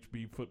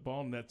UMHB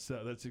football, and that's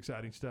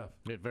exciting stuff.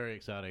 It's very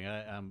exciting.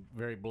 I'm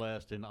very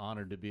blessed and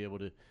honored to be able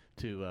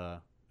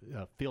to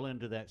fill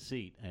into that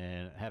seat,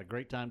 and had a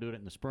great time doing it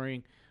in the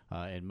spring,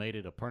 and made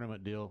it a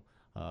permanent deal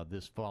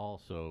this fall.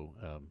 So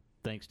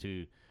thanks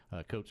to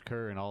Coach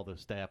Kerr and all the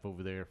staff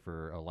over there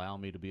for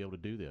allowing me to be able to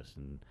do this,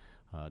 and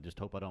just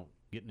hope I don't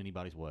get in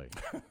anybody's way.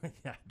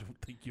 Yeah, I don't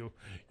think you'll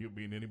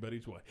be in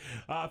anybody's way.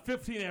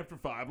 15 after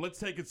 5. Let's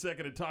take a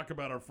second and talk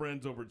about our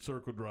friends over at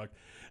Circle Drug.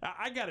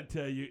 I got to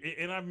tell you,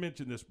 and I've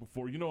mentioned this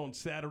before, on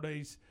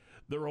Saturdays,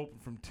 they're open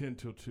from 10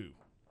 till 2.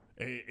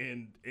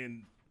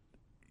 And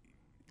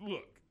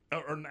look,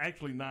 or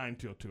actually 9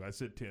 till 2. I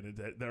said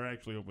 10. They're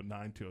actually open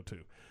 9 till 2.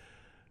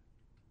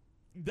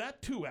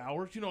 That 2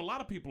 hours, a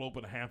lot of people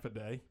open a half a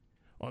day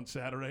on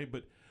Saturday,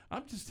 but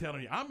I'm just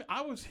telling you,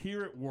 I was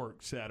here at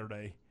work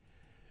Saturday,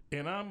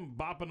 and I'm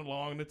bopping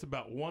along, and it's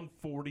about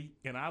 1:40,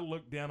 and I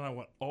looked down, and I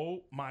went,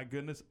 oh, my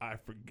goodness,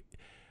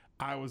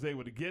 I was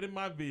able to get in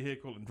my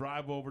vehicle and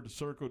drive over to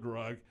Circle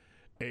Drug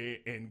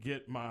and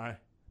get my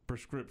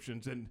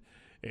prescriptions and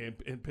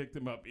pick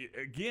them up.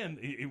 Again,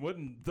 it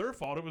wasn't their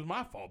fault. It was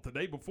my fault. The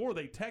day before,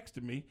 they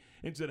texted me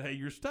and said, hey,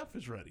 your stuff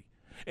is ready.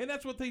 And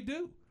that's what they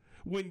do.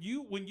 When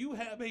you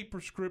have a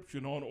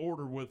prescription on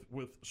order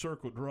with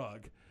Circle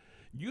Drug,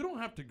 you don't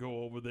have to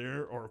go over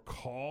there or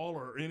call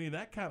or any of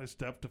that kind of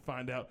stuff to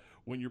find out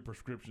when your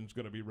prescription is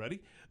going to be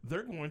ready.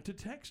 They're going to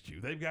text you.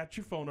 They've got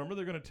your phone number.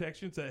 They're going to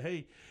text you and say,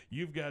 hey,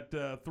 you've got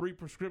 3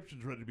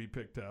 prescriptions ready to be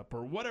picked up,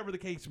 or whatever the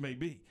case may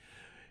be.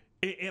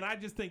 And I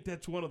just think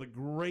that's one of the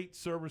great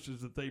services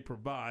that they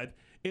provide.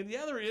 And the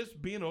other is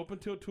being open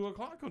till 2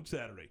 o'clock on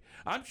Saturday.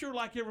 I'm sure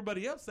like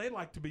everybody else, they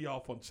like to be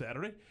off on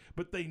Saturday,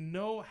 but they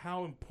know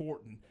how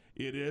important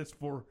it is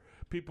for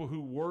people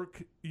who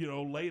work,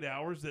 late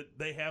hours, that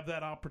they have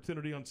that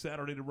opportunity on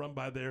Saturday to run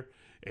by there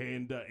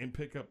and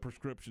pick up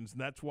prescriptions.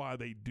 And that's why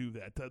they do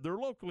that. They're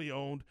locally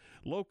owned,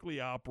 locally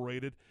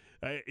operated.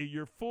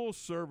 Your full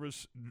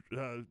service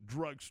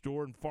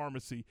drugstore and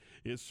pharmacy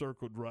is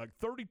Circle Drug,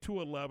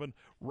 3211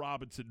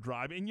 Robinson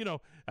Drive. And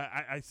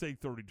I say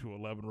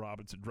 3211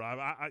 Robinson Drive.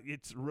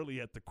 It's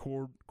really at the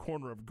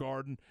corner of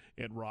Garden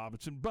and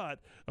Robinson, but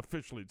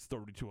officially it's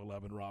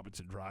 3211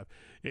 Robinson Drive.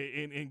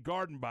 And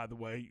Garden, by the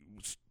way,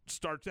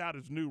 starts out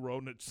as New Road,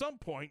 and at some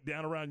point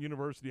down around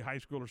University High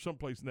School or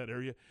someplace in that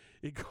area,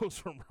 it goes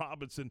from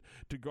Robinson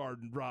to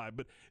Garden Drive.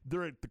 But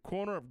they're at the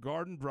corner of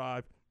Garden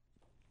Drive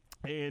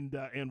and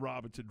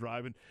Robinson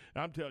Drive. And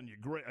I'm telling you,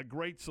 a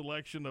great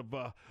selection of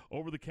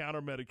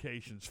over-the-counter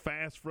medications,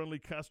 fast, friendly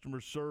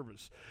customer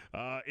service.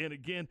 And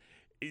again,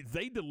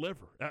 they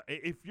deliver.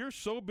 If you're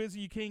so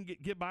busy you can't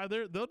get by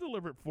there, they'll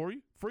deliver it for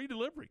you. Free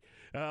delivery.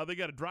 They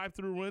got a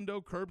drive-through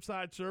window,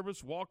 curbside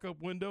service,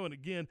 walk-up window, and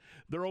again,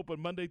 they're open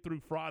Monday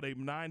through Friday,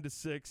 9 to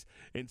 6,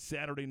 and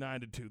Saturday,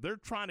 9 to 2. They're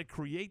trying to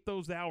create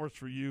those hours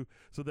for you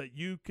so that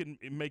you can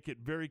make it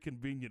very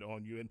convenient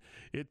on you. And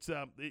it's,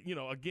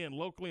 again,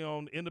 locally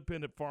owned,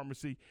 independent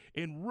pharmacy,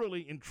 and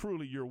really and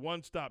truly your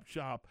one-stop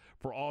shop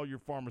for all your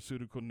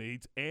pharmaceutical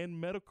needs and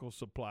medical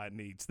supply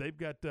needs. They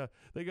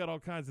got all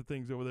kinds of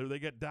things over there. They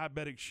got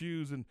diabetic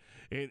shoes, and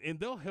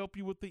they'll help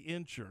you with the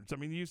insurance. I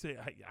mean, you say,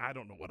 hey, I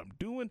don't know what I'm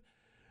doing,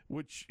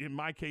 which in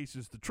my case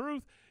is the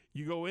truth.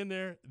 You go in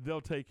there,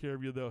 they'll take care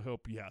of you. They'll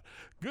help you out.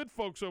 Good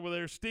folks over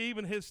there. Steve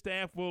and his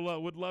staff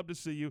would love to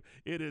see you.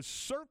 It is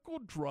Circle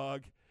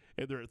Drug,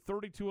 and they're at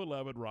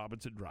 3211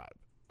 Robinson Drive.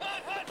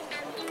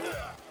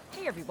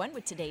 Hey everyone,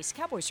 with today's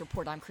Cowboys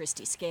Report, I'm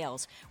Christy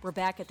Scales. We're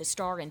back at the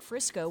Star in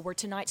Frisco, where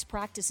tonight's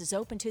practice is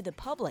open to the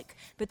public,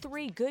 but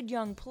 3 good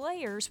young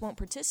players won't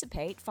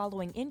participate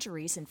following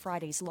injuries in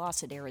Friday's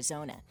loss at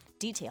Arizona.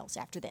 Details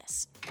after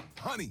this.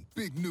 Honey,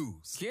 big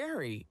news.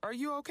 Gary, are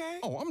you okay?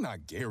 Oh, I'm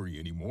not Gary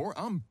anymore.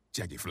 I'm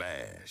Jackie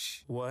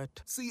Flash.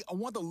 What? See, I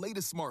want the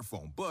latest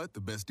smartphone, but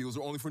the best deals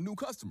are only for new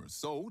customers.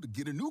 So, to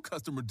get a new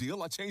customer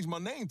deal, I changed my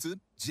name to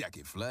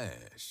Jackie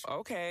Flash.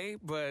 Okay,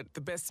 but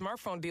the best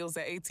smartphone deals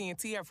at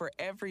AT&T are for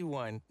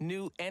everyone,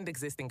 new and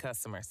existing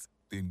customers.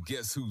 Then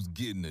guess who's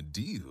getting a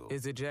deal?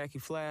 Is it Jackie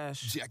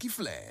Flash? Jackie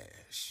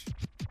Flash.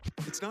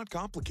 It's not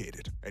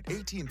complicated. At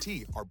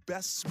AT&T, our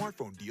best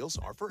smartphone deals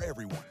are for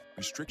everyone.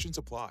 Restrictions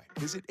apply.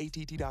 Visit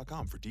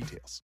att.com for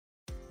details.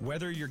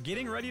 Whether you're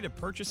getting ready to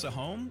purchase a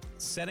home,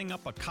 setting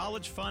up a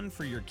college fund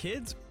for your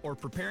kids, or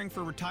preparing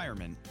for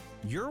retirement,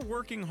 you're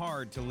working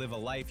hard to live a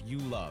life you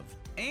love.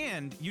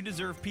 And you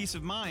deserve peace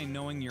of mind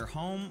knowing your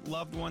home,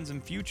 loved ones,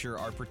 and future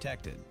are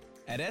protected.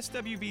 At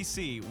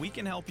SWBC, we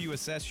can help you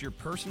assess your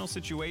personal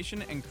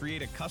situation and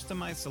create a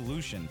customized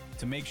solution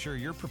to make sure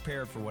you're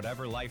prepared for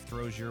whatever life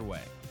throws your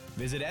way.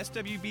 Visit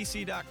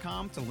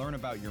SWBC.com to learn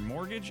about your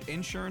mortgage,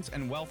 insurance,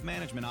 and wealth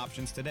management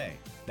options today.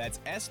 That's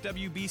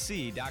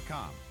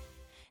SWBC.com.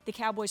 The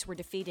Cowboys were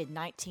defeated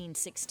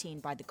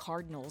 19-16 by the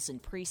Cardinals in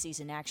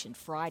preseason action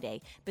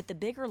Friday, but the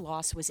bigger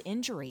loss was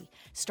injury.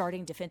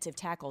 Starting defensive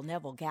tackle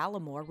Neville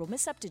Gallimore will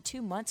miss up to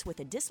 2 months with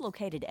a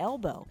dislocated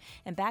elbow,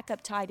 and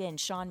backup tight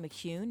end Sean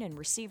McCune and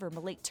receiver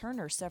Malik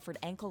Turner suffered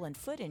ankle and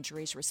foot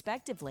injuries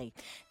respectively.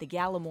 The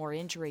Gallimore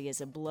injury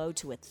is a blow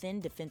to a thin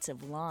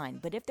defensive line,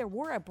 but if there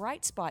were a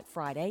bright spot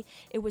Friday,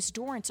 it was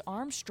Dorrance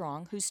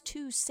Armstrong, whose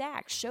 2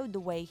 sacks showed the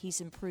way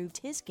he's improved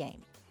his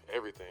game.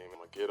 Everything.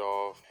 My get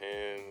off,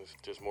 hands,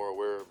 just more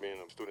aware of being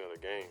a student of the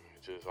game.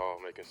 It's just all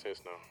making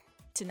sense now.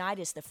 Tonight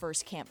is the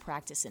first camp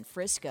practice in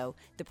Frisco.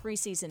 The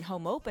preseason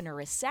home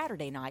opener is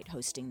Saturday night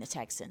hosting the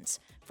Texans.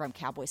 From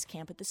Cowboys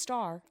Camp at the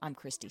Star, I'm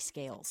Christy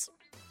Scales.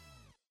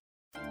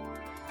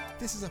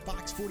 This is a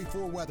Fox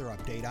 44 weather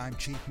update. I'm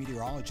Chief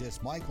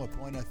Meteorologist Mike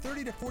LaPointe. A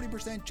 30 to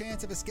 40%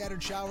 chance of a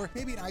scattered shower,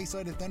 maybe an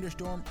isolated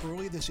thunderstorm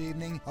early this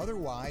evening.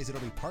 Otherwise, it'll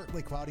be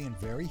partly cloudy and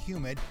very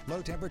humid.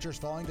 Low temperatures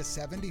falling to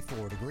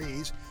 74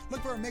 degrees.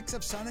 Look for a mix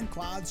of sun and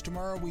clouds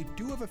tomorrow. We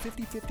do have a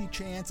 50-50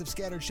 chance of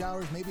scattered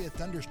showers, maybe a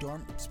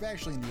thunderstorm,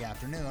 especially in the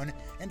afternoon,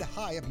 and a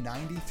high of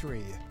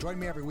 93. Join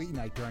me every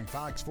weeknight during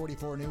Fox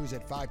 44 News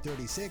at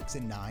 5:36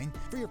 and 9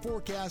 for your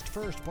forecast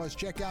first. Plus,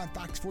 check out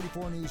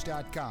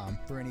fox44news.com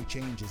for any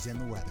changes in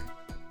the weather.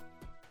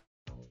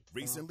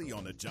 Recently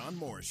on the John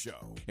Morris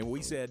Show. And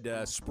we said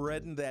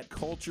spreading that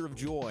culture of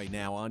joy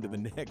now onto the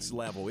next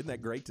level. Isn't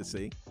that great to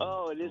see?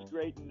 Oh, it is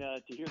great, and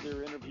to hear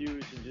their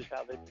interviews and just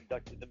how they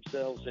conducted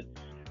themselves. And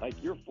like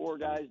your four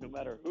guys, no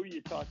matter who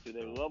you talk to,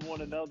 they love one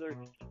another,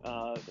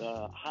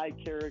 high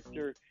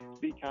character,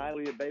 speak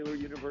highly of Baylor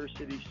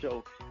University.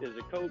 So as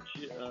a coach,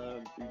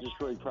 you're just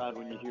really proud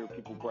when you hear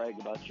people brag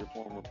about your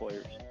former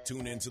players.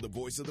 Tune in to the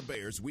Voice of the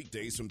Bears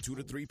weekdays from 2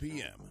 to 3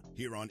 p.m.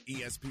 here on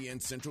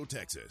ESPN Central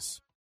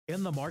Texas.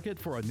 In the market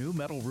for a new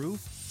metal roof?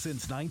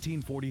 Since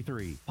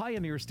 1943,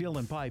 Pioneer Steel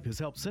and Pipe has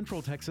helped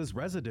Central Texas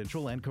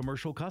residential and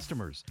commercial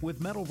customers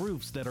with metal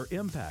roofs that are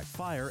impact,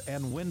 fire,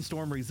 and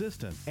windstorm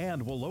resistant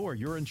and will lower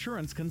your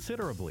insurance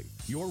considerably.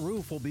 Your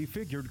roof will be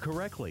figured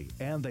correctly,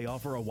 and they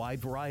offer a wide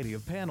variety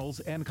of panels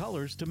and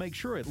colors to make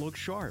sure it looks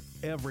sharp.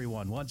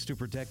 Everyone wants to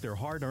protect their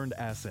hard-earned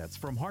assets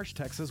from harsh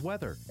Texas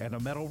weather, and a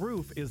metal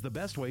roof is the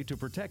best way to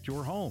protect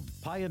your home.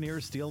 Pioneer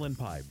Steel and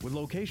Pipe, with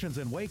locations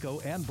in Waco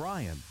and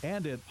Bryan,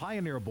 and at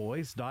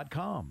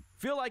pioneerboys.com.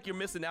 Feel like you're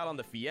missing out on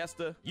the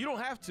fiesta? You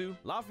don't have to.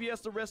 La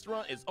Fiesta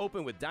Restaurant is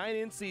open with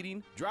dine-in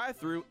seating,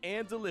 drive-thru,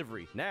 and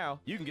delivery. Now,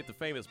 you can get the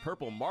famous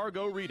purple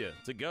Margarita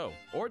to go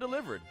or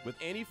delivered with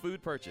any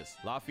food purchase.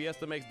 La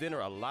Fiesta makes dinner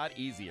a lot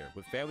easier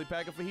with family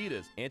pack of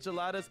fajitas,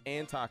 enchiladas,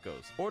 and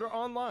tacos. Order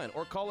online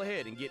or call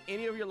ahead and get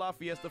any of your La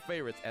Fiesta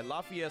favorites at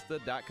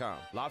lafiesta.com.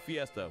 La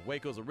Fiesta,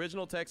 Waco's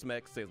original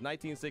Tex-Mex since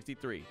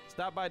 1963.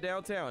 Stop by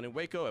downtown in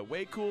Waco at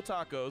Way Cool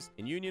Tacos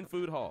in Union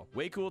Food Hall.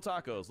 Way Cool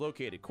Tacos,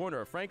 located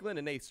corner of Franklin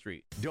and 8th Street.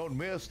 Don't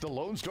miss the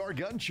Lone Star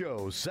Gun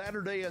Show,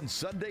 Saturday and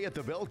Sunday at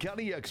the Bell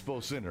County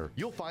Expo Center.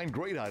 You'll find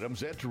great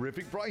items at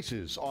terrific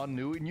prices on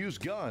new and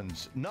used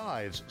guns,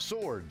 knives,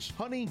 swords,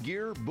 hunting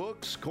gear,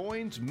 books,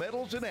 coins,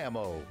 medals, and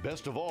ammo.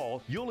 Best of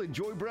all, you'll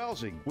enjoy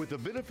browsing with the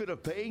benefit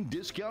of paying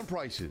discount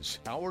prices.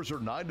 Hours are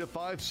 9 to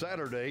 5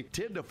 Saturday,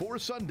 10 to 4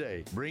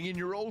 Sunday. Bring in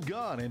your old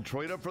gun and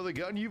trade up for the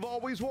gun you've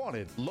always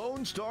wanted.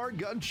 Lone Star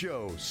Gun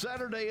Show,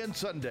 Saturday and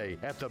Sunday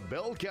at the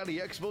Bell County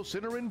Expo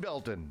Center in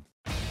Belton.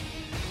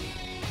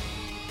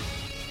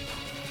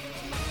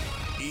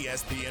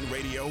 ESPN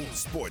Radio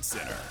Sports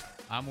Center.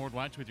 I'm Ward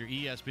White with your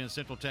ESPN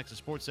Central Texas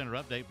Sports Center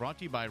update, brought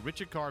to you by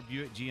Richard Carr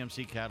Buick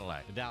GMC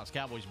Cadillac. The Dallas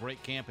Cowboys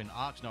break camp in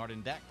Oxnard,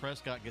 and Dak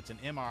Prescott gets an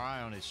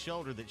MRI on his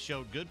shoulder that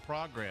showed good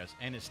progress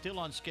and is still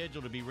on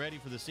schedule to be ready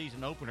for the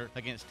season opener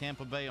against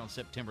Tampa Bay on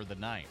September the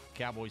 9th.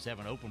 Cowboys have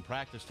an open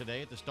practice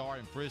today at the Star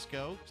in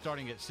Frisco,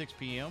 starting at 6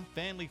 p.m.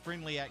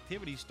 Family-friendly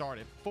activities start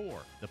at 4.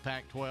 The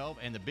Pac-12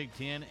 and the Big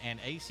Ten and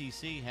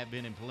ACC have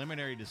been in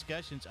preliminary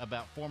discussions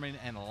about forming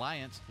an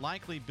alliance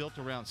likely built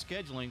around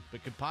scheduling,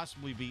 but could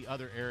possibly be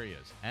other areas.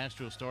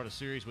 Astros start a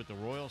series with the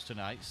Royals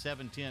tonight,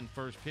 7:10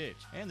 first pitch.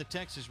 And the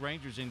Texas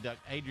Rangers induct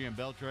Adrian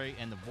Beltre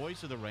and the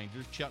voice of the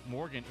Rangers, Chuck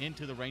Morgan,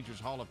 into the Rangers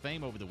Hall of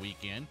Fame over the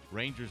weekend.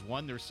 Rangers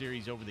won their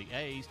series over the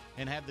A's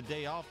and have the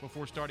day off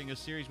before starting a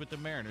series with the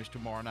Mariners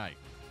tomorrow night.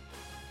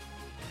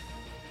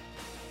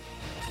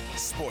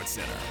 Sports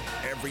Center,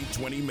 every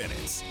 20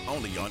 minutes,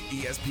 only on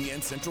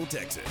ESPN Central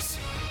Texas.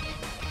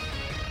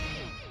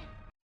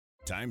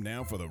 Time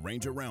now for the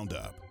Ranger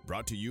Roundup,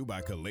 brought to you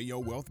by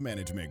Kaleo Wealth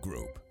Management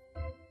Group.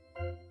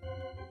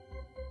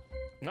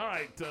 All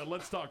right,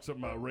 let's talk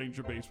some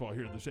Ranger baseball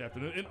here this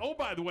afternoon. And, oh,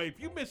 by the way, if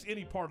you miss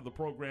any part of the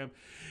program,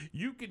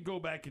 you can go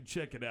back and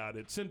check it out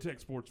at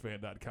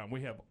syntechsportsfan.com.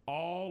 We have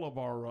all of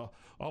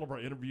our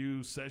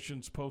interviews,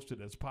 sessions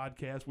posted as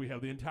podcasts. We have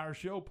the entire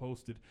show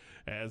posted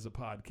as a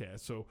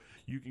podcast. So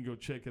you can go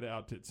check it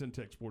out at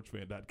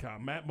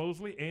syntechsportsfan.com. Matt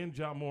Mosley and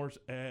John Morris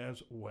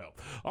as well.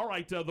 All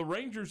right, the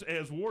Rangers,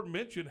 as Ward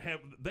mentioned,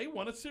 they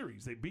won a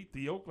series. They beat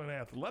the Oakland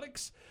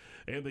Athletics,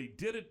 and they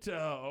did it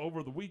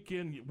over the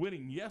weekend,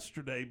 winning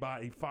yesterday by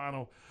a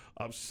final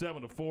of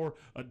 7-4.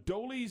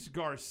 Adolis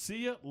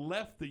Garcia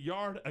left the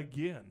yard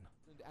again.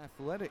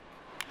 Athletic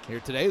here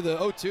today, the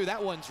 0-2.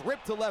 That one's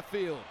ripped to left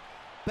field.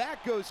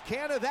 Back goes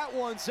Canna. That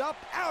one's up,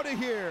 out of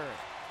here.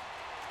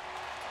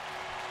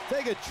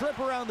 Take a trip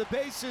around the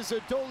bases,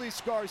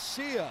 Adolis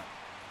Garcia.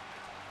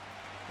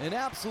 An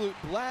absolute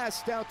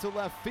blast out to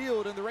left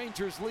field, and the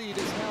Rangers' lead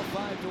is now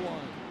 5-1.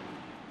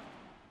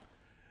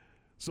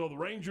 So the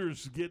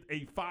Rangers get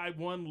a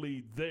 5-1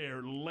 lead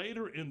there.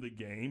 Later in the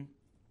game,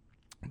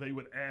 they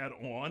would add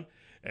on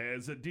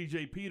as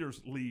DJ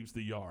Peters leaves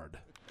the yard.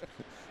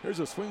 There's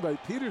a swing by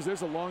Peters.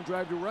 There's a long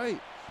drive to right.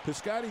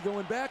 Piscotti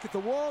going back at the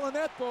wall, and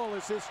that ball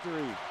is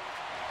history.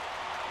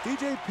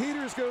 DJ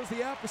Peters goes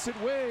the opposite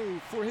way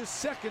for his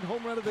second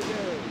home run of the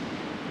day.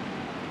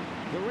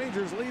 The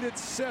Rangers lead it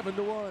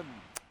 7-1.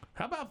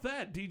 How about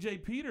that?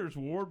 DJ Peters,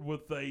 Ward,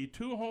 with a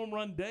 2-home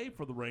run day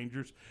for the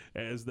Rangers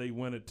as they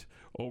win it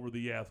over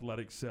the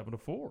Athletics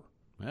 7-4.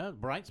 Well,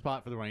 bright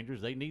spot for the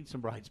Rangers. They need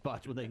some bright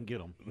spots when they can get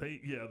them.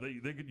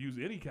 They could use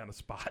any kind of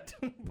spot.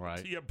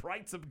 Right. Yeah,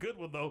 bright's a good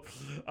one, though.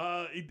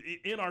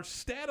 In our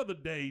stat of the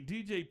day,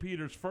 DJ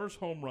Peters' first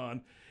home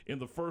run in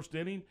the first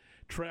inning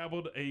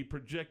traveled a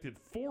projected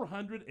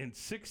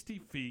 460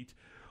 feet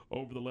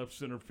over the left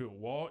center field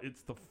wall.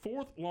 It's the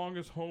 4th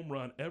longest home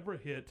run ever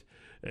hit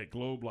at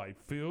Globe Life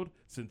Field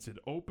since it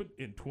opened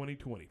in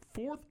 2020.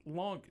 4th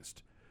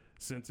longest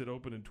since it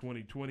opened in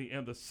 2020,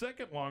 and the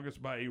 2nd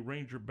longest by a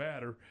Ranger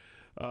batter.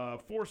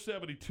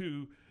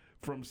 472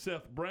 from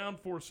Seth Brown,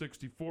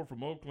 464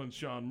 from Oakland's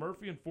Sean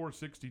Murphy, and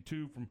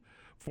 462 from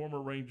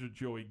former Ranger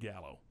Joey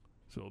Gallo.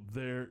 So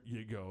there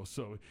you go.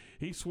 So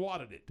he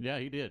swatted it. Yeah,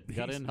 he did.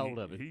 Got in hold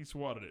of it. He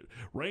swatted it.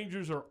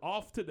 Rangers are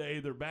off today.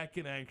 They're back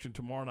in action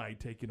tomorrow night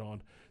taking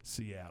on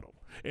Seattle.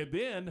 And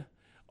then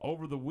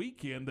over the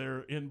weekend,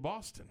 they're in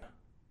Boston.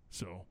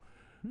 So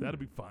that'll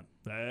be fun.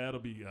 That'll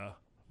be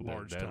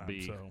large That'll time.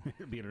 be, So.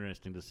 It'll be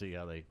interesting to see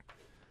how they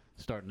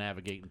start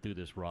navigating through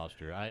this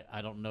roster.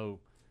 I don't know.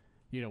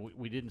 You know,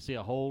 we didn't see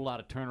a whole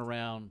lot of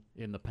turnaround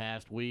in the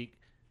past week.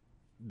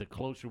 The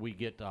closer we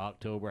get to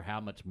October, how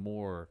much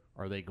more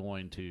are they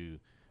going to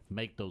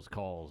make those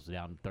calls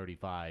down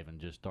 35 and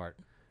just start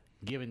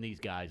giving these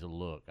guys a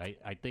look?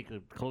 I think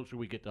the closer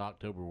we get to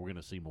October, we're going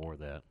to see more of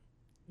that.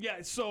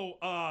 Yeah, so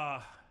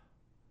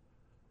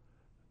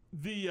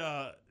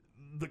the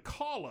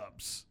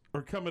call-ups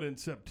are coming in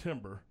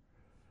September,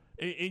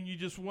 and you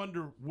just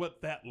wonder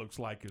what that looks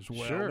like as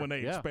well when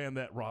they expand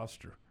that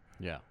roster.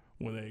 Yeah.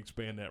 When they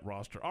expand that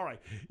roster. All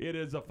right, it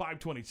is a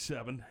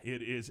 5:27.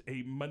 It is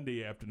a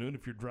Monday afternoon.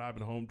 If you're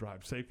driving home,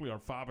 drive safely. Our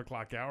 5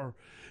 o'clock hour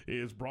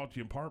is brought to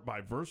you in part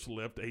by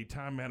VersaLift, a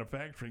time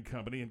manufacturing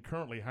company, and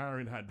currently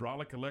hiring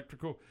hydraulic,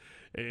 electrical,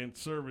 and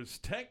service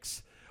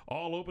techs.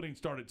 All openings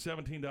start at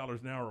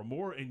 $17 an hour or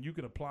more, and you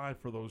can apply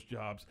for those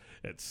jobs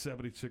at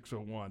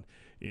 7601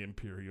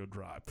 Imperial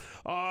Drive.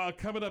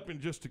 Coming up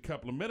in just a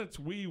couple of minutes,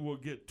 we will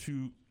get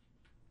to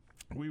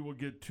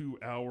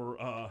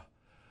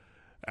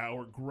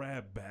our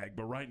grab bag.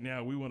 But right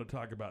now, we want to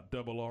talk about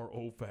Double R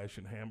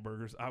Old-Fashioned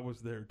Hamburgers. I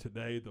was there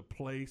today. The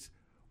place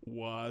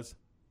was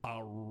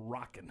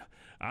a-rockin'.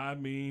 I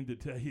mean, to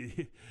tell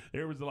you,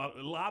 there was a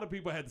lot of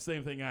people had the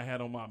same thing I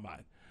had on my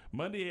mind.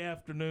 Monday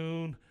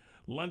afternoon,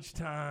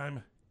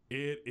 lunchtime,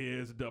 it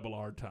is Double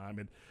R time.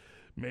 And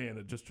man,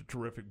 it's just a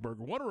terrific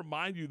burger. I want to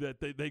remind you that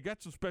they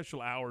got some special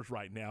hours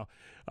right now.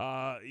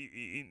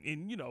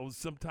 And, you know,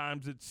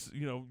 sometimes it's,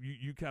 you know,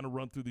 you kind of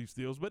run through these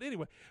deals. But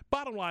anyway,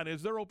 bottom line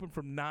is they're open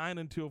from 10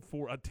 until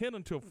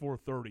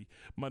 4:30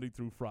 Monday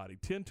through Friday.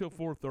 10 till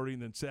 4:30,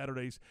 and then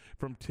Saturdays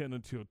from 10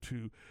 until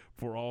 2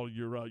 for all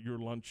your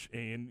lunch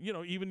and, you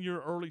know, even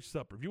your early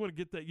supper. If you want to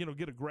get that, you know,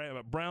 get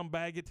a brown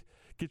bag it,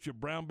 get your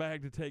brown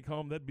bag to take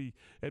home, that'd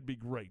be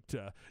great.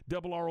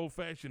 Double R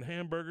Old-Fashioned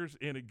Hamburgers,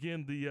 and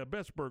again, the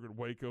best burger at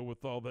Waco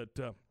with all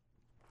that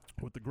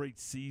with the great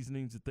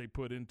seasonings that they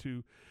put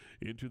into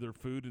their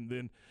food, and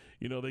then,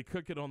 you know, they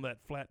cook it on that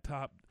flat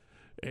top,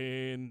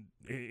 and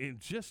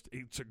just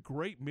it's a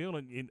great meal,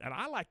 and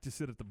I like to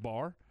sit at the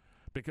bar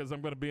because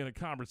I'm going to be in a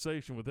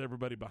conversation with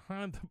everybody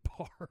behind the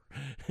bar,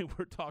 and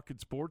we're talking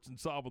sports and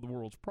solving the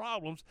world's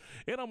problems,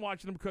 and I'm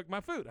watching them cook my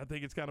food. I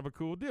think it's kind of a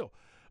cool deal.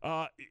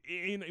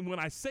 And when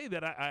I say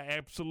that, I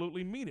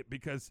absolutely mean it,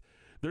 because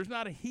there's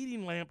not a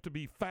heating lamp to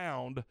be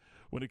found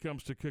when it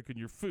comes to cooking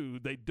your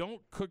food. They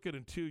don't cook it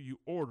until you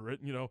order it.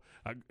 You know,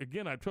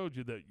 I told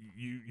you that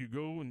you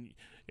go and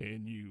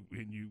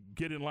you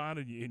get in line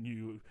and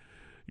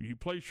you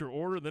place your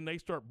order, then they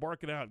start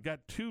barking out, got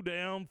 2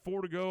 down,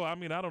 4 to go. I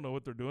mean, I don't know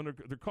what they're doing.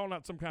 They're calling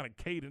out some kind of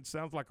cadence.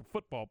 Sounds like a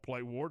football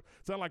play, Ward.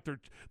 Sounds like they're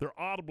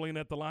audibling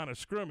at the line of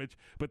scrimmage,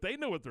 but they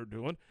know what they're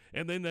doing.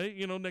 And then they,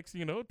 you know, next thing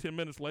you know, 10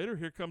 minutes later,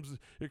 here comes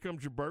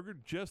your burger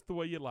just the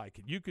way you like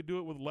it. You could do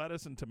it with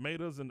lettuce and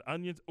tomatoes and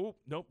onions. Oh,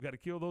 nope, got to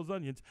kill those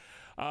onions.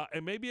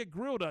 And maybe a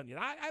grilled onion.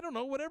 I don't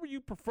know, whatever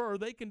you prefer,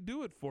 they can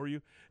do it for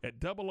you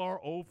at Double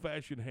R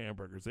Old-Fashioned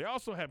Hamburgers. They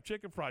also have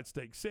chicken fried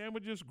steak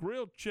sandwiches,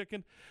 grilled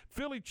chicken,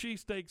 Philly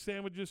cheesesteak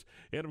sandwiches,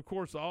 and of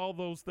course all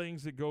those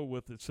things that go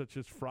with it, such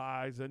as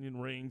fries,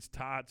 onion rings,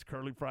 tots,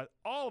 curly fries,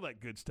 all that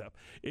good stuff.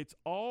 It's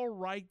all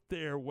right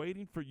there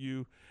waiting for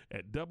you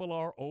at Double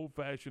R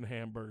Old-Fashioned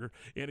Hamburger.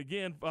 And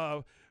again,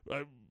 for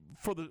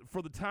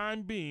the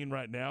time being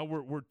right now,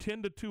 we're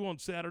 10 to 2 on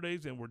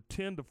Saturdays, and we're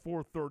 10 to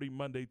 4:30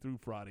 Monday through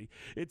Friday.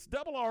 It's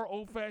Double R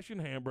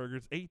Old-Fashioned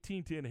Hamburgers,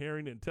 1810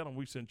 Harrington, and tell them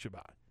we sent you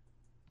by.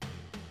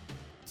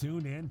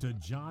 Tune in to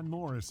John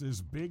Morris's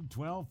Big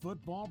 12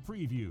 football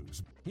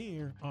previews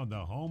here on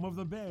the home of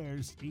the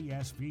Bears,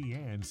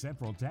 ESPN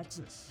Central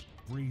Texas.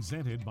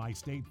 Presented by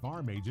State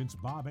Farm agents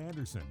Bob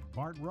Anderson,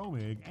 Bart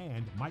Romig,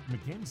 and Mike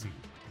McKenzie,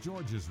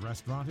 George's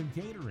Restaurant and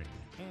Catering,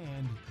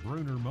 and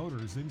Bruner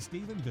Motors in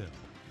Stephenville.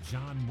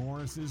 John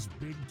Morris's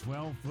Big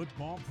 12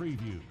 football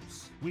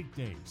previews.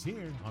 Weekdays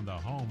here on the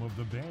home of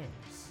the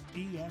Bears,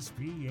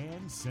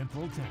 ESPN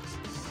Central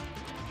Texas.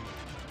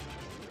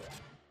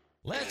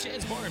 Last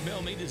Chance Bar in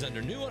Belmead is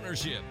under new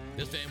ownership.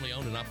 This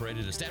family-owned and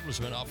operated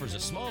establishment offers a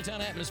small-town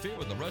atmosphere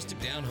with a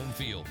rustic down-home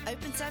feel.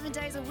 Open 7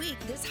 days a week,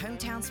 this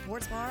hometown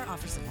sports bar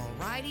offers a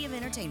variety of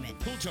entertainment.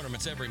 Pool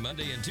tournaments every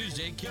Monday and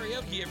Tuesday,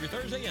 karaoke every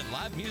Thursday, and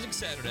live music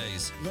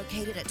Saturdays.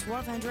 Located at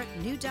 1200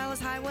 New Dallas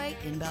Highway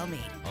in Belmead.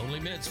 Only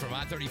minutes from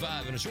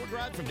I-35 and a short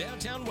ride from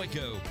downtown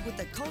Waco. With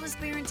the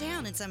coldest beer in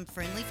town and some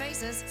friendly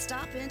faces,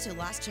 stop into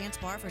Last Chance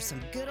Bar for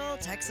some good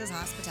old Texas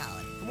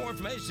hospitality. For more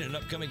information and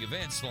upcoming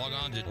events, log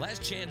on to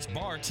lastchancebartx.com.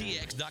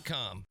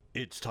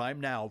 It's time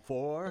now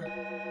for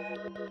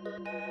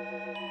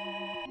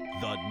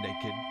The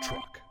Naked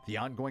Truck, the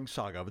ongoing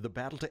saga of the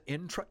battle to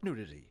end truck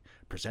nudity,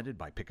 presented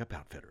by Pickup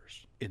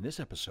Outfitters. In this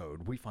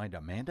episode, we find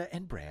Amanda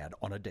and Brad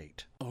on a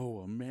date. Oh,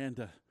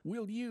 Amanda,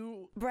 will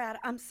you? Brad,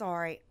 I'm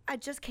sorry. I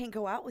just can't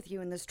go out with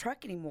you in this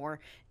truck anymore.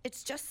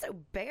 It's just so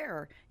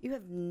bare. You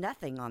have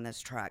nothing on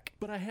this truck.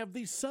 But I have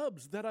these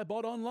subs that I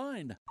bought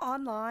online.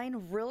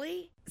 Online?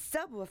 Really?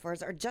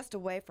 Subwoofers are just a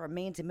way for a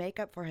man to make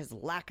up for his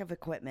lack of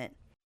equipment.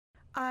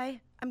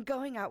 I'm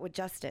going out with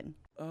Justin.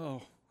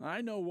 Oh, I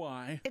know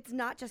why. It's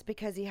not just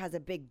because he has a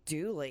big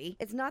dually.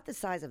 It's not the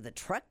size of the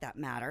truck that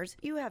matters.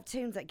 You have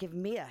tunes that give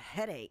me a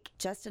headache.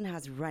 Justin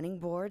has running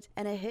boards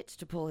and a hitch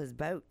to pull his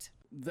boat.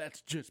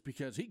 That's just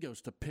because he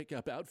goes to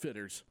Pickup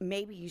Outfitters.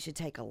 Maybe you should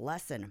take a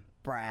lesson,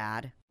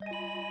 Brad.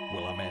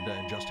 Will Amanda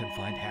and Justin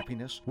find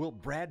happiness? Will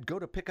Brad go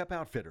to Pickup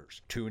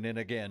Outfitters? Tune in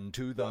again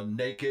to The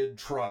Naked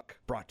Truck,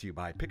 brought to you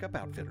by Pickup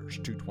Outfitters,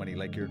 220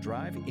 Lake Erie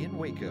Drive in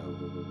Waco.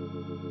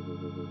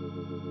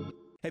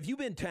 Have you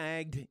been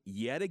tagged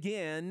yet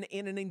again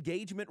in an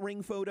engagement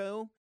ring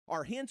photo?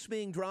 Are hints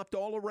being dropped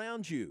all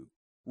around you?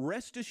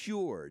 Rest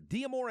assured,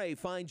 D'Amore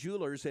Fine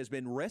Jewelers has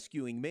been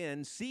rescuing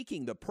men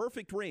seeking the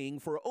perfect ring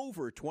for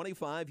over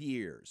 25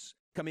 years.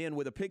 Come in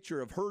with a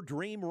picture of her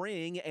dream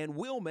ring and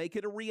we'll make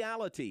it a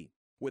reality.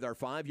 With our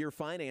 5-year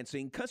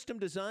financing, custom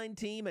design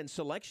team, and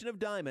selection of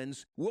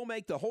diamonds, we'll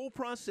make the whole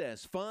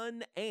process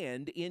fun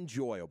and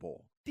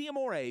enjoyable.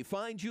 D'Amore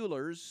Fine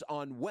Jewelers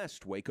on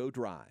West Waco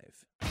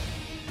Drive.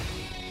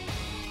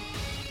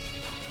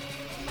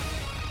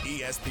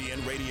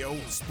 ESPN Radio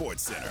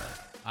Sports Center.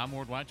 I'm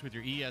Ward White with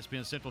your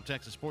ESPN Central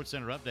Texas Sports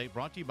Center update,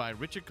 brought to you by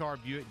Richard Carr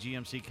Buick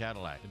GMC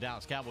Cadillac. The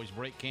Dallas Cowboys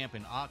break camp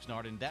in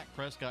Oxnard, and Dak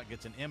Prescott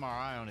gets an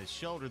MRI on his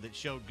shoulder that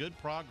showed good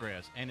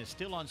progress and is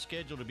still on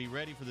schedule to be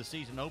ready for the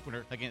season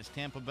opener against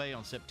Tampa Bay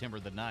on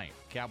September the 9th.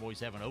 Cowboys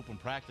have an open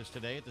practice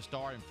today at the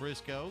Star in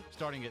Frisco,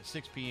 starting at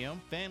 6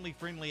 p.m.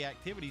 Family-friendly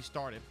activities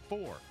start at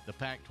 4. The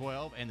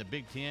Pac-12 and the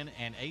Big Ten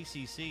and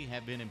ACC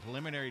have been in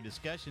preliminary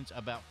discussions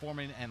about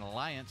forming an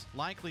alliance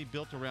likely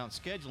built around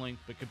scheduling,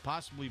 but could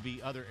possibly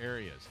be other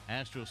areas.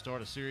 Astros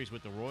start a series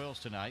with the Royals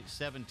tonight,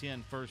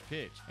 7:10 first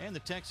pitch. And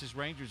the Texas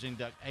Rangers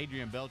induct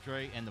Adrian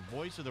Beltre and the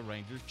voice of the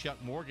Rangers, Chuck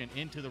Morgan,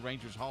 into the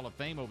Rangers Hall of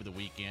Fame over the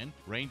weekend.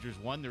 Rangers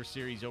won their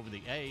series over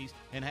the A's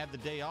and have the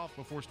day off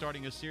before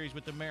starting a series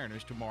with the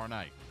Mariners tomorrow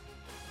night.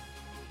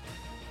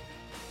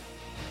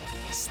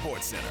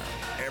 Sports Center,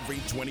 every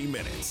 20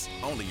 minutes,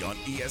 only on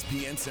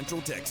ESPN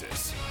Central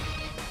Texas.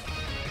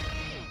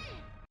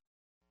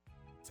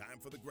 Time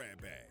for the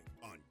grab bag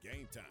on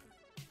Game Time.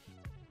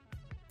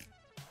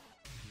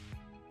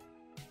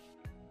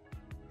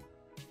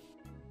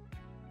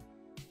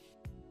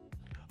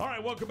 All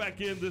right, welcome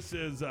back in. This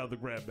is the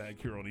Grab Bag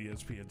here on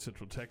ESPN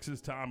Central Texas.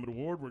 Tom and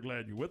Ward, we're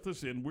glad you're with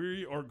us, and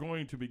we are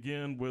going to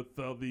begin with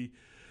the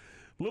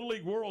Little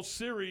League World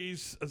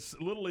Series,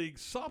 Little League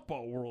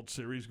Softball World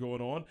Series going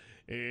on,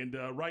 and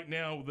right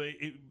now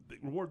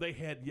they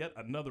had yet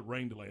another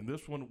rain delay, and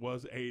this one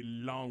was a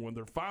long one.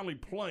 They're finally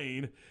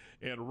playing,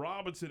 and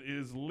Robinson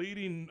is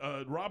leading.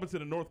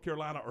 Robinson and North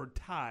Carolina are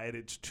tied.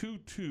 It's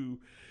 2-2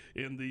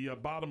 in the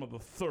bottom of the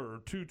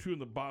third. 2-2 in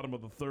the bottom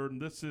of the third, and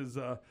this is.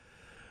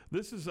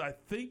 This is, I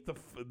think,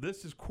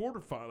 this is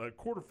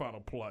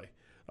quarterfinal play.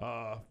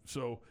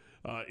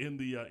 In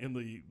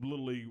the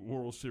Little League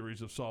World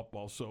Series of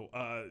softball. So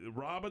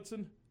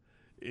Robinson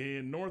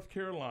in North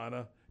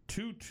Carolina,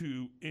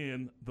 2-2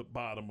 in the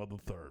bottom of the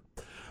third.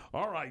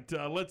 All right,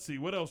 let's see.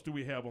 What else do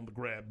we have on the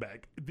grab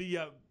bag? The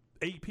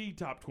AP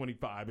Top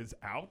 25 is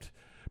out,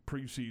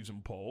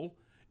 preseason poll,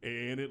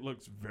 and it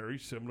looks very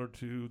similar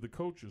to the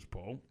coaches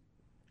poll.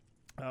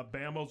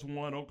 Bama's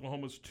 1,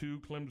 Oklahoma's 2,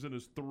 Clemson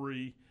is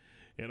 3,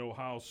 and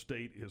Ohio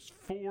State is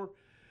 4.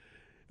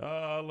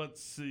 Let's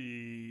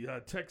see.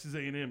 Texas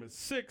A&M is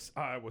 6.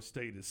 Iowa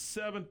State is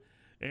 7.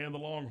 And the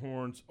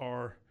Longhorns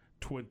are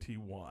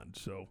 21.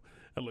 So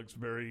that looks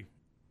very,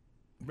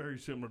 very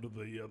similar to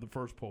the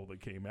first poll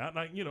that came out.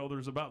 And,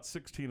 there's about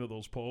 16 of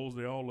those polls.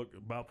 They all look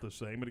about the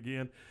same. And,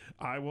 again,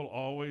 I will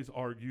always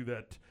argue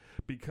that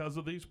because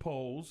of these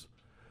polls,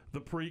 the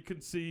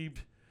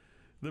preconceived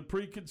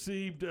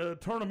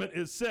tournament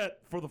is set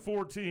for the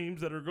 4 teams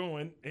that are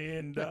going,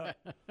 and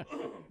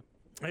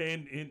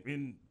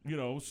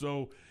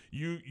so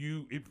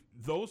if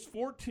those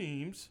 4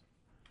 teams,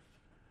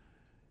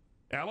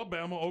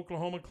 Alabama,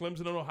 Oklahoma,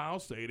 Clemson, and Ohio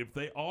State, if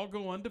they all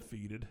go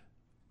undefeated,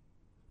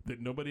 then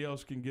nobody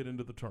else can get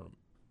into the tournament.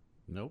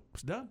 Nope.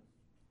 It's done.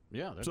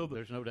 Yeah,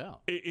 there's no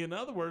doubt. In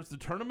other words, the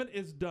tournament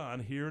is done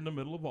here in the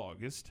middle of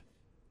August,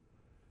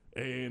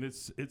 and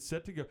it's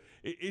set to go.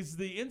 Is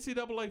the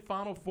NCAA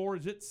Final Four,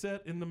 is it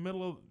set in the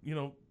middle of,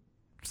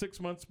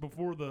 6 months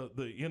before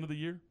the end of the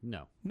year?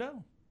 No.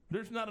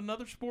 There's not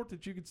another sport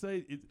that you could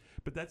say,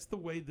 but that's the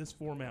way this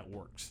format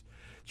works.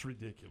 It's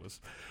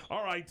ridiculous.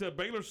 All right,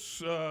 Baylor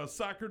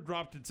soccer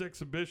dropped its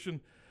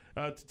exhibition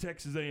to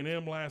Texas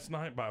A&M last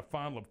night by a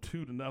final of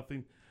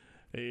 2-0,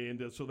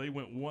 and so they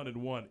went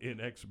 1-1 in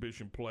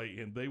exhibition play,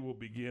 and they will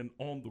begin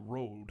on the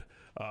road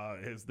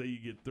as they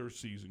get their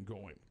season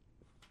going.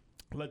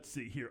 Let's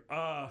see here.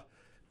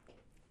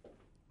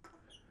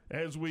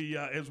 As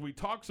we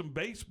talk some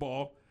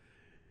baseball,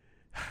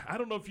 I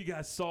don't know if you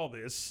guys saw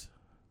this,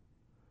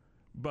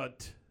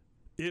 but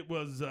it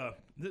was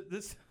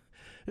this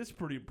is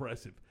pretty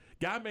impressive.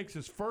 Guy makes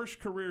his first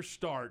career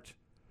start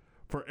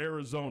for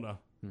Arizona,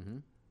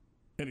 and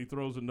he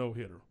throws a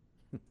no-hitter.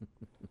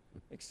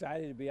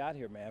 Excited to be out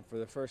here, man, for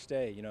the first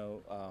day.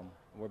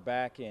 We're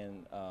back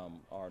in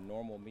our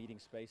normal meeting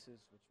spaces.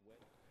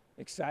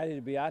 Excited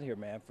to be out here,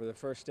 man, for the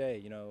first day.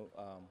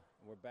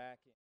 We're back.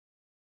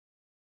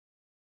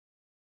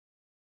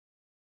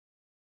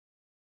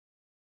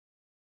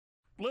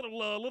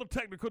 Little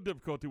technical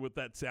difficulty with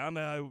that sound.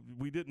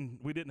 We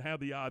didn't have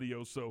the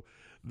audio, so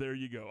there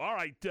you go. All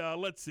right,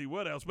 let's see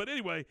what else. But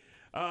anyway,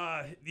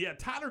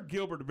 Tyler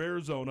Gilbert of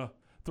Arizona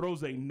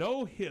throws a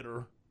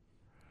no-hitter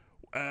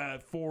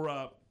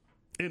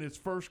in his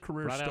first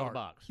career right start. Out of the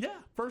box.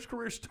 Yeah, first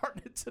career start.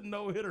 It's a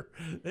no-hitter.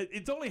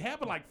 It's only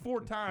happened like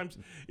 4 times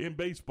in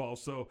baseball,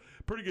 so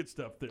pretty good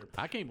stuff there.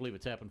 I can't believe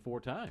it's happened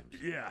 4 times.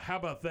 Yeah, how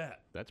about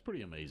that? That's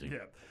pretty amazing.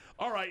 Yeah.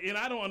 All right, and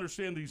I don't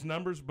understand these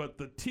numbers, but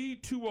the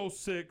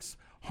T206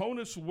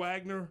 Honus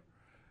Wagner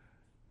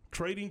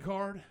trading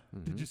card,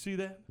 did you see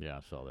that? Yeah, I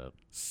saw that.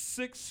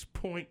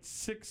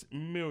 $6.6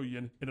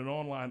 million in an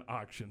online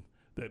auction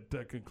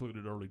that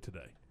concluded early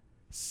today.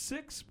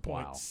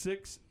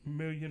 $6.6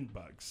 million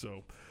bucks.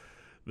 So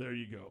there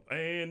you go.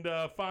 And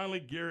finally,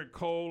 Garrett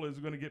Cole is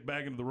going to get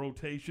back into the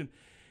rotation.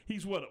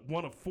 He's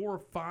one of 4 or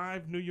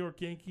 5 New York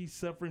Yankees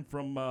suffering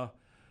from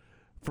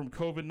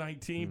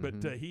COVID-19,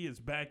 but he is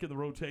back in the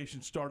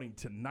rotation starting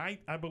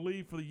tonight, I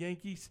believe, for the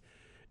Yankees.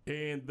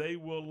 And they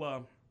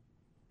will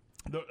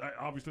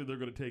obviously they're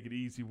going to take it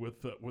easy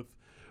with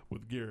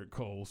Garrett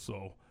Cole.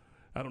 So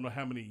I don't know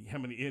how many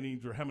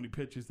innings or how many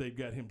pitches they've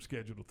got him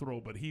scheduled to throw,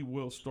 but he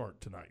will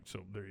start tonight.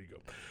 So there you go.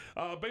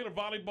 Baylor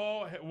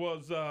volleyball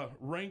was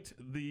ranked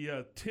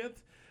the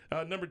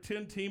number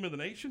 10 team in the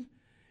nation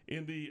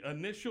in the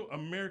initial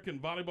American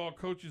Volleyball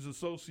Coaches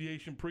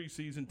Association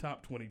preseason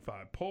top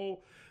 25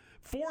 poll.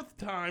 Fourth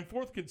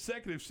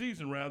consecutive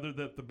season,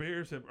 that the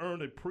Bears have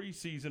earned a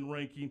preseason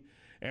ranking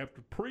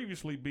after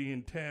previously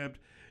being tabbed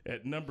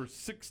at number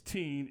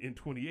 16 in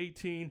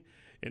 2018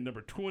 and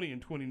number 20 in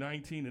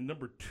 2019 and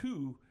number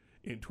 2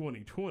 in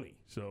 2020.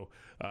 So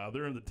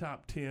they're in the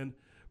top 10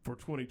 for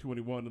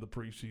 2021 of the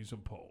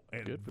preseason poll.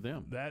 And good for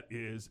them. That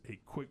is a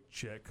quick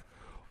check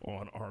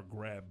on our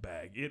grab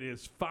bag. It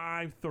is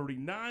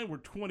 5:39. We're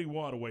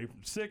 21 away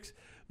from 6.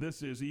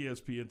 This is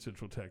ESPN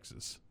Central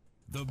Texas.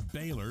 The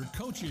Baylor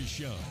Coaches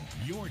Show,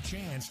 your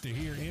chance to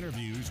hear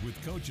interviews with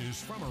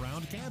coaches from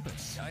around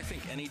campus. I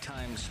think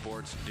anytime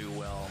sports do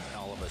well,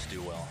 all of us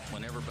do well.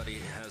 When everybody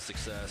has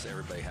success,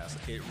 everybody has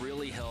it. It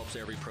really helps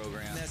every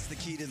program. That's the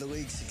key to the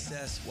league's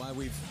success, why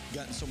we've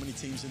gotten so many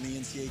teams in the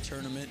NCAA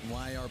tournament, and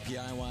why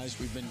RPI-wise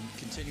we've been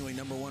continually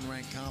number 1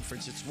 ranked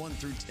conference. It's 1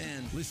 through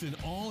 10. Listen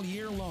all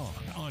year long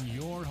on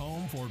your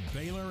home for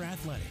Baylor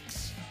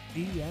Athletics,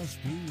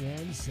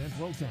 ESPN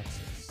Central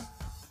Texas.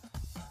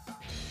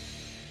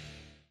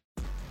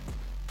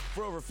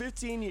 For over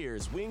 15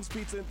 years, Wings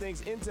Pizza and Things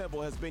in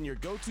Temple has been your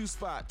go-to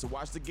spot to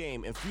watch the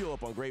game and fuel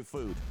up on great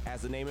food.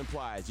 As the name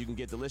implies, you can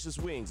get delicious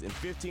wings in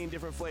 15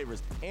 different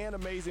flavors and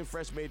amazing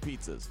fresh-made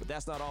pizzas. But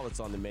that's not all that's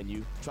on the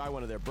menu. Try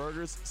one of their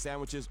burgers,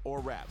 sandwiches, or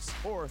wraps.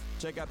 Or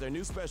check out their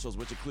new specials,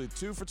 which include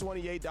 2 for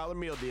 $28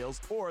 meal deals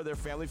or their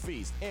family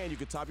feast. And you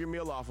can top your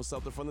meal off with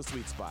something from the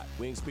sweet spot.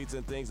 Wings Pizza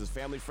and Things is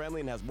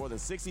family-friendly and has more than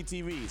 60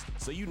 TVs,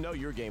 so you know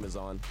your game is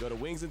on. Go to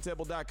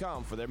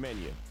wingsandtemple.com for their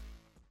menu.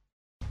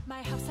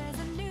 My house has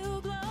a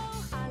new glow.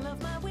 I love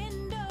my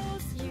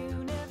windows.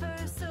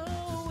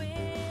 Universal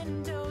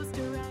Windows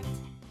Direct.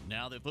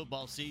 Now that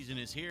football season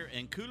is here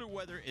and cooler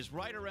weather is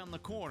right around the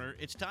corner,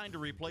 it's time to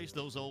replace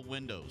those old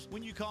windows.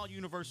 When you call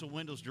Universal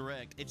Windows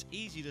Direct, it's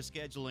easy to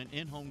schedule an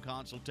in-home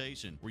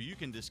consultation where you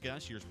can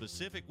discuss your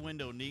specific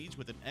window needs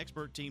with an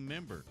expert team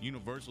member.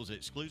 Universal's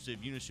exclusive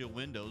Unishield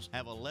windows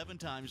have 11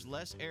 times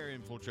less air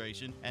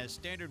infiltration as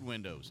standard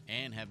windows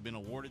and have been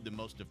awarded the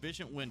most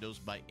efficient windows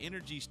by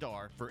Energy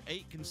Star for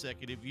 8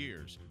 consecutive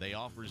years. They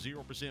offer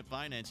 0%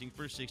 financing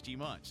for 60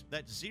 months.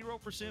 That's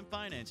 0%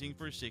 financing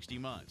for 60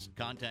 months.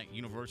 Contact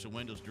Universal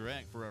Windows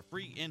Direct for a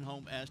free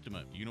in-home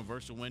estimate.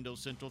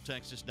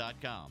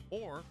 UniversalWindowsCentralTexas.com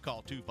or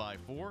call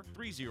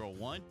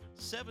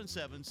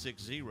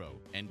 254-301-7760.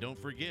 And don't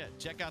forget,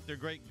 check out their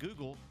great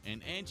Google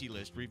and Angie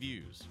List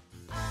reviews.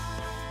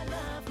 I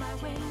love my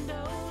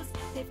windows.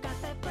 They've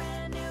got that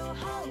brand new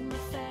home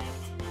effect.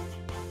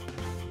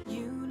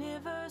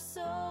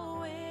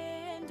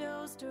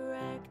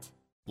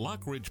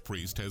 Lockridge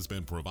Priest has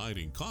been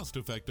providing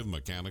cost-effective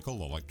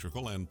mechanical,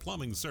 electrical, and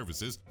plumbing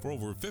services for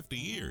over 50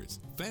 years.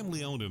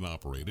 Family-owned and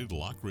operated,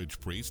 Lockridge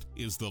Priest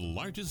is the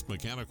largest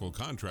mechanical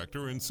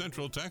contractor in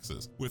Central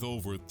Texas with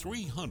over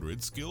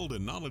 300 skilled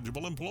and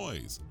knowledgeable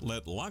employees.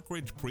 Let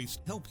Lockridge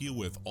Priest help you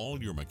with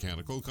all your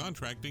mechanical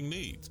contracting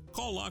needs.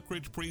 Call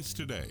Lockridge Priest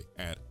today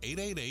at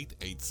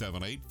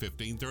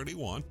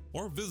 888-878-1531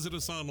 or visit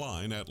us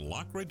online at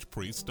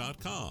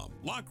lockridgepriest.com.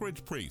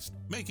 Lockridge Priest,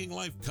 making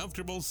life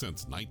comfortable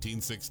since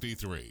 1963.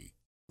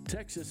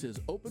 Texas is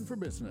open for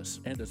business,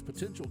 and as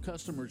potential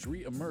customers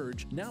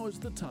re-emerge, now is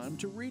the time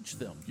to reach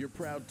them. Your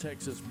proud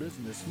Texas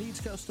business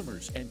needs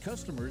customers, and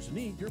customers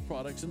need your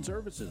products and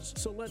services.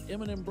 So let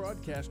M&M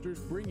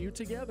Broadcasters bring you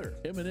together.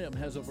 M&M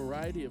has a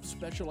variety of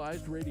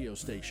specialized radio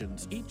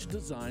stations, each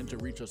designed to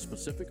reach a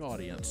specific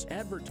audience.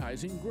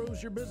 Advertising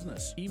grows your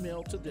business.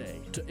 Email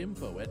today to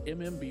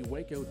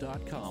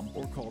info@mmbwaco.com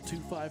or call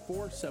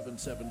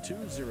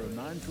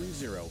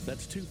 254-772-0930.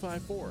 That's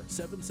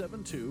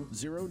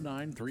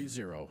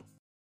 254-772-0930.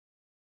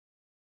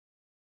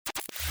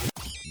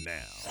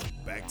 Now,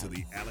 back to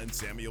the Allen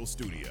Samuel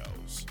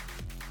Studios.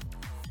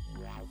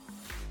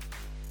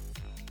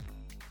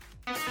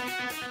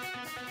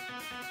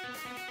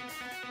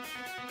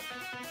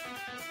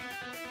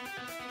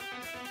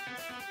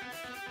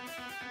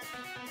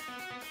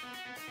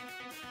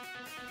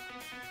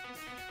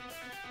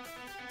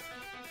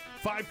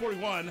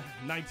 .541,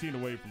 19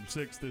 away from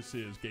 6. This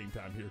is Game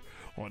Time here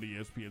on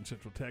ESPN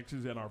Central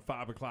Texas, and our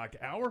 5 o'clock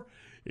hour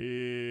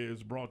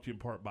is brought to you in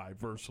part by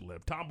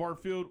VersaLift. Tom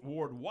Barfield,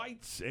 Ward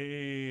Whites,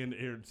 and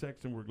Aaron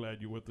Sexton, we're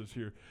glad you're with us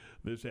here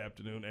this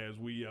afternoon as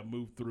we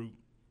move through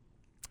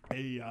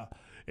a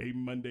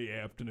Monday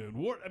afternoon.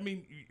 Ward, I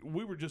mean,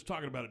 we were just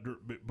talking about it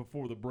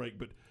before the break,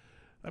 but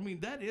I mean,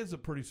 that is a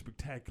pretty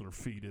spectacular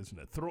feat, isn't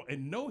it? Throw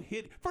and no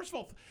hit. First of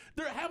all,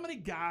 how many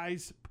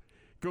guys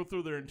go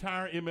through their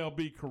entire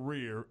MLB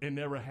career and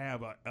never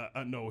have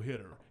a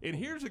no-hitter? And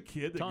here's a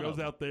kid that goes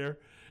out there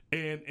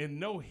and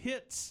no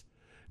hits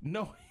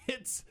in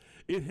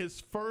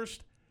his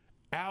first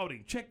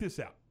outing. Check this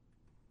out.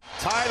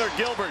 Tyler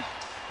Gilbert,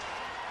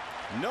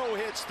 no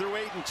hits through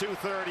 8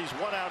 2/3. He's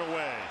 1 out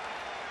away.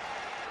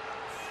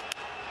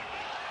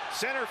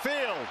 Center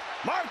field,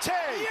 Marte,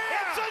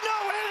 it's a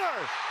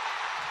no-hitter.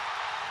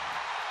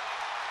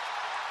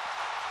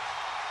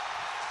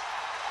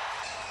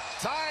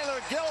 Tyler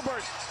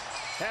Gilbert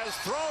has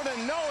thrown a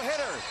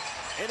no-hitter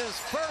in his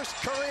first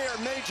career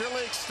Major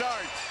League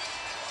start.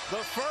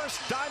 The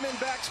first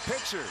Diamondbacks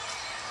pitcher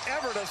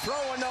ever to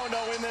throw a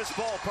no-no in this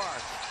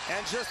ballpark,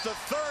 and just the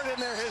third in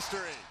their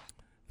history.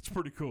 It's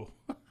pretty cool.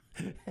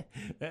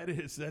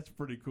 That's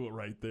pretty cool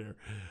right there.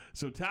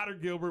 So Tyler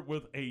Gilbert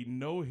with a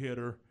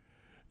no-hitter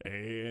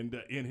and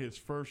in his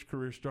first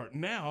career start.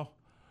 Now,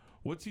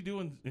 what's he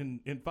doing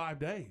in 5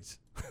 days?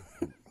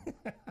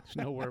 It's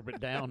nowhere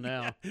but down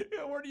now.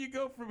 Yeah, where do you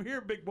go from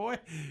here, big boy?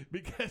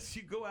 Because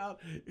you go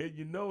out and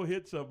you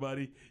hit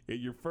somebody at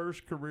your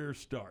first career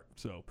start.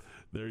 So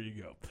there you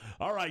go.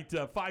 All right,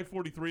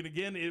 5:43. And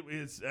again, it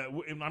is,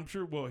 and I'm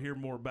sure we'll hear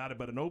more about it,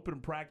 but an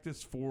open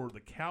practice for the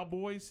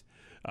Cowboys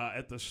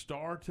at the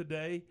Star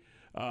today.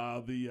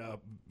 The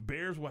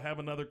Bears will have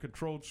another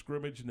controlled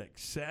scrimmage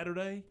next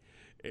Saturday.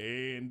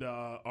 And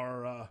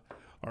the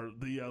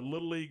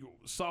Little League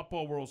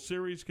Softball World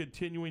Series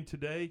continuing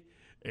today.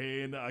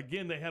 And,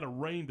 again, they had a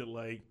rain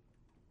delay,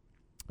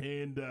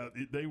 and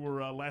they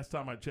were, last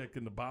time I checked,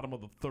 in the bottom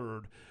of the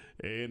third,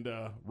 and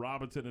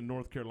Robinson and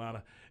North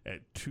Carolina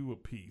at 2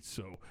 apiece.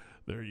 So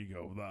there you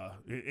go.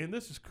 And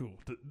this is cool.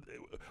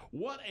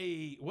 What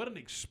an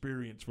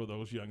experience for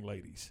those young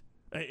ladies.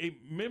 A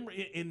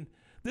memory in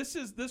this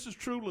is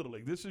true Little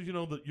League. This is,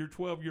 your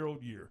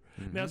 12-year-old year.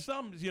 Mm-hmm. Now,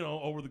 some,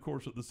 over the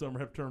course of the summer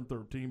have turned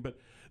 13, but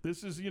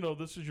this is your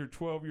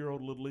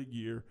 12-year-old Little League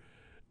year.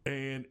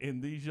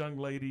 And these young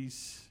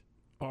ladies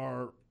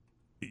are,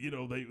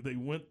 they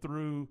went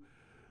through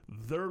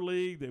their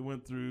league, they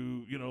went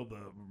through,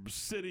 the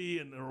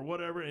city or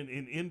whatever, and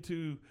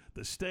into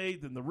the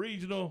state and the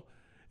regional,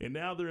 and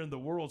now they're in the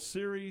World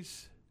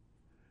Series,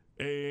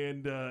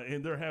 and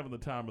they're having the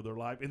time of their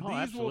life. And these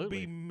absolutely will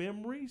be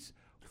memories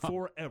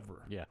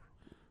forever. Yeah,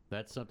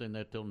 that's something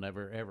that they'll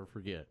never ever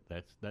forget.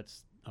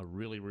 That's a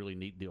really, really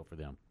neat deal for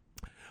them.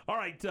 All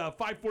right,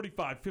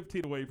 5:45,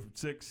 15 away from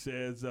 6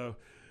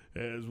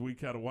 as we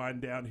kind of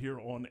wind down here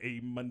on a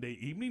Monday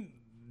evening.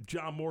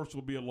 John Morris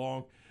will be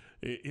along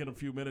in a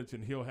few minutes,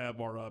 and he'll have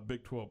our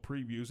Big 12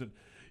 previews. And,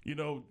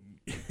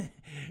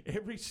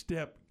 every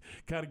step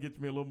kind of gets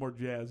me a little more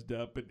jazzed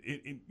up. And,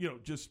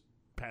 just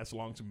pass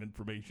along some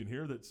information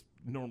here that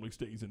normally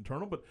stays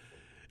internal. But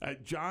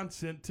John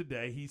sent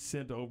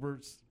over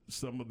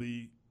some of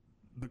the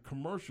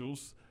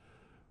commercials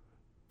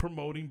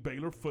promoting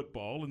Baylor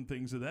football and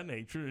things of that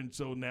nature. And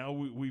so now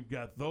we've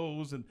got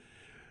those. And,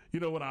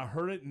 when I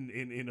heard it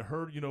and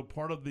heard,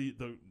 part of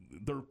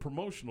their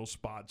promotional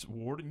spots,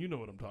 Ward, and you know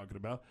what I'm talking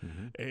about,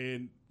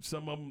 and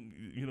some of them,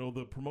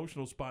 the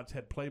promotional spots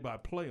had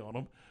play-by-play on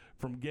them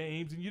from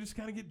games, and you just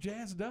kind of get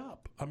jazzed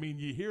up. I mean,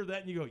 you hear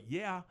that and you go,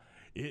 yeah,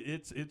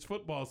 it's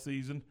football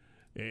season,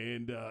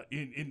 and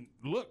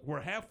look,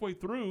 we're halfway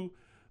through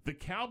the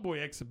Cowboy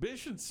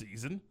exhibition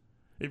season,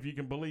 if you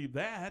can believe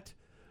that.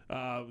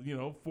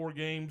 4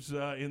 games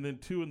and then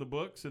 2 in the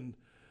books, and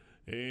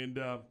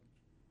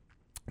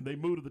they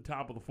move to the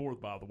top of the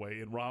 4th, by the way,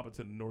 and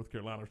Robinson and North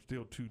Carolina are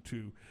still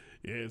 2-2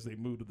 as they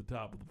move to the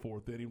top of the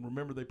 4th inning.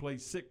 Remember, they play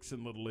 6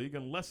 in Little League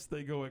unless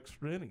they go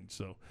extra innings.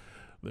 So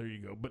there you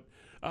go. But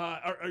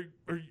are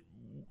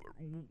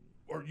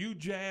you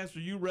jazzed?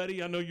 Are you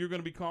ready? I know you're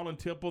going to be calling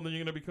Temple, and then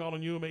you're going to be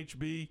calling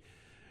UMHB.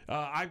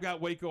 I've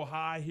got Waco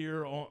High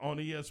here on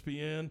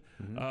ESPN.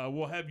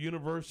 We'll have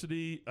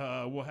University.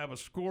 We'll have a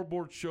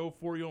scoreboard show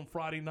for you on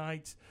Friday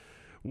nights.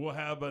 We'll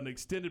have an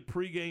extended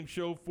pregame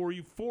show for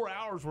you. 4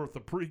 hours worth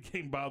of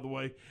pregame, by the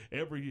way,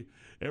 every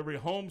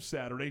home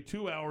Saturday.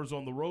 2 hours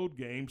on the road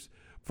games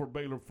for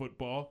Baylor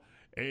football.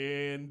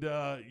 And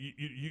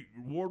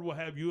Ward will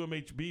have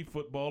UMHB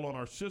football on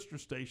our sister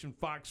station,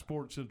 Fox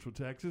Sports Central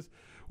Texas.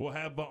 We'll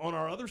have on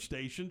our other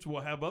stations,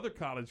 we'll have other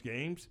college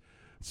games.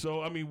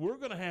 So, I mean, we're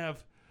going to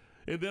have,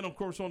 and then, of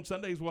course, on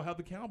Sundays, we'll have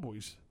the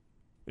Cowboys,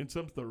 and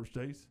some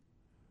Thursdays,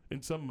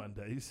 and some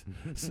Mondays.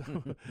 So,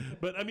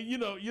 but, I mean, you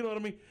know what I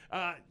mean?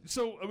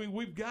 So, I mean,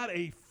 we've got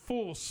a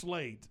full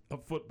slate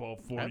of football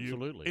for you.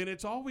 Absolutely. And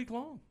it's all week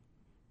long.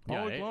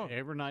 All week long.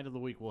 Every night of the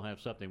week we'll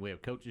have something. We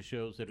have coaches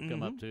shows that have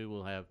come up too.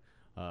 We'll have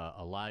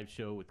a live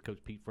show with Coach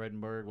Pete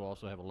Fredenberg. We'll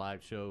also have a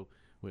live show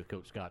with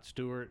Coach Scott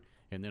Stewart.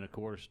 And then, of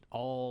course,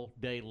 all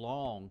day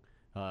long,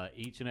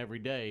 each and every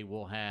day,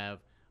 we'll have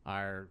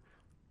our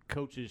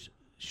coaches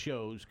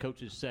shows,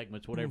 coaches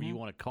segments, whatever you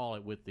want to call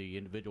it, with the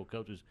individual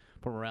coaches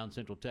from around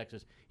Central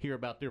Texas, hear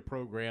about their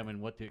program and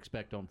what to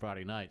expect on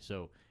Friday night.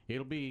 So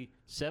it'll be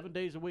 7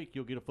 days a week.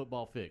 You'll get a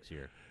football fix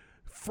here.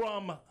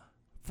 From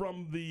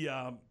the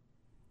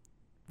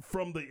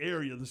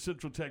area, the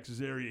Central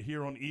Texas area,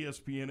 here on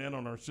ESPN and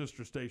on our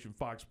sister station,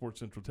 Fox Sports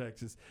Central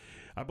Texas,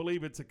 I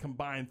believe it's a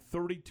combined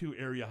 32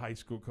 area high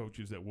school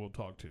coaches that we'll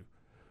talk to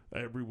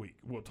every week.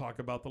 We'll talk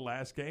about the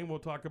last game. We'll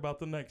talk about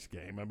the next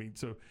game. I mean,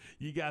 so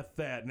you got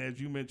that. And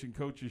as you mentioned,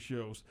 coaches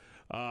shows.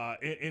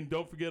 And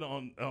don't forget,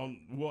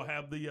 we'll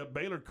have the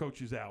Baylor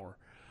Coaches Hour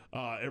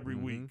every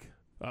week.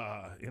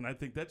 And I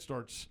think that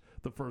starts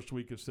the first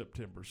week of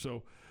September.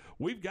 So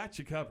we've got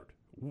you covered.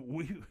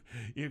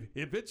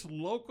 If it's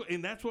local,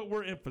 and that's what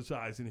we're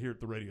emphasizing here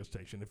at the radio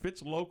station. If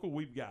it's local,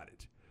 we've got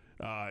it.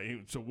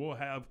 So we'll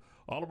have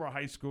all of our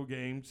high school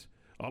games,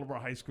 all of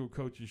our high school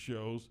coaches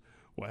shows.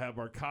 We'll have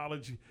our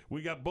college.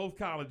 We got both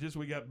colleges.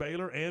 We got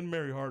Baylor and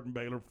Mary Hardin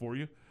Baylor for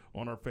you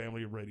on our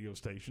family of radio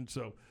stations.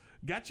 So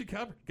got you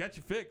covered, got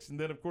you fixed. And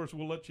then, of course,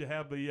 we'll let you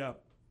have the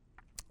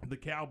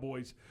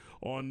Cowboys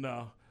on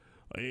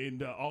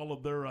and all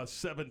of their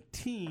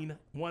 17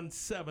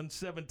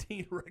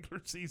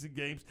 regular season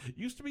games. It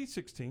used to be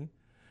 16.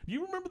 Do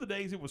you remember the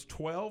days it was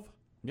 12?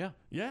 Yeah.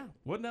 Yeah.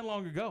 Wasn't that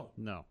long ago.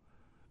 No.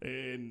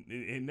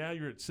 And now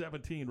you're at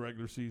 17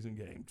 regular season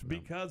games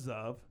because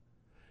of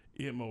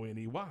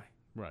MONEY.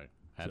 Right.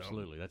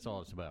 Absolutely. That's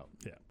all it's about.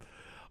 Yeah.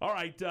 All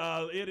right.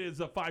 It is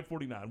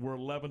 5:49. We're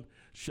 11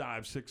 shy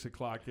of 6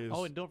 o'clock.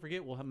 Oh, and don't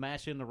forget, we'll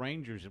mash in the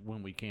Rangers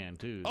when we can,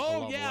 too.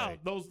 Oh, yeah.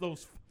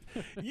 Those.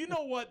 You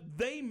know what?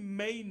 They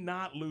may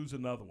not lose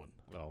another one.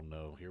 Oh,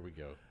 no. Here we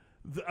go.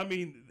 I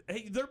mean,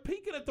 hey, they're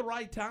peaking at the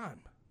right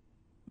time.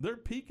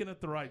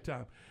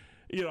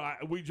 You know,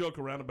 we joke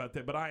around about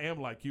that, but I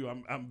am like you.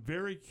 I'm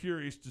very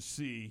curious to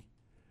see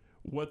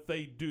what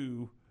they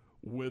do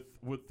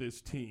with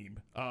this team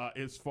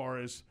as far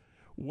as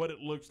what it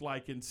looks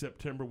like in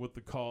September with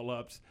the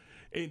call-ups.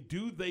 And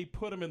do they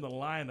put them in the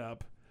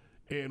lineup?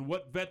 And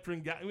what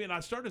veteran guy? I mean, I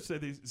started to say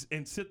these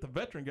and sit the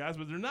veteran guys,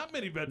 but there are not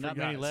many veteran guys.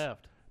 Not many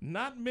left.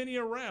 Not many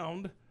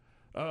around.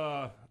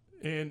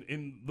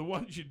 And the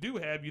ones you do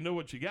have, you know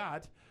what you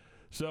got.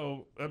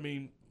 So, I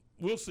mean,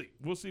 we'll see.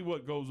 We'll see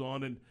what goes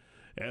on and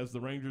as the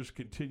Rangers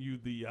continue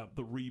the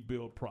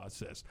rebuild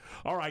process.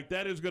 All right,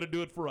 that is going to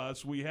do it for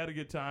us. We had a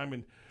good time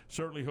and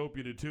certainly hope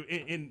you did too.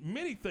 And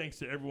many thanks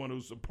to everyone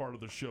who's a part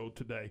of the show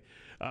today.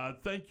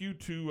 Thank you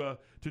to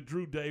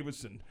Drew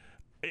Davison.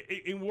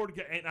 And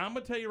Ward, and I'm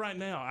going to tell you right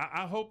now,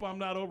 I hope I'm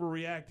not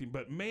overreacting,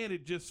 but man,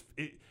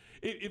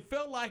 it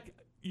felt like,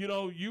 you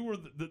know, you were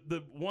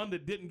the one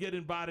that didn't get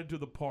invited to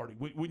the party.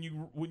 When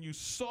you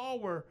saw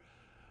where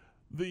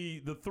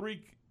the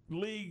three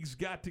leagues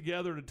got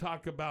together to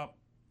talk about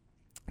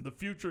the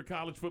future of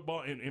college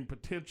football and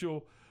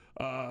potential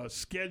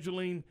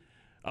scheduling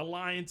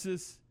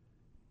alliances,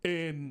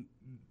 and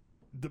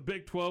the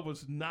Big 12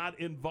 was not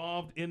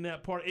involved in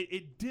that part,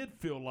 it did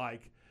feel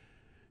like,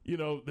 you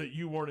know, that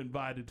you weren't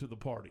invited to the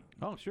party.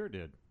 Oh, sure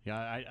did. Yeah,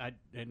 I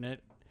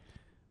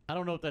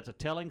don't know if that's a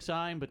telling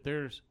sign, but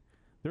there's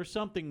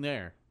something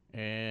there,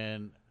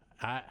 and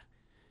I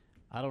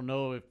don't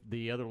know if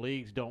the other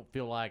leagues don't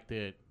feel like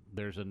that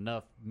there's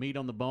enough meat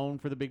on the bone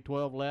for the Big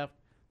 12 left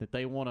that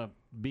they want to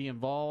be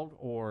involved,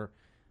 or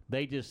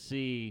they just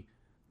see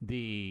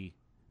the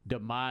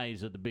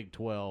demise of the Big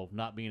 12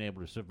 not being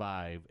able to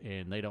survive,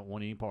 and they don't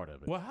want any part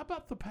of it. Well, how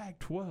about the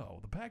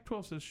Pac-12? The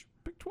Pac-12 says,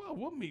 Big 12,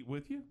 we'll meet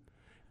with you.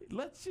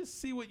 let's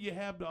just see what you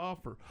have to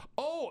offer.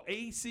 Oh,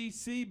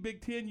 ACC,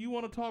 Big Ten, you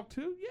want to talk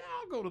too? Yeah,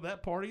 I'll go to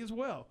that party as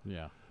well.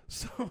 Yeah.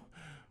 So,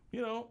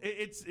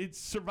 it's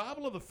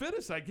survival of the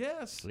fittest, I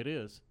guess. It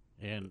is.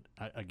 And,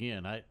 I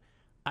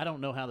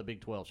don't know how the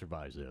Big 12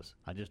 survives this.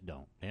 I just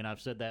don't. And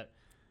I've said that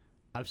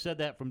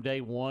from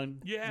day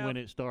one when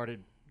it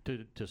started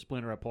to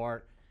splinter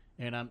apart.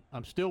 And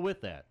I'm still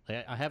with that.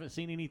 I haven't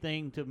seen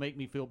anything to make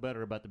me feel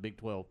better about the Big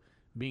 12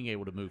 being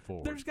able to move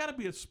forward. There's got to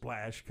be a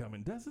splash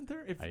coming, doesn't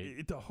there?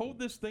 To hold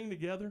this thing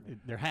together,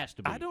 there has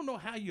to be. I don't know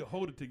how you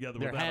hold it together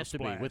without a splash.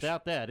 There has to be.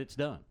 Without that, it's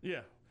done.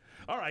 Yeah.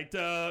 All right.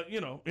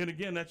 And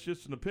again, that's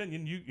just an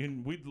opinion.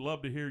 And we'd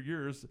love to hear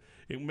yours.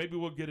 And maybe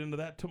we'll get into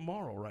that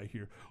tomorrow right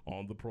here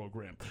on the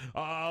program.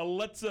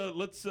 Let's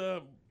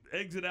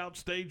exit out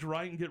stage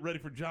right and get ready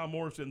for John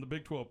Morris in the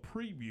Big 12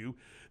 preview.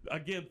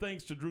 Again,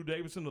 thanks to Drew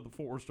Davison of the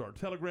Fort Worth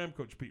Star-Telegram,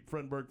 Coach Pete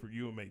Frenberg for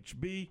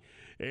UMHB,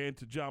 and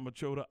to John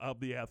Machota of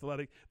The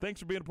Athletic.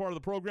 Thanks for being a part of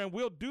the program.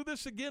 We'll do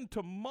this again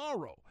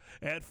tomorrow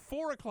at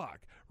 4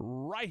 o'clock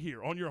right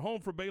here on your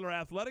home for Baylor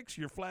Athletics,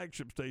 your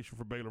flagship station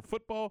for Baylor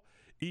football,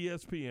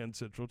 ESPN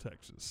Central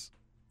Texas.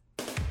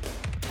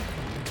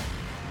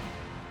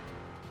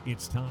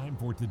 It's time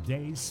for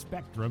today's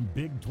Spectrum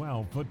Big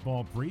 12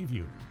 football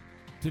preview.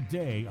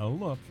 Today, a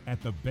look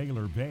at the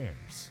Baylor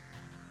Bears.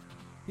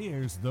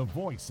 Here's the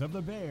voice of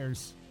the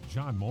Bears,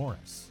 John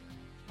Morris.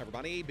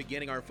 Everybody,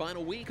 beginning our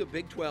final week of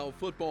Big 12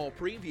 football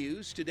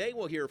previews. Today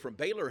we'll hear from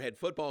Baylor head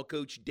football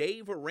coach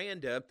Dave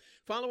Aranda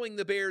following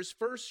the Bears'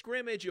 first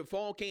scrimmage of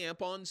fall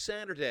camp on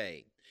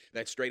Saturday.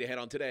 That's straight ahead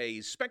on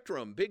today's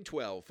Spectrum Big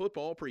 12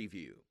 football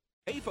preview.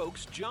 Hey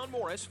folks, John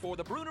Morris for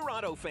the Bruner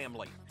Auto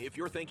family. If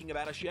you're thinking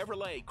about a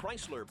Chevrolet,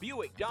 Chrysler,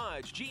 Buick,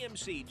 Dodge,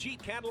 GMC,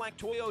 Jeep, Cadillac,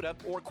 Toyota,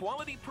 or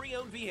quality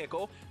pre-owned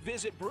vehicle,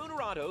 visit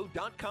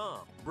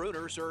BrunerAuto.com.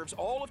 Bruner serves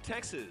all of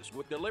Texas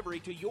with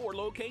delivery to your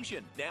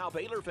location. Now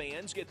Baylor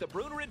fans get the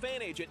Bruner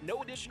Advantage at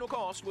no additional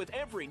cost with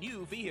every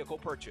new vehicle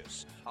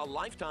purchase. A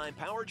lifetime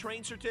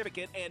powertrain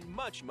certificate and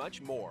much,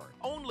 much more.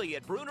 Only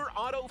at Bruner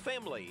Auto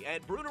Family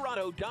at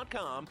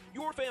BrunerAuto.com,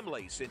 your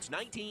family since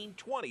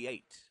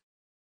 1928.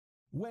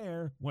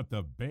 Wear what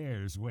the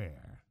Bears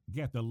wear.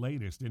 Get the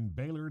latest in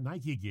Baylor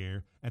Nike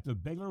gear at the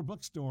Baylor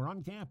Bookstore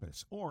on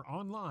campus or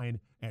online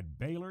at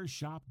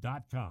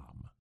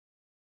BaylorShop.com.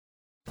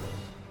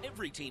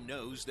 Every team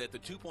knows that the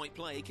two-point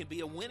play can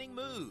be a winning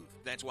move.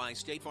 That's why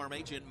State Farm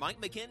agent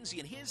Mike McKenzie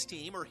and his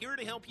team are here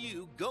to help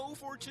you go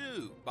for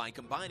two by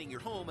combining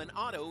your home and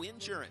auto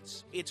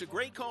insurance. It's a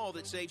great call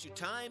that saves you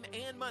time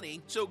and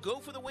money, so go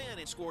for the win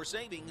and score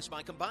savings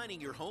by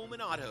combining your home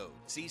and auto.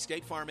 See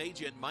State Farm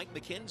agent Mike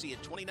McKenzie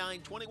at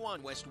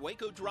 2921 West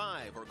Waco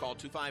Drive or call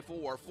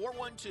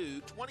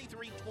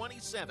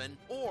 254-412-2327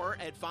 or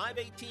at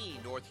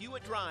 518 North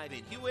Hewitt Drive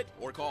in Hewitt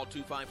or call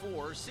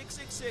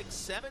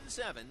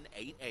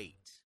 254-666-7788.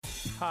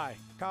 Hi,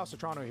 Kyle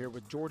Sotrano here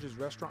with George's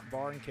Restaurant,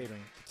 Bar, and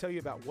Catering to tell you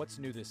about what's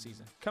new this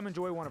season. Come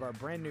enjoy one of our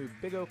brand new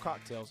Big O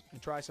cocktails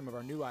and try some of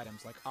our new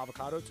items like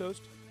avocado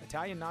toast,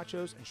 Italian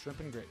nachos, and shrimp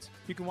and grits.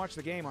 You can watch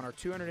the game on our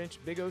 200-inch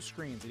Big O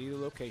screens at either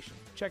location.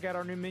 Check out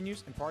our new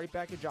menus and party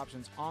package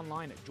options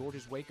online at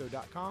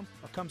georgeswaco.com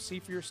or come see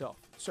for yourself.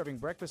 Serving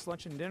breakfast,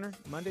 lunch, and dinner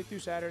Monday through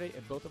Saturday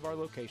at both of our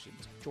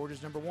locations.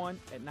 George's number 1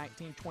 at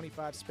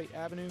 1925 Spate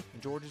Avenue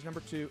and George's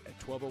number 2 at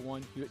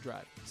 1201 Hewitt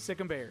Drive.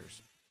 Sick 'em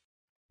Bears.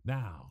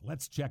 Now,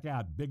 let's check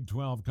out Big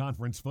 12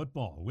 Conference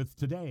football with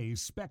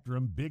today's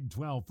Spectrum Big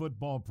 12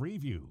 football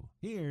preview.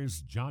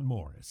 Here's John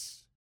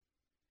Morris.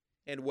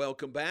 And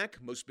welcome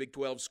back. Most Big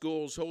 12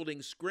 schools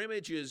holding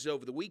scrimmages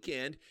over the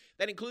weekend.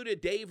 That included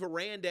Dave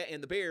Aranda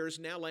and the Bears,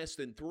 now less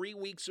than 3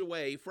 weeks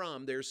away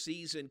from their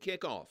season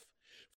kickoff.